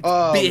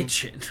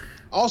 Bitching.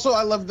 Also,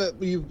 I love that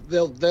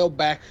they'll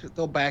back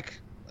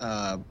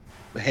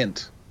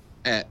hint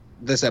at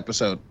this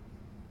episode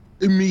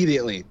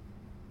immediately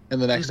in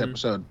the next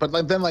episode, but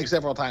then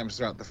several times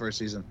throughout the first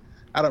season.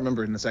 I don't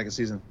remember in the second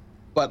season,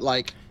 but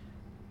like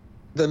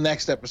the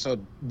next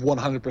episode,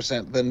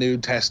 100% the new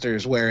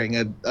Tester's wearing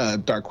a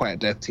Dark Quiet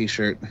Death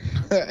T-shirt,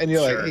 and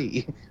you're like,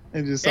 hey,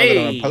 I just saw that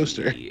on a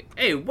poster.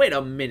 Hey, wait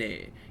a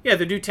minute. Yeah,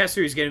 the new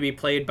Tester is going to be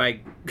played by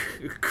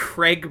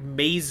Craig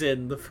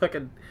Mazin, the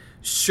fucking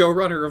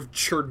showrunner of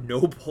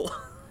Chernobyl.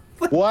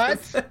 What?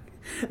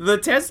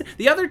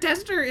 The other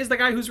Tester is the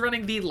guy who's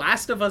running the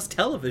Last of Us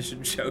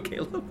television show,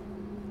 Caleb.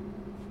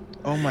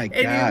 Oh my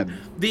god. And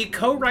the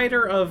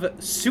co-writer of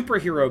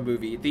Superhero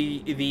Movie,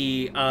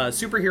 the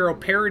superhero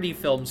parody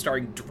film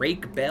starring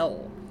Drake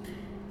Bell,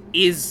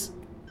 is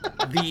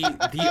the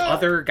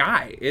other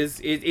guy.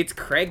 It's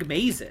Craig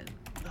Mazin.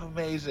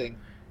 Amazing.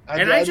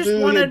 I just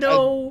want to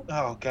know.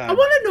 Oh god. I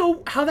want to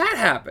know how that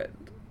happened.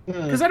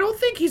 Because I don't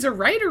think he's a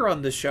writer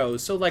on the show.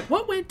 So, like,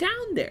 what went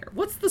down there?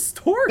 What's the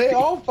story? They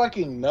all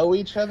fucking know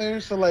each other,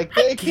 so, like,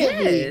 they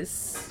can't be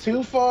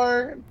too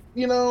far,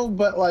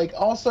 but, like,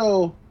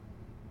 also,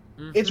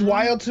 it's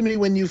wild to me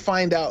when you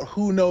find out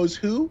who knows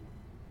who.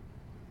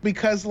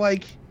 Because,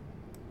 like,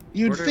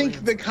 you'd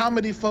think the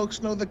comedy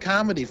folks know the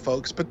comedy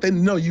folks, but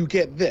then, no, you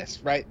get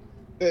this, right?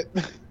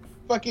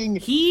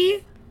 Fucking...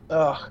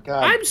 Oh,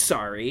 God. I'm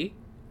sorry.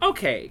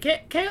 Okay,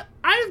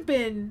 I've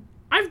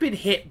been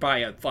hit by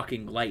a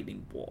fucking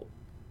lightning bolt.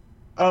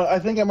 I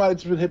think I might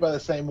have been hit by the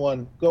same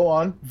one. Go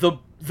on.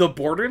 The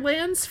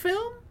Borderlands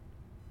film?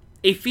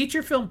 A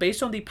feature film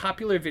based on the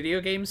popular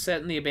video game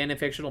set in the abandoned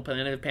fictional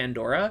planet of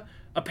Pandora,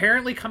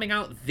 apparently coming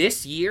out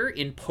this year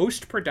in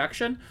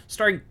post-production,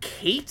 starring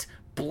Kate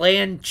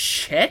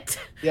Blanchett,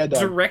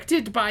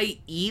 directed by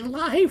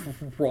Eli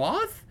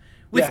Roth,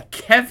 with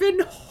Kevin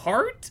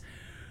Hart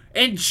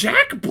and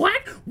Jack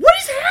Black. What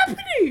is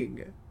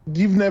happening?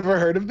 You've never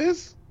heard of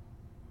this?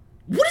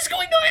 What is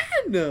going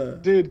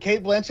on? Dude,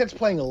 Kate Blanchett's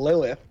playing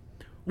Lilith.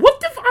 What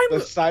the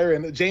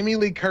Siren. Jamie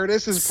Lee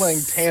Curtis is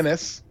playing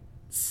Tannis.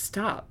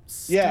 Stop.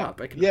 Yeah,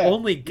 I can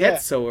only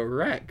get so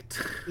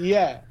erect.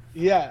 Yeah.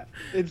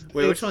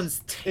 Which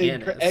one's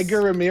Tannis?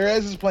 Edgar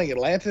Ramirez is playing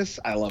Atlantis.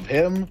 I love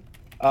him.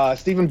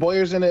 Stephen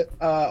Boyer's in it.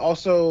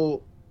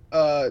 Also,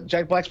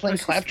 Jack Black's playing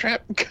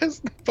Claptrap.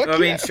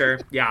 Sure.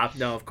 Yeah,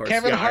 no, of course.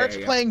 Kevin Hart's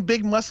playing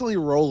Big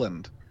Muscly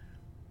Roland,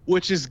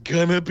 which is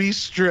gonna be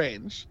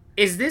strange.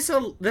 Is this a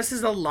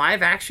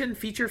live action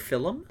feature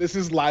film? This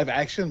is live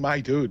action, my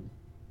dude.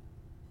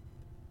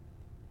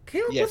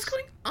 Caleb, what's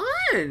going on?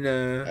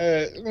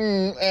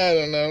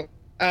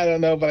 I don't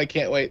know, but I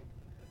can't wait.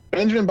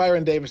 Benjamin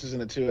Byron Davis is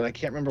in it too, and I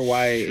can't remember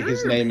why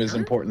his name is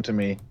important to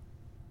me.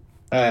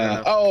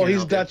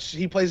 He's Dutch.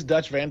 He plays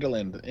Dutch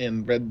Vanderland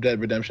in Red Dead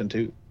Redemption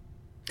 2.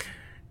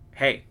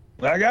 Hey,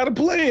 I gotta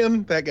play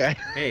him. That guy.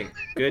 Hey,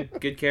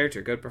 good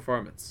character, good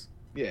performance.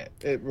 Yeah,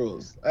 it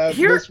rules.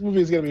 This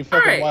movie is gonna be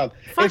fucking wild.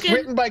 It's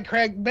written by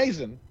Craig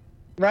Mazin,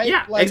 right?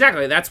 Yeah,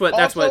 exactly. That's what.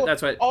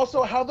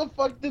 Also, how the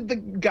fuck did the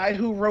guy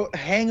who wrote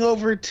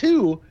Hangover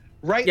 2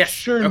 write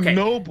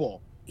Chernobyl?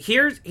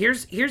 Here's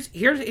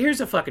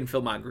a fucking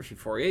filmography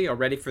for you. Y'all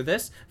ready for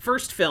this?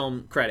 First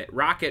film credit: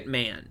 Rocket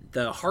Man,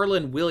 the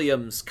Harlan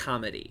Williams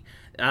comedy.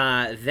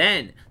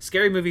 Then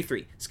Scary Movie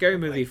 3, Scary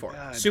Movie 4,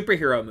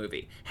 Superhero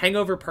Movie,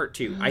 Hangover Part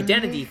 2,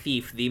 Identity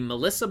Thief, the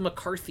Melissa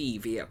McCarthy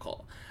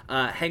vehicle,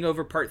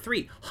 Hangover Part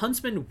 3,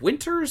 Huntsman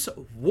Winter's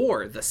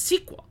War, the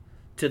sequel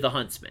to The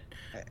Huntsman.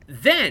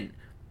 Then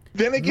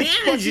it gets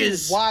fucking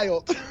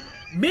wild.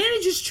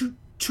 manages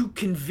to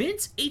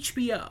convince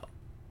HBO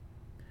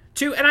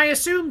to, and I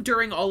assume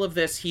during all of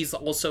this he's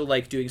also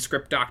like doing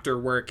script doctor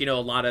work. A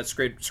lot of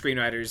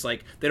screenwriters,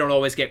 like, they don't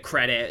always get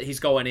credit. He's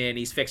going in,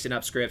 he's fixing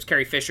up scripts.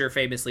 Carrie Fisher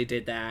famously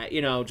did that.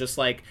 Just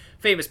like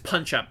famous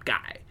punch up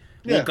guy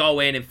will go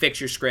in and fix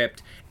your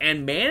script,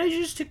 and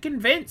manages to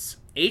convince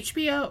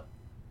HBO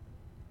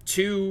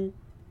to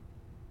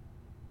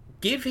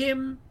give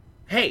him,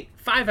 hey,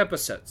 5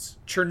 episodes,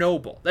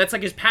 Chernobyl. That's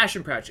like his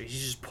passion project.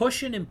 He's just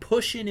pushing and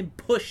pushing and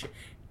pushing,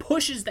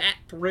 pushes that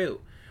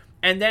through.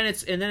 And then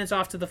it's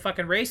off to the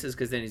fucking races,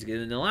 because then he's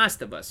doing The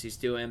Last of Us. He's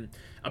doing,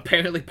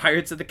 apparently,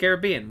 Pirates of the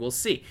Caribbean. We'll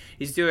see.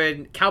 He's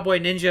doing Cowboy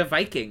Ninja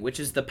Viking, which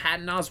is the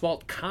Patton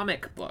Oswalt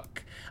comic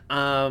book.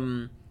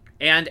 And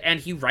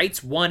he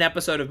writes 1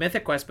 episode of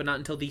Mythic Quest, but not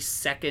until the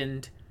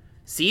second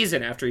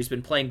season after he's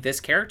been playing this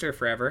character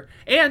forever.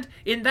 And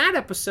in that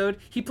episode,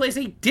 he plays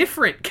a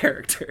different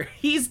character.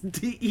 He's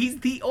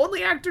the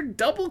only actor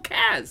double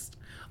cast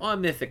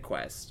on Mythic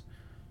Quest.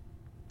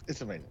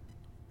 It's amazing.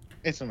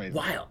 It's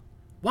amazing.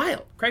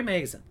 Wild. Craig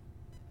Mazin.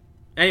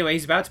 Anyway,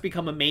 he's about to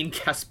become a main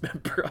cast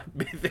member on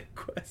Mythic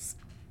Quest.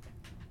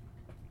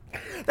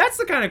 That's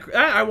the kind of...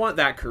 I want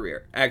that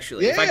career,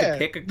 actually. Yeah, if I could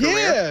pick a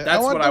career,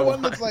 that's what I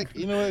want. That's like,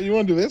 you know what, you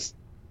want to do this?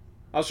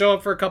 I'll show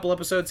up for a couple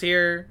episodes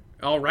here.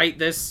 I'll write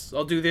this.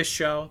 I'll do this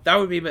show. That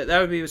would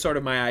be sort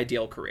of my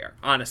ideal career,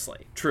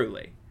 honestly,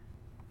 truly.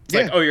 It's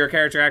like, oh, you're a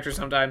character actor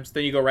sometimes.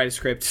 Then you go write a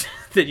script.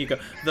 Then you go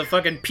the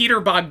fucking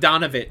Peter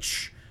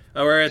Bogdanovich,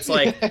 where it's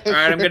like, all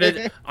right,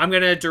 I'm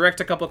gonna direct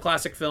a couple of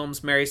classic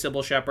films. Mary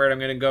Sybil Shepherd. I'm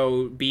gonna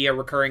go be a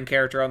recurring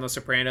character on The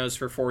Sopranos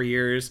for 4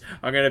 years.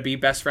 I'm gonna be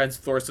best friends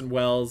with Orson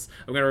Welles.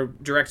 I'm gonna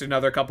direct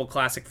another couple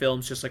classic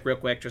films, just like real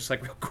quick. Just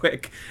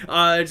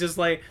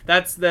like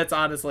that's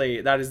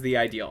honestly, that is the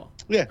ideal.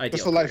 Yeah,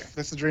 that's the life. Career.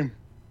 That's the dream.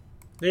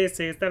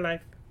 This is the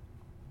life.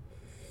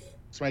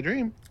 It's my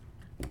dream.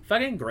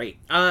 Fucking great.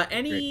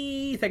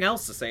 Anything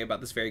else to say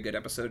about this very good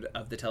episode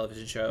of the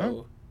television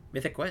show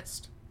Mythic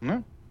Quest?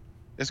 No.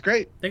 It's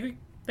great. Think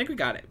we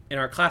got it in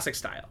our classic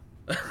style.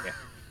 Yeah.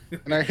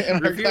 In our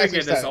Reviewing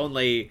it is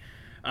only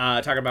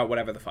talking about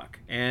whatever the fuck,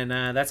 and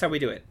that's how we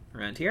do it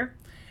around here.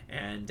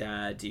 And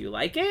do you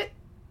like it?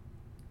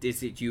 Do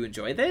you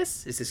enjoy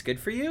this? Is this good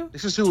for you?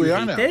 This is who we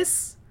are now.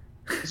 This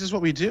is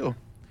what we do.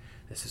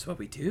 This is what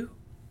we do.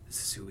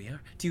 This is who we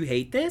are. Do you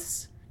hate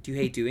this? Do you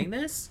hate doing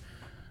this?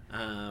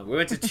 We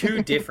went to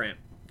 2 different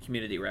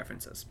Community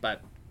references,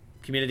 but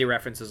Community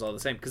references all the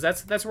same, because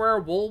that's where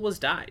our wool was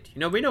dyed. You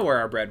know, we know where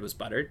our bread was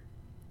buttered.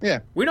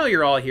 Yeah. We know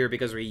you're all here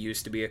because we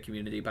used to be a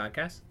Community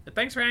podcast. And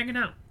thanks for hanging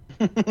out.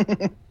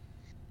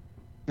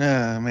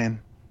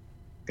 Man.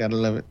 Gotta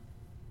love it.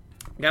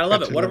 Gotta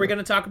love it. What are we going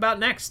to talk about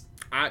next?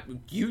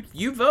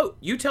 You vote.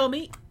 You tell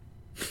me.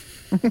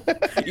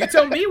 You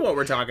tell me what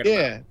we're talking about.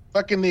 Yeah.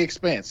 Fucking The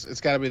Expanse.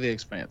 It's gotta be The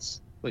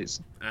Expanse.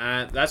 Please.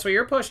 That's what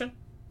you're pushing.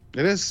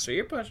 It is. So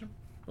you're pushing.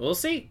 We'll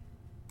see.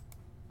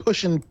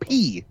 Pushing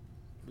P.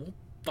 We'll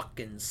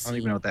fucking see. I don't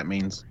even know what that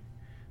means.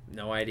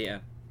 No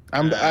idea.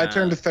 I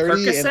turned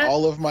 30 Percocet? and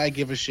all of my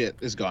give a shit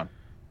is gone.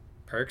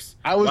 Perks?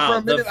 For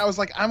a minute, I was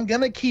like, I'm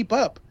going to keep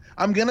up.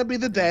 I'm going to be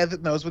the dad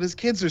that knows what his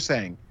kids are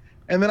saying.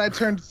 And then I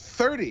turned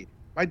 30.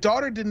 My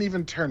daughter didn't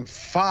even turn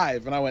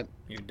 5. And I went,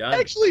 you're done.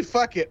 Actually,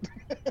 fuck it.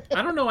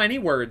 I don't know any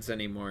words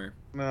anymore.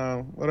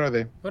 No. What are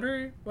they? What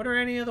are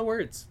any of the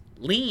words?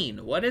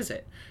 Lean. What is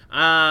it?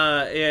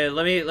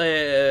 Let me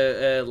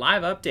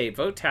live update.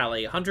 Vote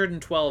tally.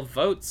 112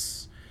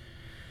 votes.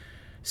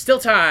 Still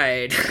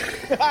tied.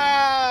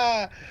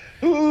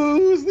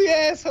 Who's the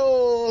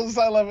assholes?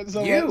 I love it so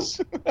much.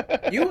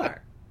 You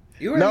are.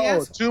 You are.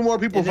 No, 2 more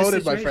people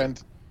voted, my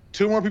friend.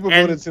 2 more people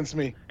voted since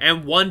me.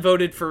 And 1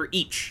 voted for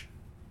each.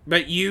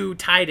 But you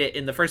tied it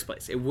in the first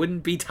place. It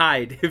wouldn't be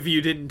tied if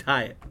you didn't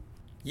tie it.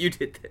 You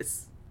did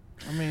this.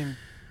 I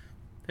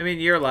mean,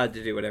 you're allowed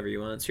to do whatever you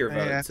want. It's your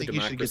vote. It's a democracy.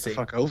 You should get the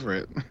fuck over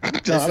it.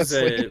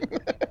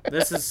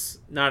 This is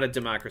not a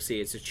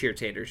democracy. It's a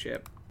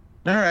cheertatorship.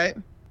 All right.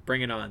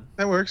 Bring it on.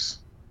 That works.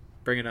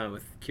 Bring it on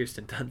with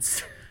Kirsten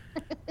Dunst.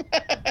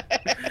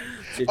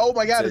 Oh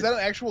my god, is that an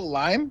actual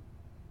line?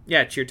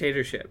 Yeah,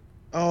 cheertatorship.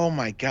 Oh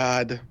my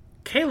god.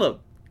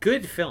 Caleb,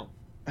 good film.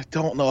 I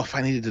don't know if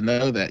I needed to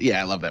know that. Yeah,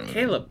 I love that movie.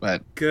 Caleb,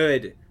 but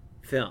good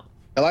film.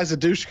 Eliza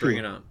Dushku. Bring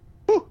it on.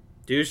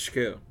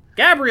 Dushku.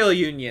 Gabrielle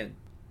Union.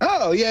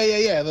 Oh,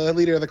 yeah. The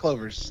leader of the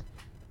Clovers.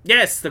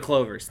 Yes, the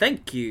Clovers.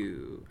 Thank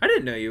you. I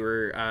didn't know you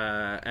were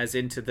as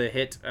into the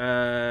hit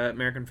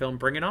American film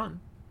Bring It On.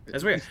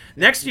 That's weird.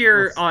 Next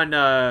year on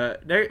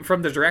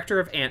from the director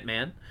of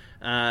Ant-Man,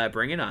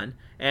 Bring It On,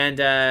 and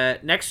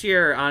next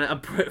year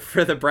on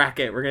for the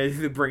bracket, we're gonna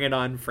do the Bring It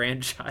On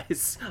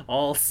franchise.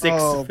 All 6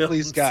 films.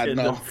 Please God, in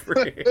no. the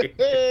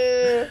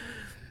frame.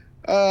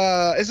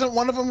 Isn't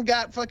one of them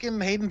got fucking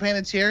Hayden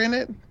Panettiere in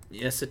it?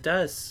 Yes, it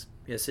does.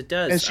 Yes, it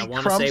does. And she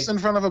crumps in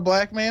front of a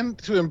black man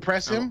to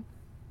impress him?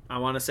 I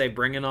want to say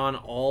Bring It On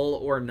All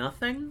or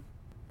Nothing.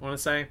 I want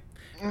to say.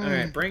 All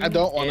right, Bring I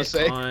don't want to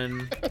say.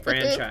 On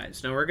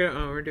franchise. No,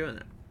 we're doing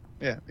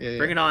that. Yeah.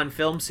 Bring It On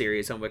film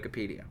series on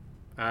Wikipedia.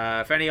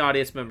 If any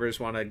audience members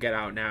want to get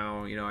out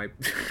now, I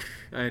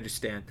I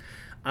understand.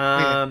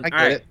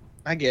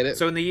 I get it.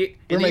 So in the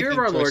year of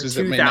our Lord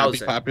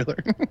 2000, popular.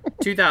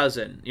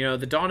 2000,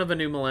 the dawn of a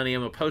new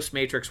millennium, a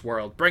post-Matrix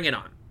world. Bring It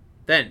On.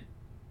 Then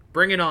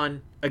Bring It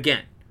On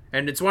again.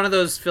 And it's one of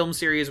those film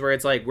series where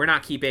it's like we're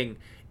not keeping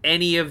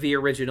any of the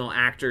original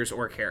actors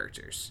or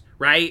characters,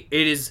 right?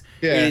 It is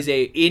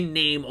a in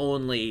name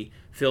only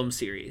film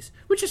series,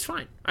 which is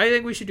fine. I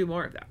think we should do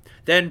more of that.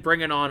 Then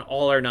Bring It On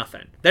All or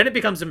Nothing. Then it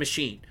becomes a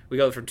machine. We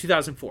go from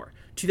 2004,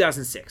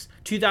 2006,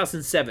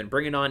 2007,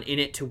 Bring It On In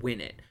It to Win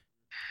It.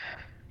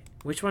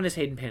 Which one is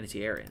Hayden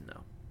Panettiere in,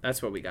 though?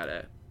 That's what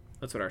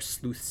our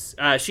sleuths...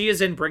 she is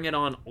in Bring It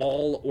On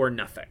All or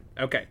Nothing.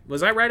 Okay.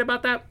 Was I right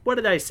about that? What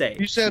did I say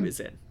she was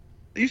in?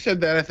 You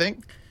said that, I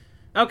think.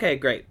 Okay,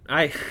 great.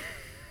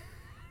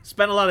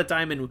 spent a lot of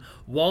time in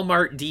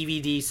Walmart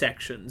DVD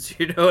sections.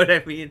 You know what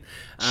I mean?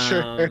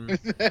 Sure.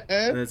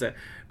 That's it.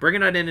 Bring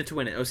It On In It to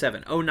Win It.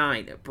 07.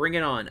 09. Bring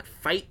It On.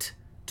 Fight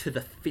to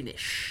the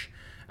Finish.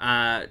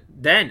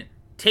 Then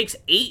takes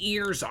 8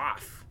 years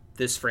off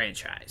this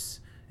franchise.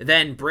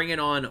 Then Bring It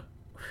On.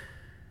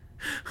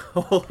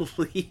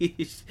 Holy.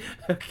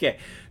 Okay.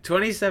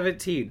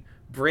 2017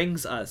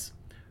 brings us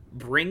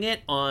Bring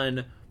It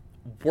On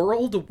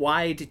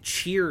Worldwide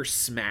Cheer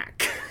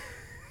Smack.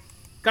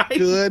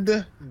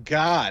 Good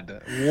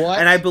God. What?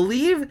 And I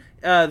believe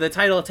the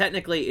title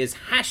technically is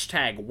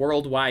hashtag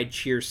Worldwide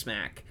Cheer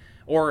Smack.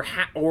 Or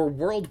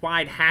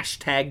worldwide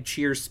hashtag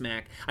Cheer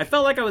Smack. I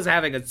felt like I was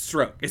having a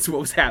stroke. It's what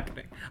was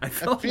happening. I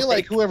feel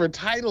like whoever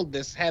titled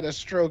this had a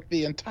stroke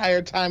the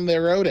entire time they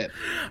wrote it.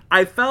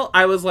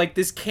 I was like,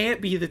 this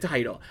can't be the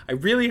title. I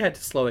really had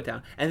to slow it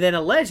down. And then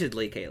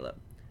allegedly, Caleb,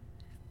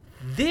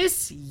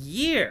 this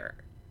year,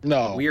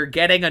 we are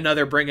getting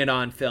another Bring It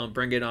On film.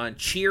 Bring It On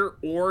Cheer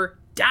or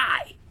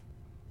Die.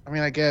 I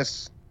mean, I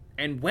guess.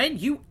 And when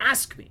you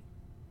ask me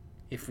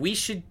if we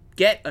should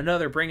get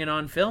another Bring It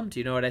On film, do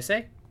you know what I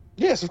say?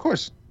 Yes, of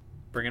course.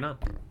 Bring It On.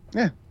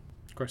 Yeah.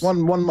 Of course.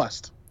 One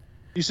must.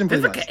 You simply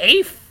Vivica must.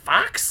 A.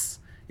 Fox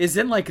is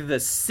in like the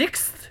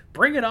 6th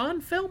Bring It On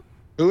film?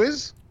 Who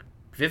is?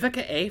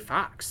 Vivica A.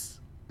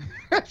 Fox.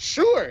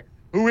 Sure.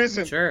 Who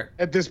isn't? Sure.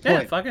 At this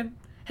point. Yeah, fucking.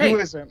 Hey, who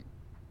isn't?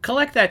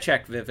 Collect that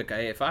check,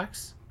 Vivica A.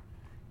 Fox.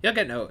 You'll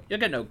get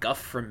no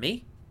guff from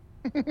me.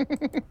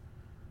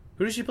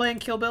 Who does she play in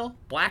Kill Bill?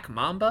 Black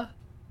Mamba?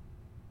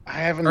 I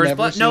haven't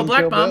never seen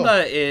Black Kill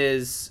Mamba Bill.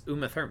 is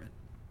Uma Thurman.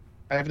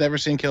 I've never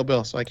seen Kill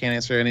Bill, so I can't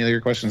answer any of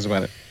your questions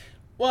about it.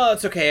 Well,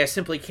 it's okay. I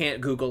simply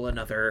can't Google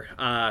another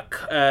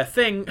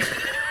thing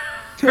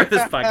for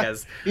this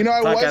podcast. You know,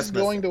 I was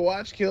going to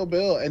watch Kill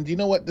Bill, and do you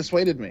know what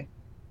dissuaded me?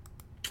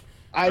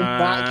 I'm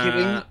not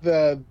kidding.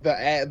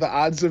 The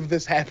odds of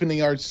this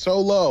happening are so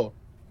low.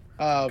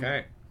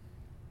 Okay.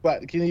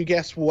 But can you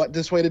guess what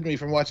dissuaded me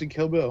from watching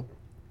Kill Bill?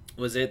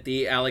 Was it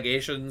the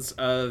allegations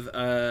of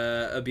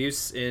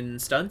abuse in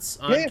stunts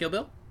on Kill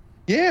Bill?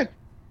 Yeah.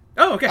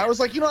 Oh, okay. I was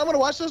like, I'm going to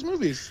watch those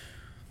movies.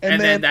 And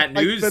then that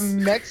news... the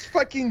next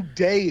fucking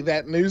day,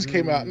 that news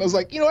came out, and I was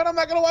like, you know what? I'm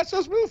not going to watch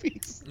those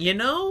movies.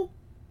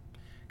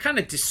 Kind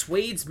of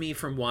dissuades me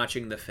from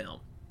watching the film.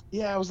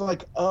 Yeah, I was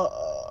like,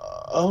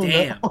 oh,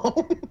 damn.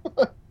 No.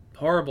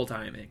 Horrible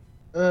timing.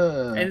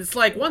 And it's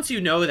like, once you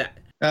know that...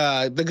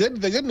 The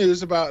good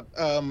news about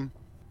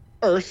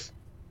Earth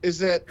is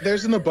that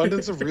there's an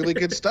abundance of really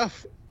good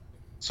stuff.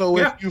 So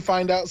if you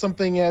find out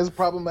something has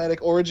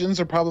problematic origins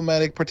or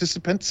problematic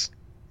participants,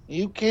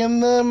 you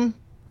can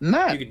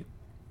not.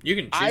 You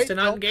can choose to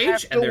not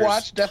engage. I don't have to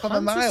watch Death on the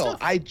tons of Nile. stuff.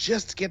 I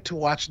just get to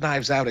watch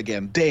Knives Out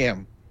again.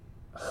 Damn.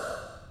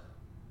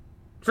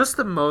 Just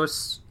the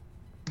most.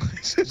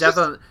 It's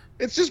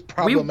just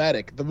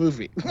problematic. The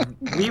movie.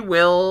 we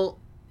will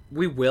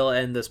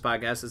end this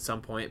podcast at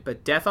some point,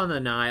 but Death on the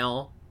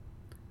Nile,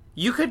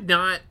 you could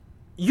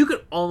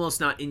almost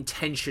not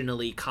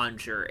intentionally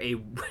conjure a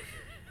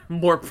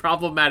more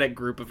problematic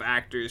group of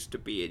actors to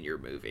be in your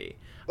movie.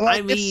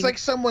 Like, it's like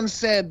someone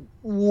said,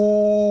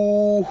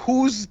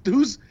 who's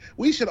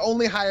we should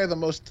only hire the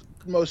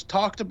most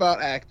talked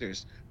about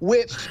actors,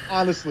 which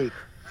honestly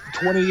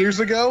 20 years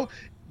ago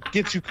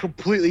gets you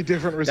completely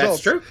different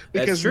results. That's true.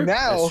 Because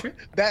now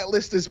that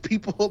list is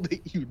people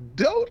that you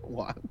don't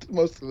want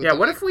most of the time. Yeah,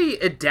 what if we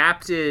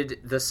adapted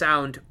the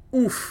sound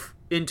oof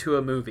into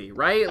a movie,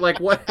 right? Like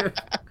what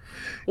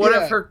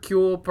if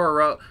Hercule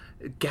Poirot,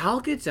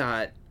 Gal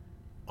Gadot,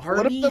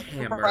 Armie what if the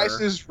Hammer, Price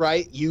is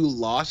Right, you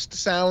lost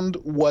sound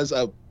was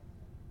a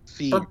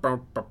theme.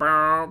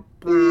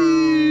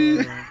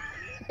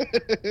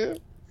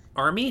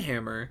 Armie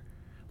Hammer,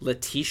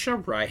 Letitia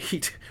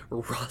Wright,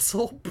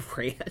 Russell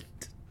Brand.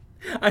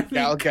 I mean,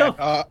 Gal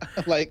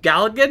Gadot,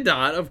 Gal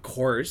Gadot, of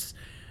course.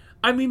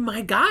 I mean,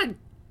 my God,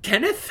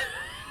 Kenneth.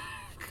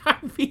 I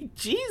mean,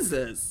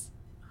 Jesus.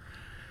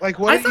 Like,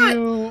 I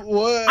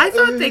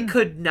thought they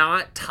could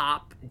not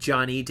top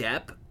Johnny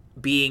Depp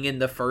being in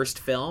the first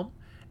film,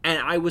 and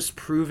I was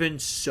proven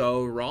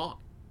so wrong.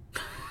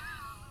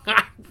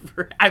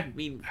 I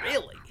mean,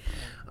 really.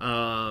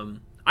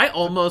 I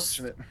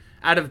almost,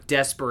 out of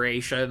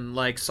desperation,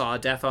 saw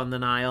Death on the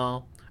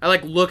Nile. I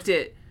looked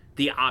at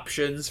the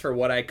options for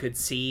what I could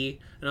see,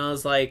 and I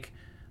was like,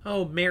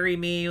 oh, Marry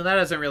Me, well, that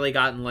hasn't really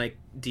gotten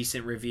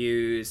decent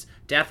reviews.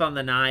 Death on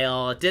the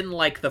Nile, didn't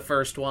like the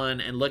first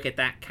one, and look at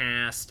that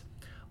cast.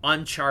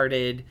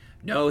 Uncharted,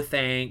 no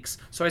thanks.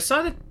 So I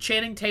saw the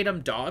Channing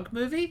Tatum dog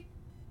movie.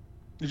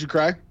 Did you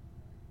cry?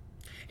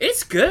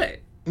 It's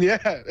good.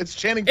 Yeah, it's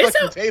Channing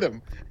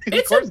Tatum.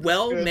 It's a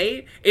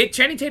well-made...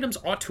 Channing Tatum's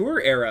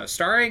auteur era,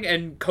 starring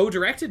and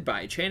co-directed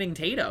by Channing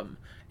Tatum.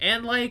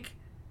 And,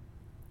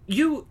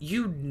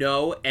 you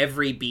know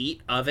every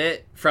beat of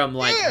it from,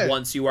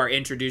 once you are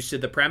introduced to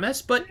the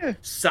premise, but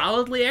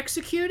solidly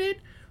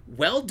executed,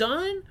 well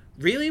done,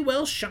 really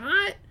well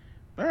shot.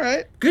 All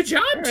right. Good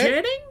job,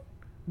 Channing.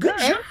 Good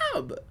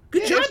job.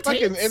 Good job,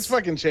 It's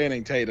fucking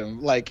Channing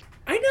Tatum. I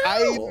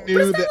I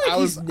knew that like I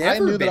was. he's never I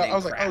knew been that in I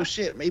was like, crap. oh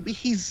shit, maybe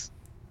he's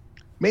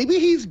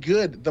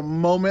good. The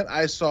moment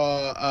I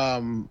saw,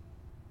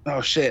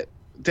 oh shit,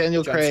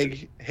 Daniel John Stewart.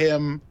 Craig,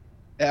 him,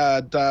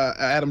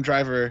 Adam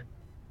Driver,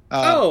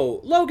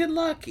 Oh, Logan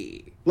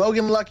Lucky.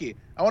 Logan Lucky.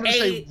 I wanted to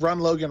say A Run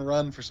Logan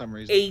Run for some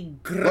reason. a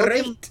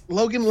great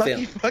Logan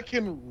Lucky film.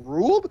 fucking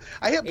ruled.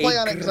 I hit play A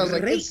on it because I was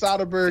like, it's great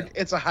Soderbergh, film.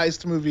 it's a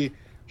heist movie.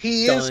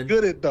 He is Done.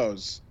 good at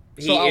those.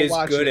 So He I'll is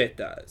watch good it.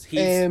 at those. He's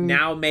And-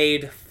 now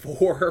made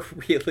 4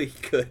 really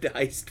good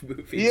heist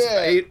movies, Yeah,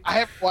 right? I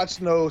haven't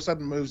watched No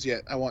Sudden Moves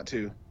yet. I want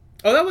to.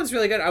 Oh, that one's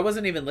really good. I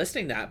wasn't even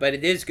listing that, but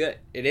it is good.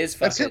 It is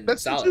That's fucking him.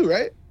 That's him solid. too,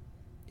 right?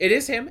 It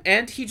is him,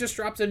 and he just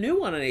dropped a new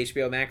one on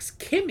HBO Max,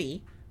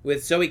 Kimmy,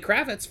 with Zoe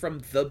Kravitz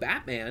from The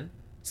Batman.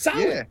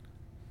 Solid. Yeah.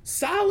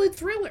 Solid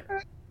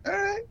thriller. All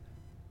right.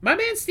 My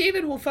man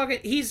Steven will fucking...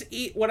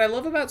 what I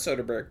love about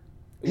Soderbergh...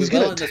 He's we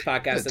will good on this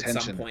podcast at some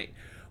attention. point.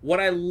 What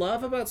I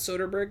love about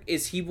Soderbergh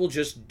is he will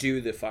just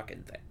do the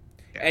fucking thing.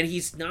 Yeah. And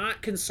he's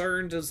not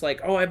concerned as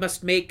like, oh, I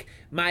must make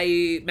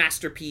my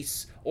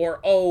masterpiece, or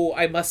oh,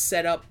 I must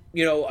set up,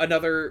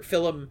 another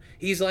film.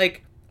 He's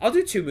like, I'll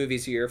do 2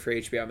 movies a year for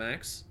HBO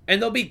Max, and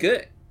they'll be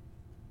good.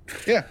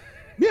 Yeah.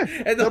 Yeah.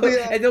 and they'll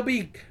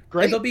be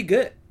great. And they'll be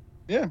good.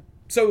 Yeah.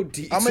 So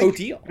I'll so make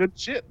deal. good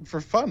shit for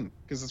fun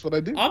because that's what I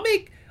do. I'll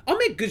make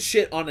good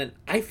shit on an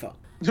iPhone.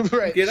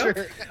 Right. You know?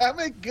 Sure. I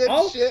make good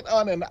I'll- shit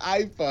on an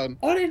iPhone.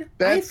 On an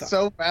That's iPhone.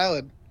 so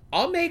valid.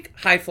 I'll make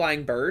High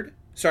Flying Bird,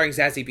 starring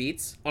Zazie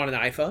Beetz, on an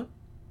iPhone.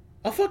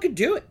 I'll fucking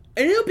do it.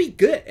 And it'll be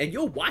good, and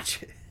you'll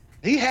watch it.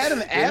 He had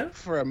an app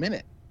for a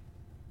minute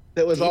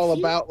that was Did all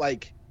he? about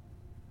like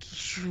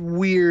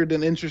weird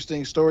and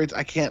interesting stories.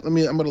 I'm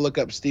gonna look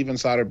up Steven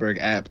Soderbergh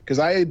app because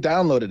I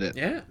downloaded it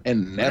Yeah.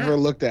 and never Yeah.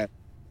 looked at it.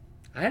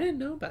 I didn't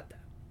know about that.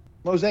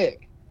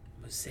 Mosaic.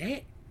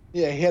 Mosaic.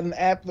 Yeah, he had an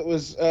app that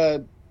was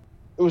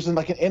it was in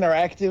like an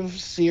interactive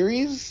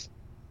series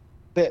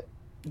that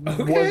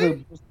Okay.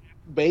 was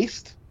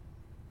based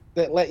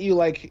that let you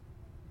like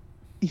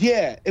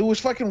it was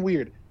fucking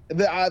weird.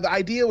 The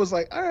idea was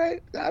like, all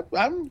right,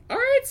 I'm All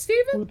right,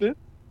 Steven. with it.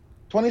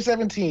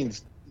 2017.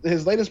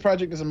 His latest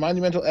project is a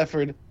monumental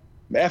effort.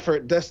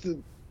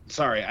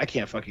 Sorry, I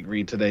can't fucking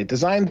read today.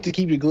 Designed to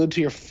keep you glued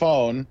to your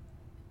phone.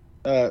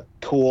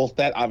 Cool.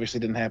 That obviously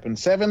didn't happen.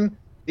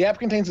 The app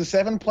contains a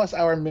 7+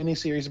 hour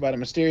mini-series about a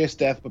mysterious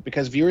death, but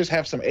because viewers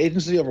have some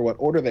agency over what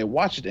order they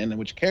watch it in and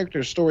which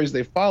characters' stories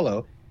they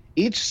follow,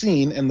 each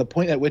scene and the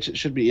point at which it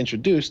should be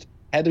introduced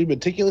had to be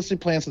meticulously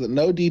planned so that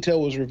no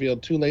detail was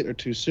revealed too late or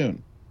too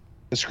soon.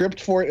 The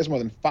script for it is more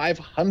than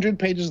 500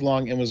 pages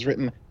long and was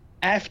written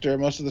after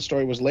most of the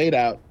story was laid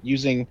out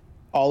using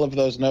all of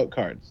those note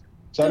cards.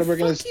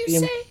 Soderbergh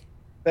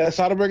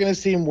and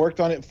his team worked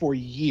on it for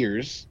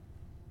years.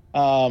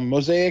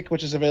 Mosaic,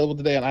 which is available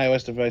today on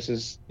iOS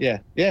devices. Yeah.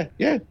 The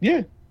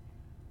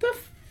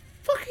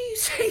fuck are you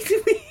saying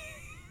to me?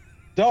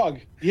 Dog.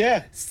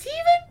 Yeah.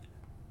 Steven?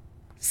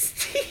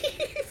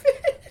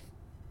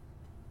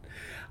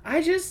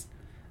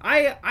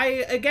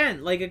 I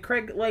again, like a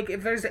Craig, like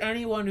if there's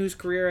anyone whose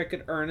career I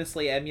could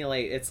earnestly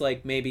emulate, it's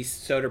like maybe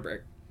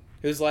Soderbergh,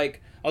 who's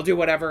like, I'll do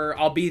whatever,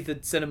 I'll be the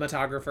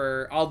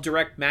cinematographer, I'll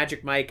direct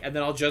Magic Mike, and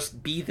then I'll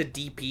just be the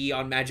DP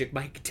on Magic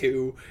Mike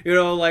 2.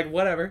 Like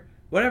whatever,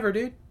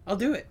 dude, I'll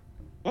do it.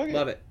 Okay.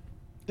 Love it.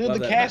 Dude, Love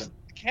the that cast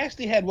about the cast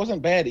he had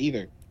wasn't bad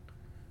either.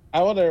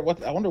 I wonder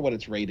what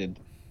it's rated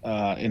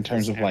in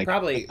terms of like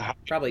probably how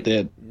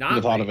not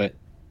people thought of rated. it.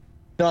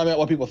 No, I meant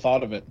what people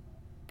thought of it.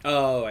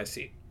 Oh, I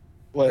see.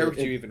 Where would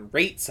you even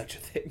rate such a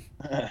thing?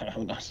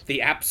 Who knows?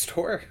 The App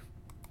Store?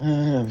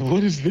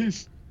 What is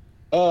this?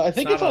 I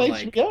think it's not on on,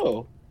 like-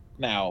 HBO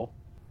now.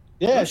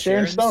 Yeah, Oh,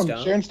 Sharon Stone.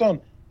 Sharon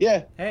Stone.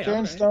 Yeah, Hey, Sharon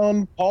alright.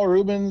 Stone, Paul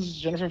Rubens,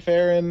 Jennifer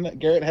Farron,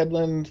 Garrett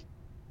Hedlund,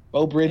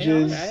 Bo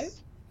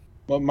Bridges,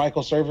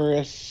 Michael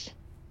Cerveris,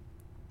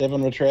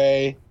 Devin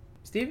Rattray.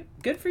 Steven?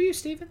 Good for you,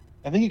 Steven.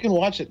 I think you can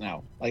watch it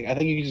now. Like I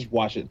think you can just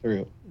watch it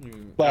through. I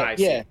But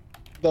see. yeah,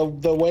 the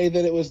way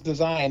that it was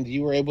designed,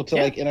 you were able to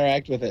Yeah. like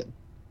interact with it.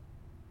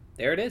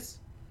 There it is.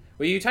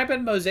 When you type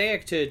in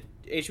Mosaic to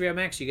HBO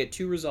Max, you get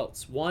 2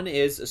 results. One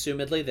is,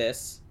 assumedly,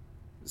 this,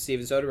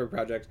 Steven Soderbergh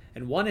project,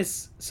 and one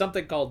is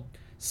something called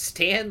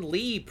Stan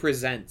Lee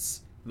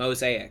Presents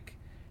Mosaic.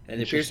 And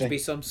it appears to Interesting. be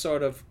some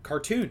sort of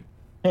cartoon.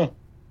 Huh.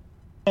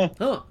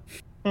 Huh.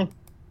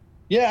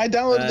 Yeah, I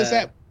downloaded this Uh,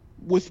 app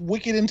with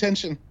wicked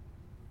intention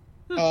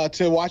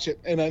to watch it,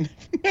 and I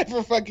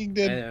never fucking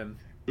did. And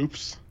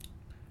Oops.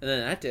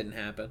 then that didn't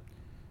happen.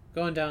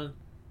 Going down,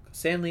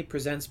 Stan Lee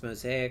Presents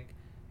Mosaic.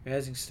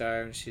 Rising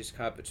star, and she's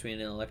caught between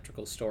an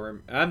electrical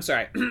storm. I'm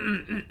sorry.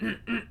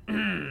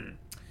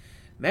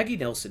 Maggie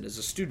Nelson is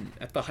a student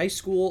at the High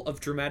School of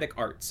Dramatic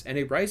Arts and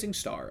a rising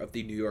star of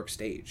the New York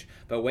stage.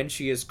 But when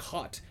she is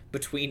caught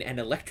between an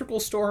electrical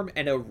storm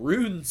and a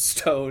rune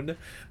stone,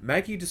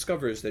 Maggie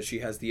discovers that she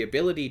has the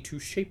ability to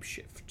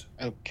shapeshift.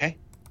 Okay.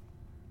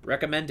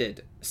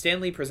 Recommended.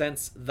 Stanley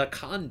Presents The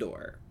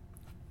Condor.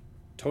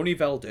 Tony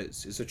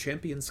Valdez is a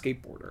champion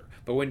skateboarder,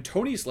 but when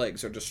Tony's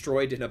legs are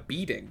destroyed in a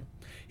beating,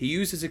 he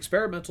uses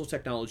experimental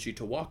technology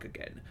to walk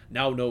again,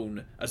 now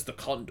known as the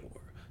Condor.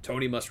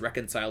 Tony must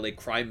reconcile a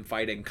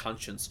crime-fighting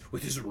conscience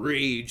with his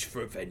rage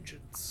for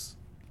vengeance.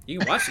 You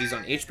can watch these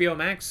on HBO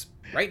Max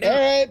right now. All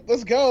right,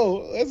 let's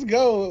go. Let's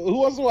go. Who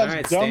wants to watch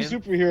dumb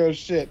Stan. superhero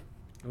shit?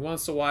 Who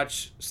wants to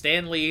watch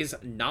Stan Lee's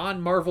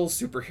non-Marvel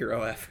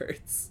superhero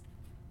efforts?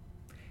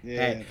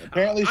 Yeah. Hey,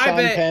 apparently,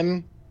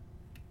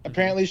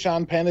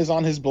 Sean Penn is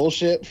on his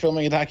bullshit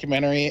filming a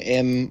documentary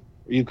in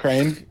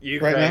Ukraine.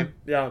 Right now.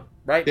 Yeah,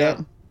 right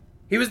now.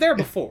 He was there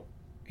before.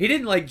 He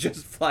didn't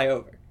just fly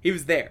over. He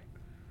was there.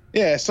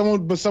 Yeah, one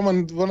of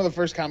the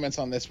first comments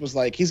on this was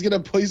like, he's gonna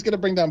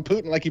bring down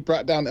Putin like he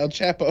brought down El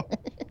Chapo.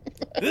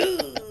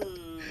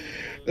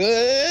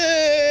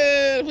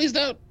 Please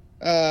don't.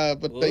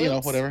 But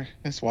whatever.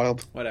 It's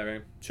wild.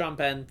 Whatever. Sean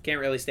Penn, can't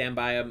really stand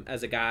by him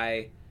as a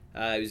guy.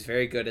 He was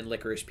very good in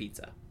Licorice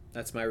Pizza.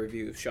 That's my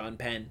review of Sean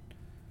Penn.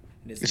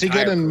 Is he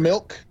good in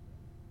Milk?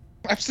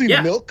 I've seen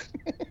Milk.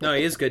 No,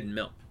 he is good in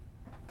Milk.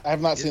 I have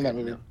not seen that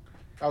movie.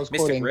 I was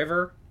Mystic quoting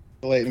River.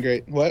 The Late and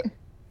Great. What?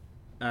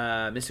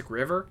 Mystic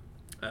River.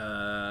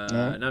 No.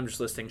 And I'm just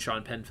listing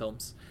Sean Penn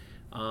films.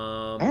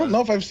 I don't know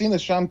if I've seen a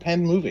Sean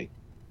Penn movie.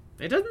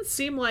 It doesn't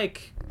seem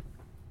like...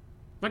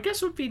 My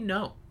guess would be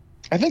no.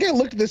 I think I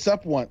looked this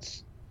up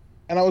once,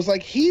 and I was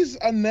like, he's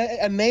a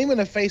name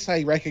and a face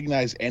I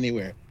recognize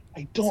anywhere.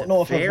 I don't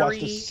know if I've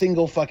watched a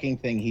single fucking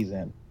thing he's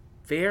in.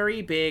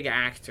 Very big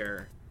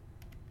actor.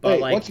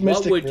 But wait, what's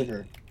Mystic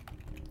River?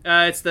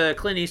 It's the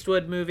Clint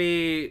Eastwood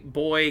movie.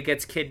 Boy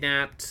gets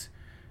kidnapped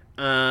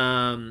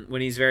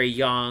when he's very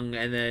young,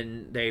 and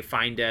then they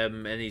find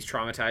him, and he's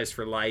traumatized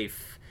for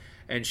life.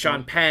 And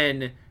Sean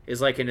Penn is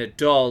like an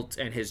adult,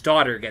 and his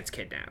daughter gets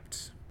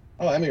kidnapped.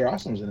 Oh, Emmy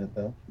Rossum's in it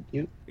though.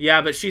 Cute.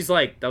 Yeah, but she's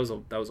like that was a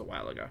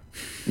while ago.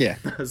 Yeah,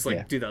 that was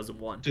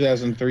 2001,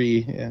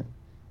 2003. Yeah,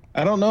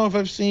 I don't know if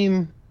I've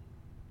seen.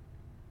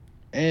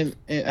 And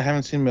I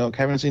haven't seen Milk.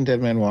 Haven't seen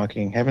Dead Man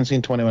Walking. Haven't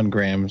seen 21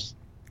 Grams.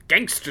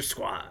 Gangster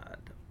Squad.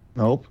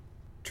 Nope.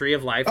 Tree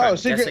of Life. I'm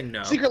guessing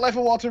no. Secret Life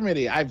of Walter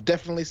Mitty. I've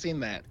definitely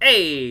seen that.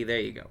 Hey, there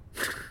you go.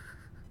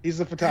 He's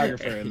the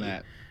photographer in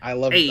that. I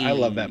love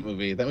that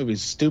movie. That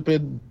movie's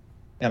stupid,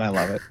 and I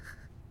love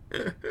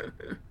it.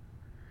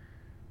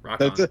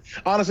 Rock on.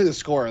 Honestly, the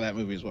score of that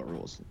movie is what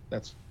rules.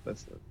 That's the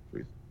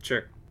reason.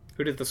 Sure.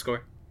 Who did the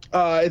score?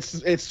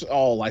 It's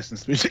all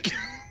licensed music.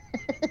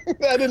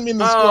 I didn't mean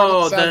the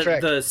score. The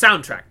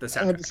soundtrack. The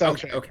soundtrack. The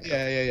soundtrack.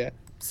 Okay. Yeah.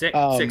 Sick.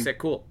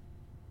 Cool.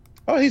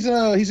 Oh, he's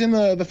in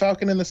the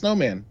Falcon and the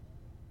Snowman,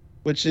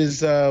 which is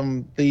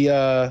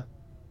the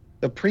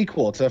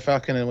prequel to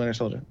Falcon and Winter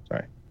Soldier.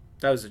 Sorry.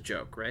 That was a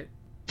joke, right?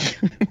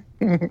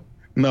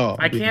 No,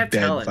 I can't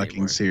tell fucking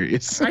anymore.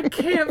 Serious. I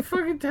can't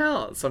fucking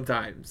tell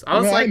sometimes. I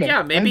was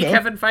maybe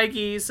Kevin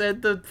Feige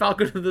said the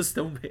Falcon and the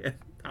Snowman.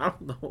 I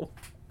don't know.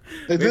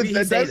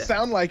 That does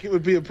sound like it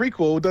would be a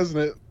prequel, doesn't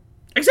it?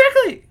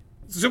 Exactly.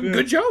 It's a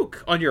good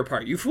joke on your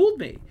part. You fooled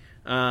me.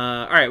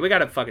 All right, we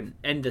gotta fucking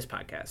end this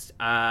podcast.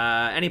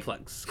 Any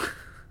plugs?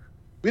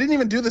 We didn't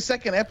even do the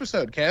second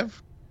episode,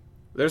 Kev.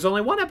 There's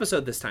only one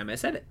episode this time. I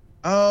said it.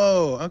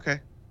 Oh,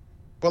 okay.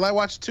 Well, I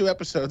watched 2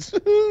 episodes.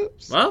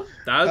 Well,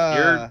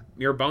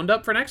 you're boned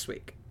up for next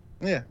week.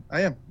 Yeah, I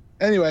am.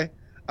 Anyway,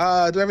 do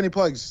I have any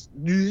plugs?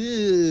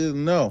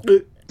 No,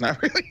 not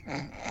really.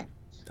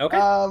 Okay.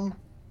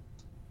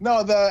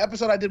 No, the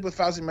episode I did with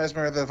Fauzi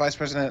Mesmer, the vice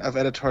president of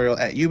editorial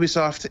at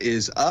Ubisoft,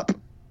 is up.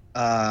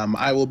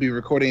 I will be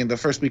recording the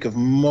second week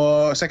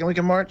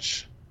of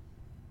March.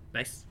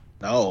 Nice.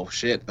 Oh,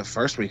 shit, the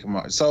first week of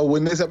March. So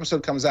when this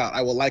episode comes out,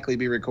 I will likely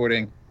be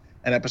recording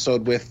an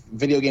episode with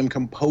video game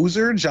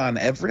composer John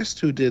Everest,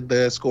 who did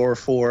the score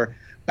for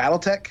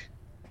Battletech,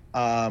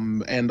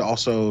 and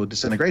also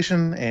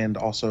Disintegration, and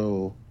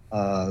also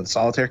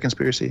Solitaire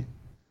Conspiracy.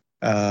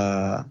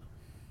 And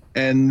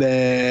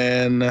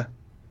then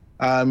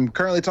I'm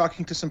currently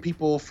talking to some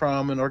people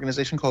from an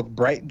organization called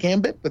Bright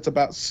Gambit that's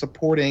about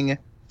supporting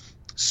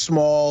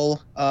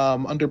small,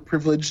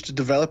 underprivileged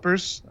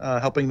developers,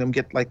 helping them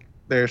get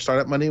their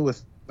startup money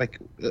with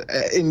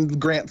in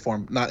grant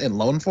form, not in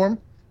loan form,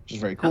 which is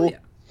very cool.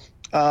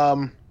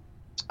 Yeah.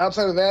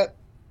 Outside of that,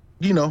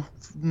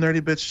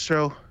 Nerdy Bitch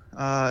show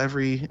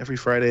every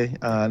Friday,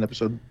 an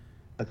episode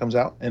that comes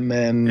out, and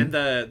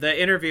the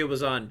interview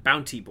was on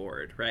Bounty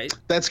Board, right?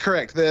 That's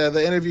correct.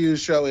 The interview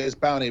show is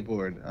Bounty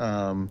Board.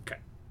 Okay.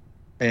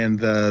 And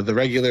the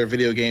regular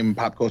video game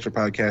pop culture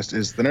podcast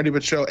is the Nerdy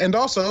Bit Show. And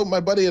also,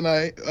 my buddy and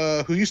I,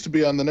 who used to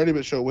be on the Nerdy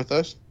Bit Show with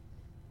us,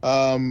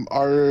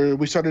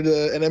 we started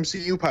an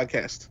MCU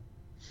podcast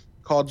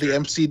called the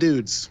MC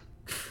Dudes.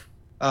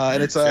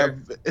 And it's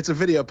a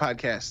video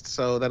podcast,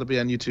 so that'll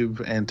be on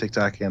YouTube and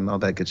TikTok and all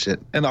that good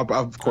shit. And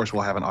of course,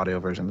 we'll have an audio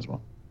version as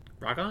well.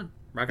 Rock on,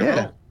 rock and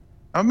roll.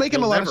 I'm making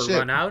You'll a lot of shit. Never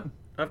run out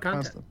of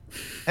content.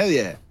 Hell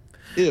yeah!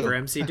 Ew. For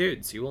MC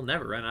Dudes, you will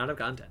never run out of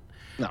content.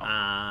 No,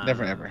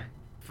 never ever.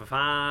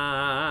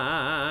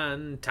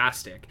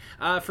 fantastic.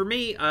 For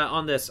me,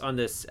 on this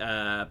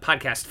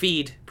podcast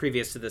feed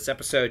previous to this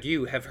episode,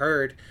 you have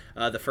heard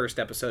the first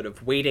episode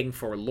of Waiting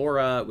for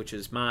Laura, which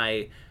is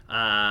my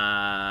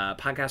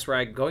podcast where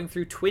I'm going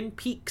through Twin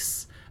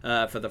Peaks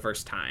for the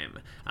first time.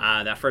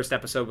 That first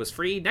episode was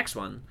free. Next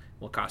one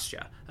will cost you.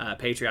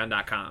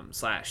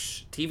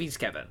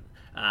 Patreon.com/TVsKevin.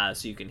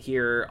 So you can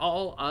hear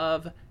all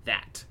of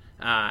that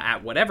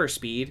at whatever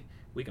speed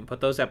we can put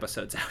those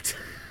episodes out.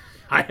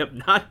 I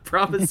am not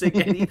promising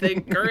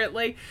anything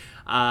currently,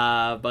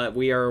 but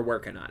we are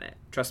working on it.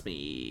 Trust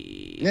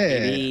me.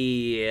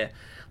 Yeah.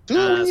 Do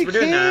it when you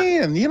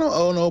can. You don't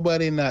owe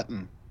nobody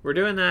nothing. We're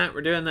doing that.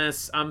 We're doing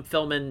this. I'm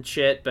filming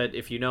shit, but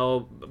if you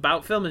know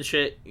about filming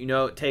shit, you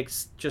know it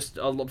takes just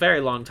a very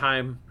long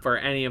time for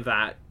any of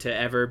that to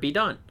ever be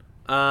done.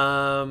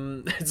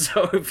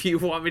 So if you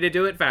want me to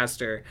do it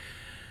faster,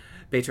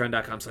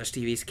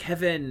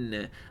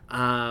 patreon.com/TVsKevin.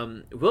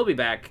 We'll be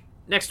back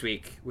next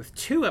week with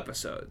 2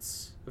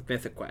 episodes of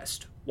Mythic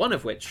Quest, one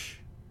of which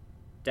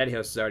Daddy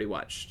Host has already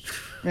watched.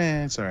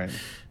 It's all right.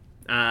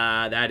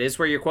 That is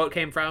where your quote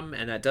came from,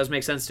 and that does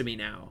make sense to me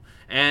now.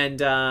 And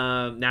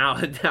now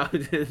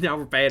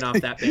we're paying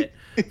off that bit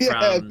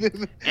from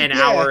an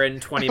hour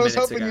and 20 minutes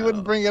ago. I was hoping you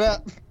wouldn't bring it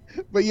up,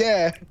 but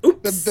yeah,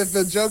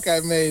 the joke I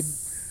made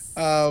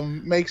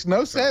makes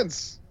no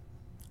sense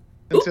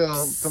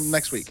until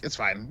next week. It's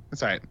fine.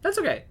 It's all right. That's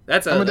okay.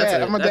 I'm a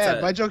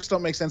dad. My jokes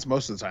don't make sense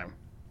most of the time.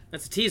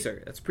 That's a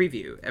teaser. That's a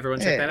preview. Everyone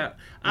check that out.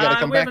 You gotta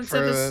come back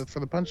for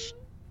the punch.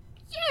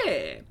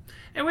 Yeah.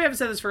 And we haven't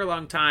said this for a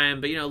long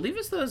time, but leave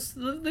us those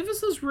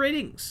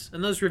ratings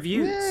and those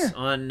reviews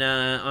on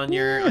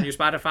your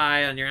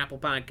Spotify, on your Apple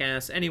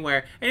Podcasts,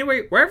 anywhere,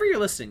 wherever you're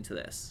listening to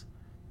this.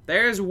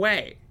 There's a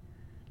way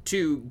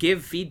to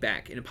give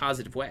feedback in a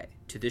positive way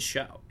to this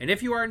show, and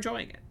if you are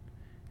enjoying it,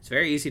 it's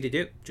very easy to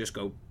do. Just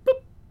go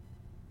boop,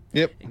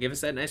 and give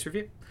us that nice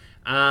review.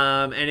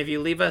 And if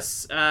you leave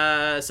us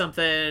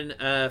something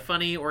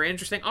funny or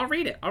interesting, I'll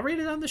read it. I'll read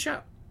it on the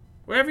show,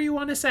 whatever you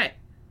want to say.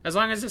 As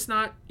long as it's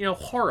not,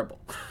 horrible.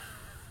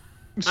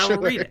 I will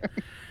read it.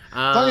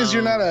 As long as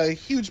you're not a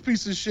huge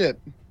piece of shit.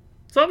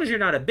 As long as you're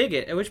not a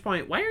bigot, at which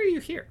point, why are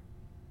you here?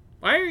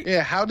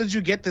 Yeah, how did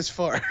you get this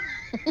far?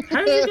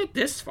 How did you get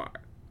this far?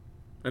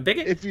 A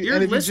bigot? If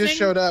you just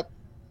showed up,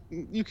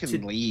 you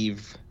can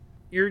leave.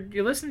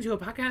 You're listening to a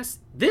podcast,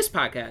 this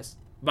podcast,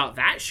 about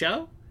that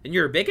show, and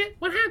you're a bigot?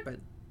 What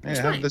happened?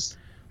 Explain.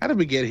 How did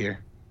we get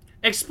here?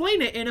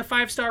 Explain it in a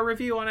 5-star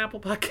review on Apple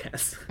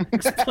Podcasts.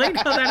 Explain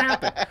how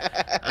that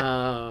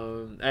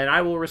happened. And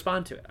I will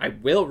respond to it. I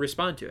will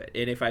respond to it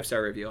in a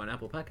 5-star review on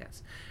Apple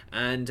Podcasts.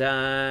 And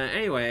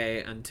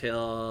anyway,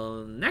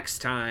 until next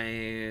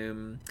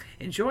time,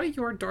 enjoy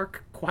your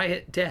dark,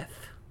 quiet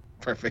death.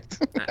 Perfect.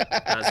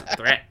 That was a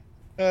threat.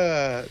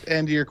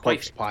 And your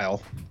corpse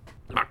pile.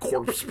 My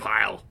corpse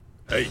pile.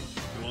 Hey,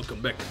 you want to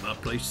come back to my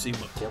place to see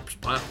my corpse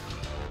pile?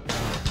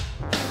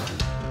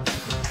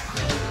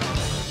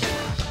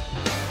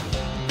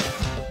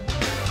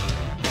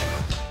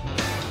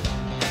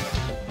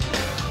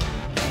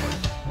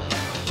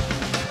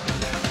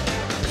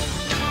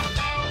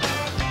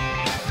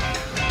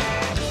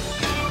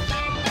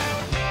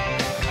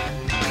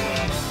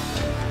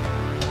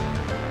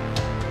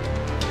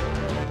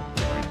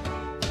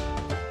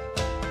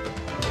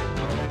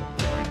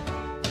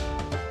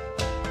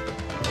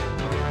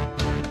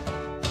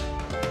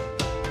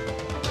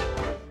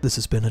 This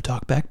has been a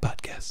Talkback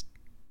Podcast.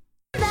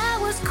 That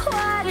was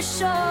quite a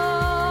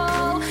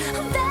show.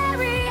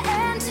 Very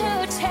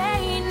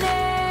entertaining.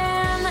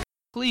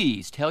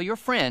 Please tell your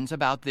friends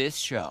about this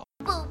show.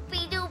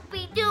 Boopy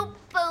doopy doop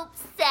boop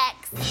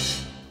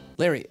sex.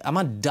 Larry, I'm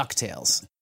on DuckTales.